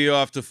that you'll be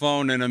off the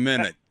phone in a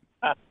minute.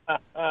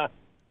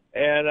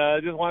 And I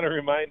just want to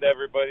remind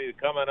everybody to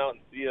come on out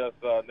and see us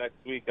next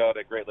week out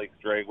at Great Lakes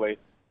Dragway.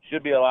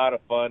 Should be a lot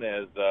of fun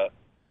as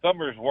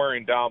summer's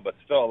wearing down, but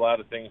still a lot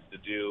of things to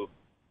do.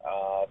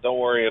 Don't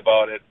worry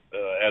about it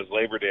as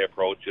Labor Day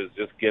approaches.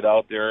 Just get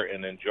out there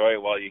and enjoy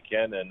it while you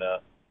can. And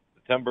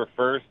September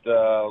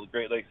 1st,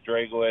 Great Lakes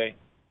Dragway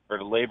for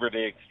the Labor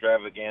Day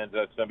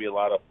extravaganza. It's going to be a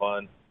lot of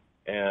fun.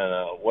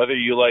 And whether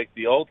you like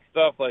the old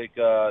stuff like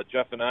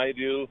Jeff and I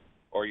do,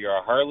 or you're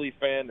a Harley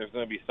fan, there's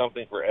going to be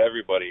something for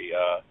everybody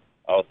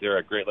out there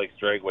at Great Lakes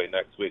Dragway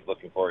next week.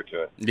 Looking forward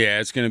to it. Yeah,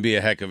 it's going to be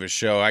a heck of a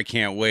show. I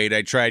can't wait.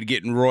 I tried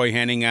getting Roy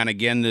Henning on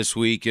again this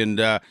week, and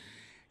I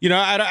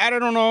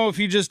don't know if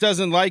he just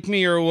doesn't like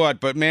me or what,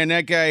 but man,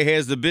 that guy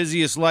has the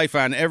busiest life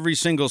on every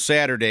single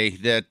Saturday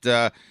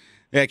that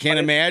I can't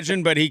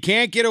imagine. But he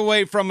can't get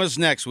away from us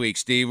next week,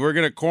 Steve. We're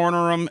going to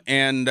corner him,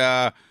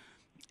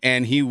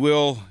 and he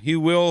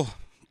will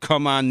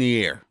come on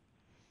the air.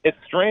 It's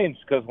strange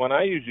because when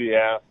I usually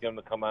ask him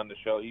to come on the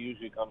show, he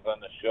usually comes on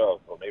the show.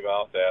 So maybe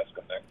I'll have to ask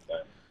him next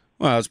time.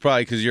 Well, it's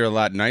probably because you're a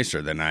lot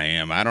nicer than I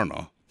am. I don't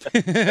know.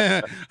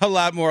 A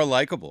lot more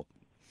likable.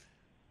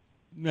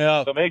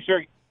 No. So make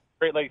sure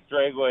Great Lakes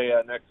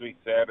Dragway next week,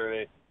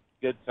 Saturday.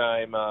 Good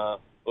time.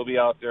 We'll be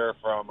out there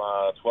from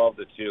 12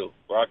 to 2,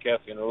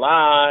 broadcasting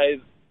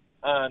live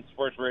on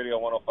Sports Radio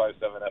 105.7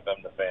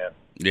 FM, The Fan.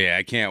 Yeah,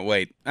 I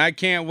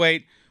can't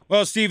wait.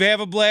 Well, Steve, have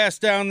a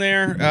blast down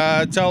there.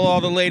 Tell all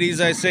the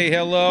ladies I say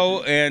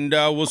hello, and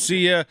we'll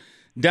see you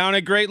down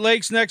at Great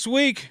Lakes next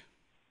week.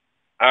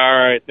 All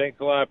right.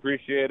 Thanks a lot.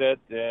 Appreciate it.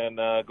 And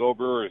go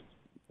Brewers.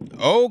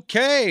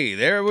 Okay.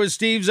 There was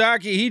Steve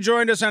Zocchi. He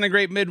joined us on a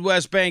Great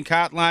Midwest Bank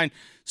hotline.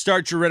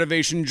 Start your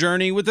renovation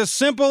journey with a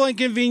simple and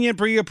convenient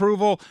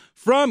pre-approval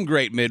from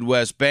Great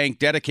Midwest Bank,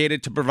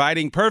 dedicated to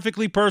providing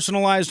perfectly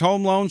personalized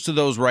home loans to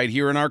those right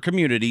here in our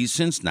communities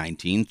since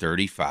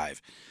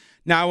 1935.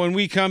 Now, when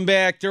we come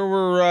back, there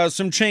were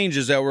some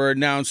changes that were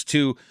announced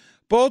to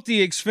Both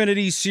the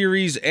Xfinity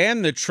Series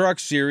and the Truck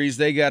Series,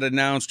 they got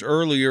announced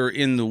earlier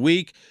in the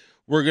week.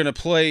 We're going to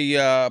play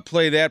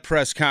that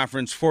press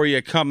conference for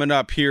you coming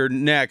up here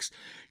next.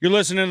 You're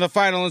listening to the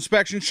Final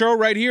Inspection Show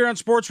right here on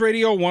Sports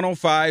Radio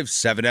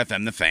 105.7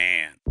 FM The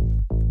Fan.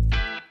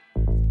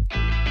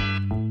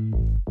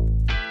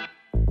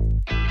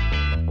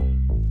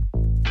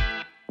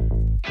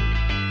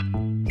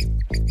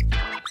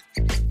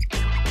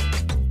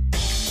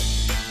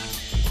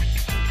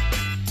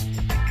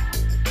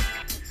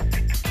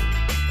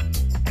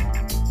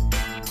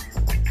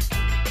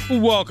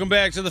 Welcome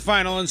back to the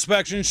Final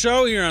Inspection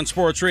Show here on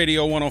Sports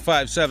Radio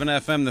 105.7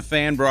 FM The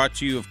Fan, brought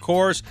to you, of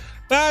course,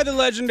 by the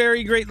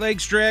legendary Great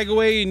Lakes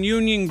Dragaway in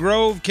Union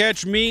Grove.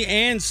 Catch me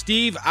and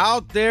Steve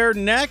out there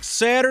next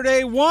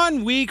Saturday,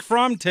 1 week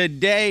from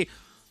today,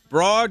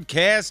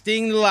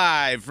 broadcasting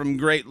live from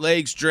Great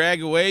Lakes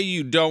Dragaway.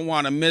 You don't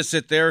want to miss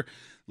it there.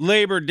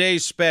 Labor Day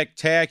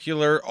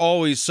Spectacular,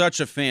 always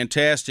such a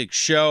fantastic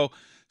show.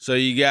 So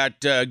you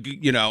got,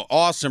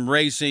 awesome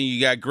racing,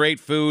 you got great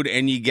food,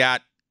 and you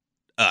got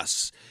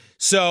us.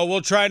 So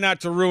we'll try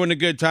not to ruin a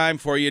good time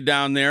for you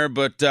down there,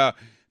 but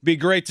be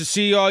great to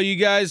see all you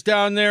guys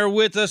down there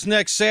with us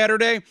next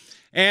Saturday.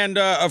 And,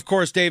 of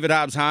course, David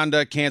Hobbs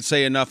Honda, can't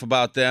say enough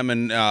about them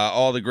and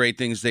all the great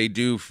things they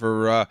do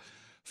for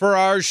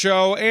our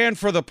show and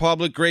for the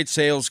public. Great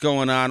sales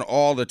going on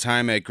all the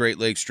time at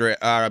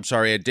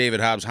at David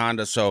Hobbs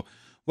Honda. So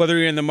whether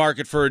you're in the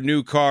market for a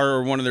new car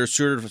or one of their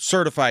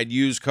certified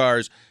used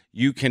cars,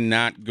 you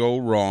cannot go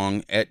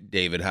wrong at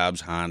David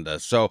Hobbs Honda.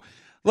 So,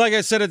 like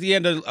I said at the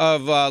end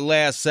of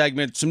last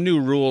segment, some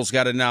new rules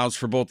got announced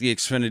for both the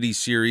Xfinity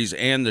Series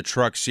and the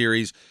Truck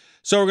Series.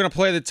 So we're going to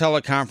play the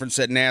teleconference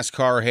that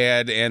NASCAR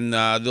had, and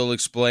they'll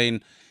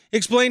explain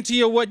to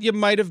you what you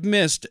might have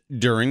missed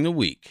during the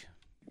week.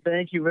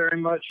 Thank you very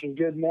much, and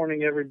good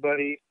morning,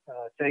 everybody.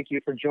 Thank you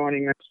for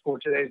joining us for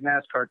today's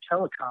NASCAR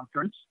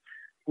teleconference.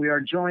 We are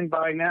joined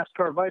by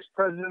NASCAR Vice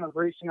President of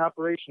Racing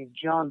Operations,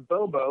 John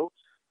Bobo,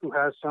 who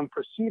has some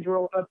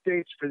procedural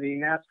updates for the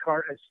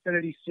NASCAR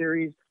Xfinity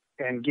Series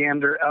and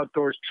Gander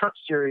Outdoors Truck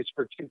Series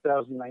for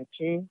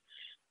 2019.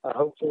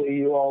 Hopefully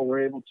you all were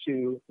able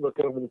to look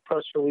over the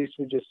press release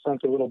we just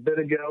sent a little bit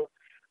ago,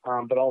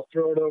 but I'll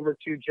throw it over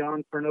to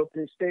John for an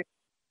opening statement.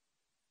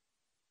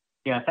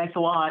 Yeah, thanks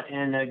a lot,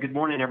 and good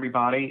morning,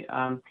 everybody.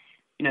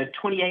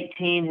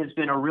 2018 has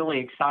been a really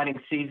exciting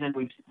season.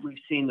 We've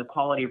seen the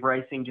quality of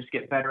racing just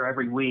get better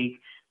every week,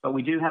 but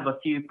we do have a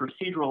few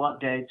procedural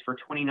updates for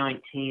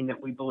 2019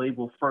 that we believe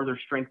will further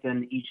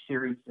strengthen each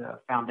series'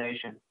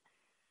 foundation.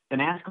 The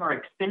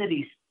NASCAR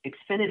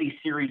Xfinity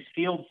Series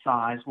field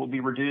size will be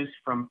reduced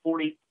from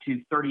 40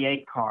 to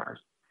 38 cars.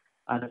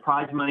 The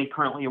prize money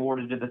currently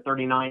awarded to the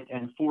 39th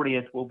and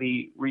 40th will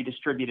be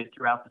redistributed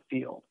throughout the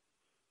field.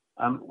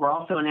 We're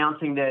also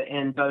announcing that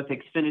in both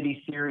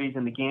Xfinity Series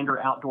and the Gander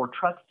Outdoor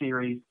Truck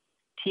Series,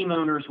 team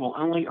owners will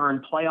only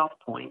earn playoff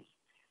points,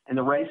 and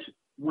the race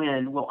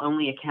win will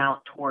only account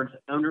towards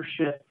owner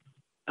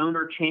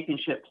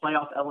championship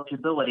playoff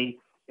eligibility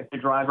if the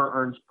driver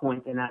earns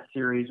points in that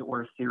series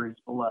or a series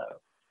below.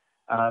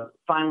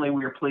 Finally,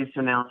 we are pleased to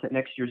announce that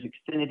next year's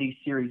Xfinity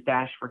Series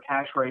Dash for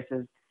Cash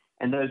races,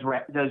 and those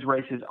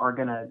races are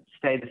going to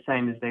stay the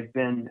same as they've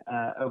been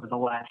over the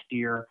last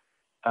year.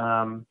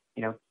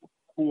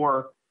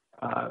 4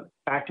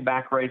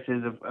 back-to-back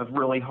races of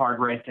really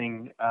hard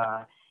racing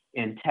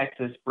in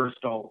Texas,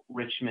 Bristol,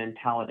 Richmond,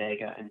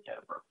 Talladega, and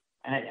Dover.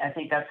 And I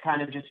think that's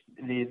kind of just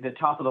the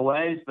top of the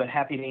waves, but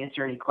happy to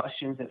answer any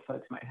questions that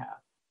folks might have.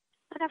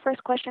 And our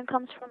first question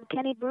comes from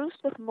Kenny Bruce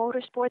with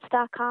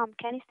Motorsports.com.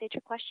 Kenny, state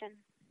your question.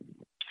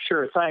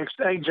 Sure, thanks.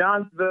 Hey,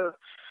 John, the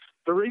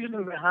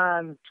reasoning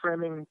behind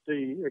trimming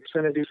the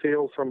Xfinity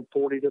field from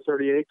 40 to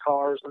 38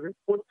 cars,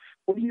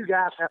 what do you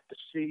guys have to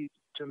see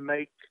to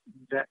make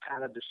that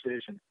kind of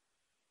decision?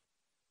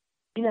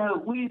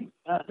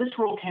 This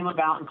rule came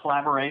about in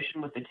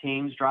collaboration with the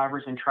teams,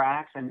 drivers, and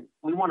tracks, and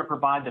we want to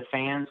provide the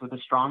fans with the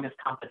strongest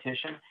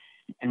competition,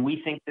 and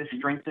we think this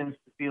strengthens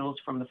the fields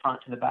from the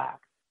front to the back.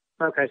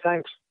 Okay,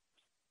 thanks.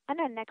 And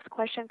our next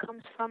question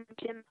comes from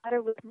Jim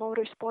Potter with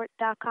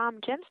Motorsport.com.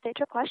 Jim, state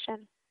your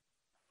question.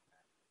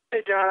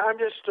 Hey, John, I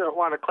just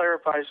want to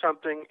clarify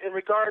something. In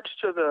regards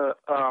to the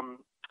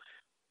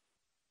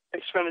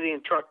Xfinity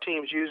and truck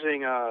teams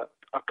using a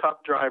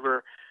cup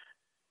driver,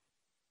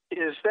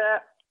 is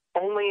that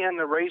only in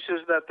the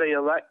races that they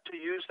elect to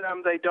use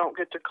them? They don't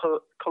get to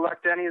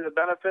collect any of the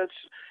benefits?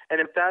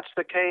 And if that's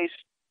the case,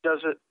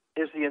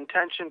 is the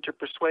intention to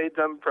persuade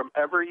them from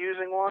ever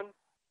using one?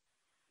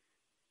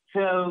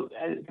 So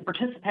the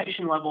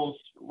participation levels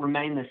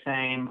remain the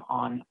same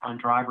on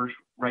drivers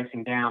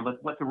racing down,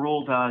 but what the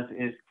rule does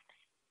is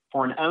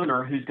for an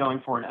owner who's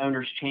going for an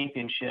owner's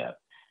championship,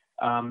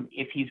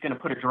 if he's going to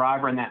put a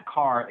driver in that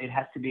car, it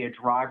has to be a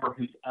driver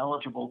who's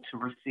eligible to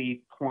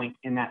receive points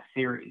in that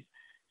series.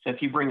 So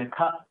if you bring a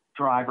cup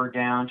driver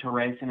down to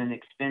race in an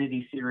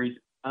Xfinity Series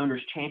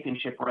owner's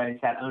championship race,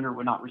 that owner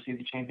would not receive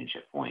the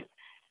championship points.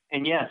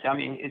 And yes, I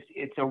mean,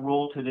 it's a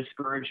rule to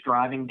discourage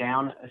driving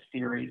down a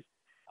series.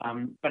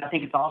 But I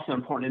think it's also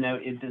important to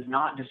note it does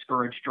not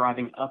discourage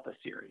driving up a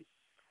series.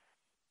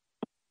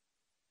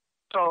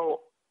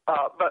 So,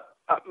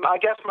 I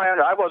guess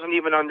I wasn't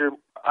even under.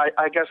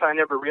 I guess I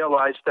never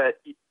realized that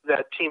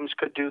teams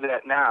could do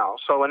that now.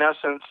 So in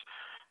essence,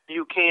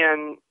 you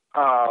can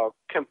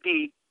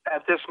compete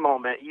at this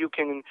moment. You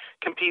can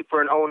compete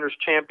for an owners'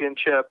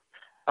 championship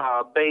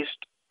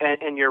based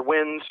in your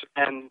wins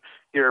and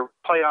your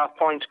playoff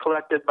points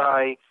collected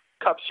by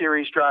Cup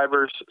Series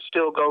drivers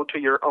still go to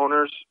your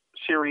owners'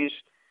 series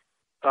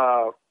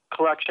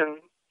collection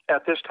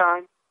at this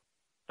time.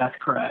 That's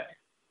correct.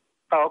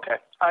 Oh, okay.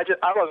 I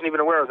wasn't even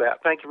aware of that.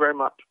 Thank you very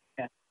much.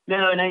 Yeah.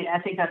 No, and I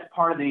think that's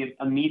part of the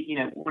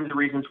immediate. One of the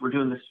reasons we're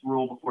doing this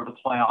rule before the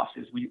playoffs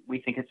is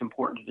we think it's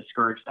important to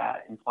discourage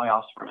that in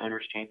playoffs for an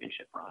owners'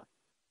 championship run.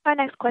 Our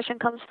next question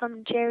comes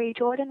from Jerry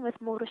Jordan with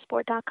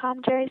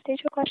Motorsport.com. Jerry,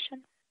 state your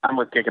question. I'm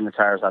with Kicking the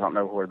Tires. I don't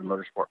know where the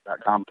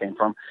Motorsport.com came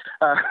from.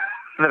 But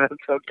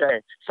it's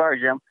okay. Sorry,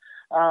 Jim.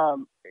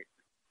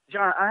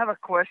 John, I have a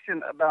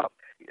question about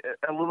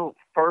a little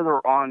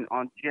further on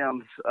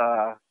Jim's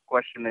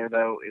question there,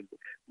 though.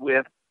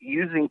 With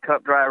using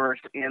Cup drivers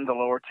in the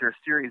lower tier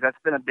series, that's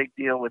been a big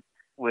deal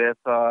with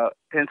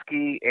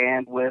Penske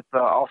and with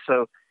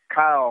also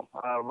Kyle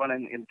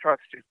running in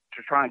trucks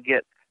to try and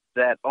get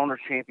that owner's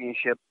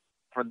championship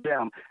for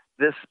them.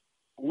 This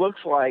looks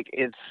like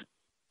it's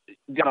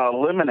going to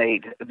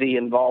eliminate the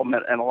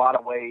involvement in a lot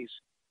of ways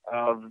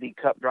of the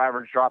Cup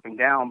drivers dropping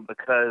down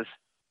because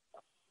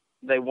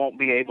they won't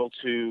be able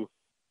to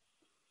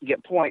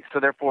get points, so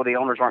therefore the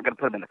owners aren't going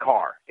to put them in the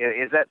car.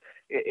 Is that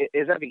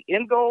the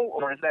end goal,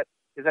 or is that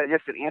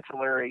just an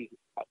ancillary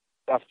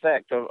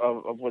effect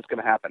of what's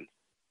going to happen?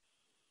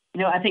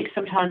 I think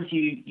sometimes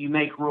you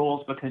make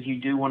rules because you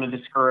do want to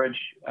discourage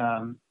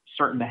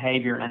certain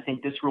behavior, and I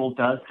think this rule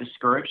does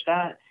discourage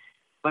that.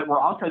 But we're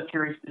also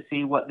curious to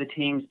see what the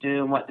teams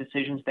do and what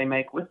decisions they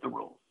make with the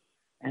rules.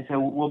 And so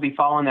we'll be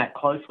following that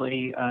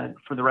closely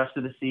for the rest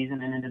of the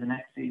season and into the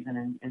next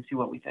season and see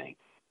what we think.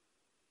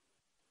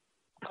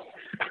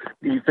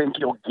 Do you think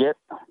you'll get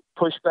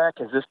pushback?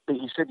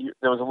 You said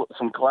there was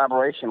some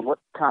collaboration. What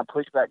kind of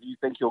pushback do you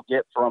think you'll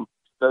get from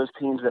those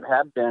teams that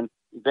have been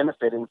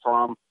benefiting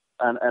from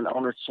an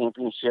owners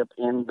championship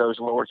in those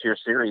lower tier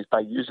series by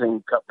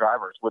using Cup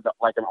drivers with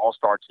like an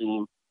all-star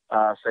team,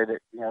 say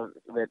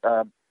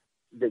that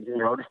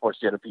Motorsports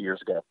did a few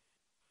years ago?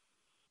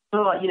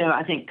 Well,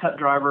 I think Cup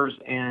drivers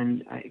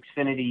and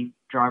Xfinity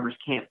drivers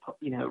can't,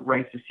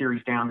 race the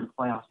series down in the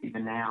playoffs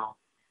even now.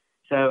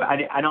 So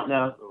I don't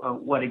know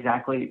what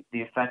exactly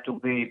the effect will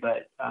be,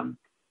 but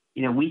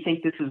we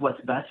think this is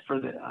what's best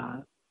for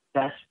to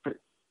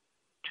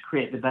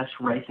create the best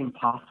racing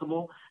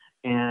possible,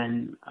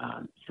 and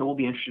so we'll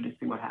be interested to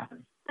see what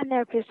happens. And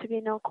there appears to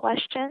be no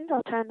questions.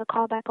 I'll turn the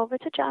call back over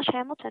to Josh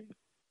Hamilton.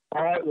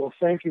 All right. Well,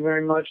 thank you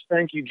very much.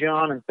 Thank you,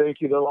 John, and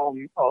thank you to all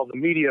the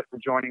media for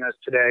joining us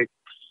today.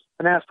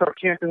 The NASCAR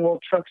Camping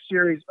World Truck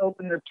Series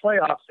opened their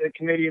playoffs at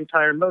Canadian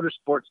Tire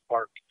Motorsports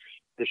Park.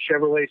 The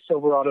Chevrolet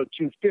Silverado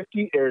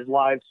 250 airs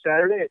live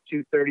Saturday at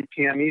 2:30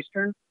 p.m.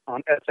 Eastern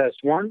on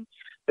FS1.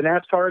 The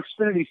NASCAR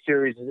Xfinity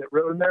Series is at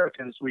Road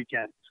America this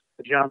weekend.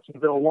 The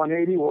Johnsonville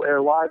 180 will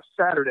air live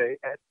Saturday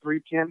at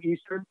 3 p.m.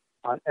 Eastern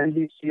on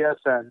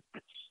NBCSN.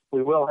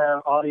 We will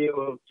have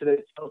audio of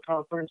today's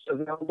teleconference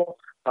available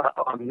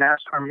on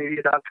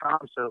NASCARmedia.com,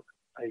 so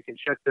you can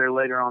check there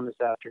later on this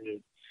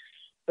afternoon.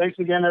 Thanks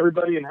again,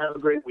 everybody, and have a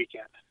great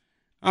weekend.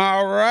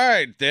 All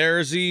right,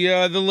 there's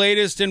the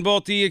latest in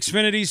both the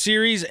Xfinity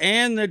Series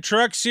and the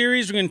Truck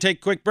Series. We're going to take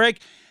a quick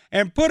break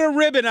and put a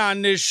ribbon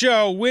on this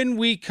show when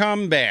we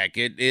come back.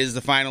 It is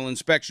the Final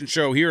Inspection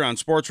Show here on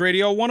Sports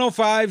Radio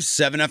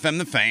 105.7 FM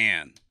The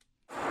Fan.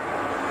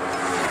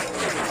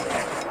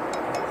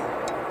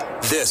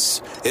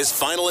 This is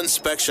Final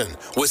Inspection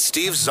with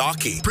Steve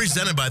Zocchi,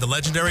 presented by the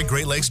legendary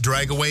Great Lakes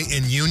Dragaway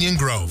in Union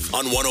Grove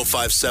on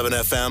 105.7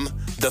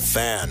 FM The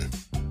Fan.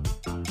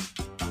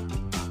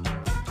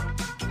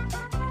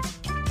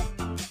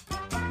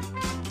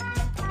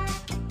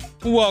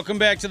 Welcome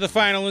back to the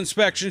Final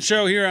Inspection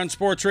Show here on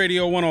Sports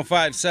Radio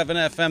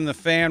 105.7 FM The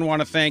Fan. Want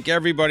to thank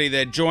everybody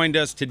that joined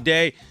us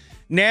today.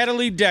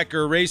 Natalie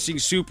Decker, racing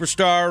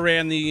superstar,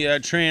 ran the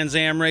Trans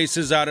Am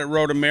races out at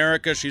Road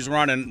America. She's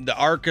running the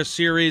ARCA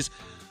series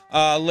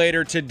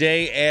later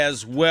today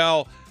as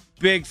well.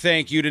 Big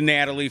thank you to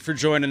Natalie for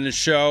joining the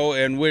show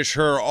and wish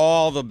her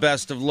all the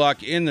best of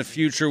luck in the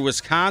future.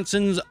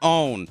 Wisconsin's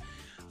own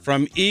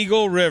from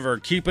Eagle River.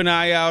 Keep an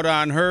eye out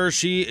on her.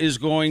 She is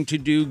going to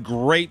do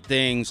great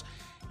things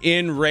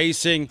in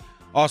racing.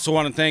 Also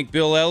want to thank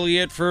Bill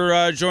Elliott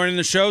for joining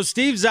the show.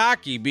 Steve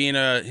Zocchi being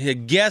a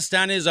guest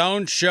on his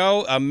own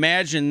show.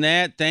 Imagine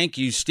that. Thank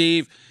you,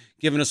 Steve,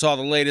 giving us all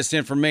the latest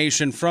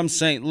information from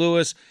St.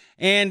 Louis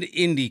and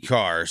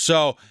IndyCar.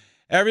 So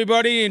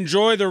everybody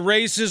enjoy the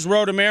races.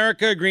 Road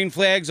America, green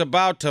flag's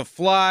about to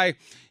fly.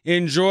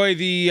 Enjoy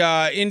the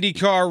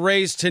IndyCar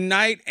race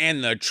tonight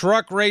and the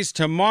truck race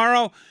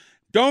tomorrow.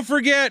 Don't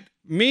forget,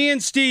 me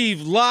and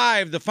Steve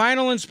live, the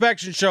Final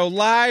Inspection Show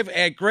live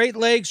at Great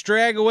Lakes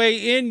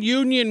Dragaway in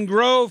Union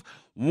Grove,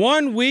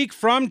 1 week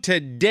from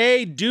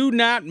today. Do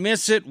not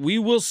miss it. We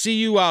will see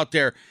you out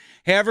there.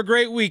 Have a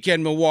great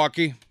weekend,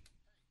 Milwaukee.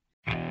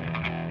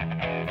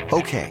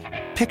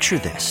 Okay, picture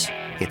this.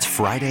 It's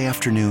Friday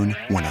afternoon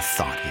when a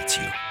thought hits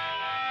you.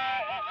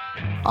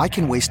 I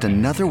can waste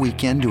another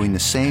weekend doing the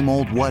same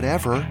old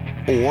whatever,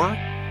 or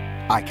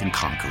I can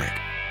conquer it.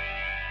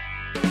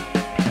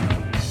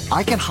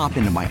 I can hop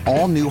into my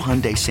all-new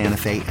Hyundai Santa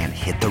Fe and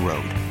hit the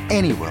road.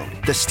 Any road.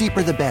 The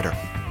steeper, the better.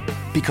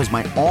 Because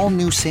my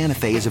all-new Santa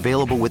Fe is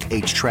available with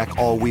H-Track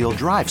all-wheel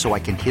drive, so I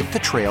can hit the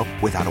trail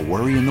without a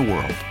worry in the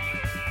world.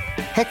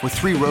 Heck, with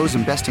 3 rows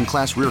and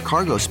best-in-class rear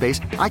cargo space,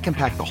 I can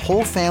pack the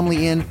whole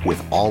family in with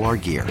all our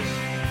gear.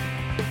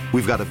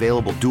 We've got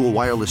available dual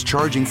wireless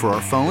charging for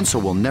our phones, so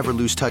we'll never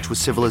lose touch with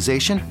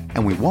civilization,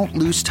 and we won't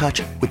lose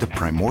touch with the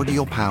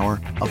primordial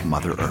power of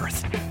Mother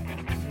Earth.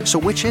 So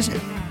which is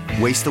it?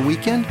 Waste the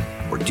weekend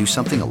or do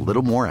something a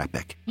little more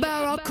epic?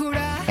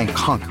 And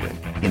conquer it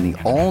in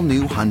the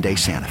all-new Hyundai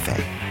Santa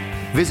Fe.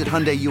 Visit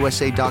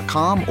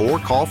HyundaiUSA.com or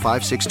call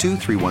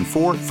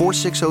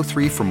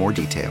 562-314-4603 for more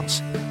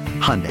details.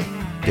 Hyundai,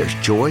 there's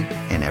joy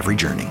in every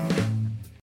journey.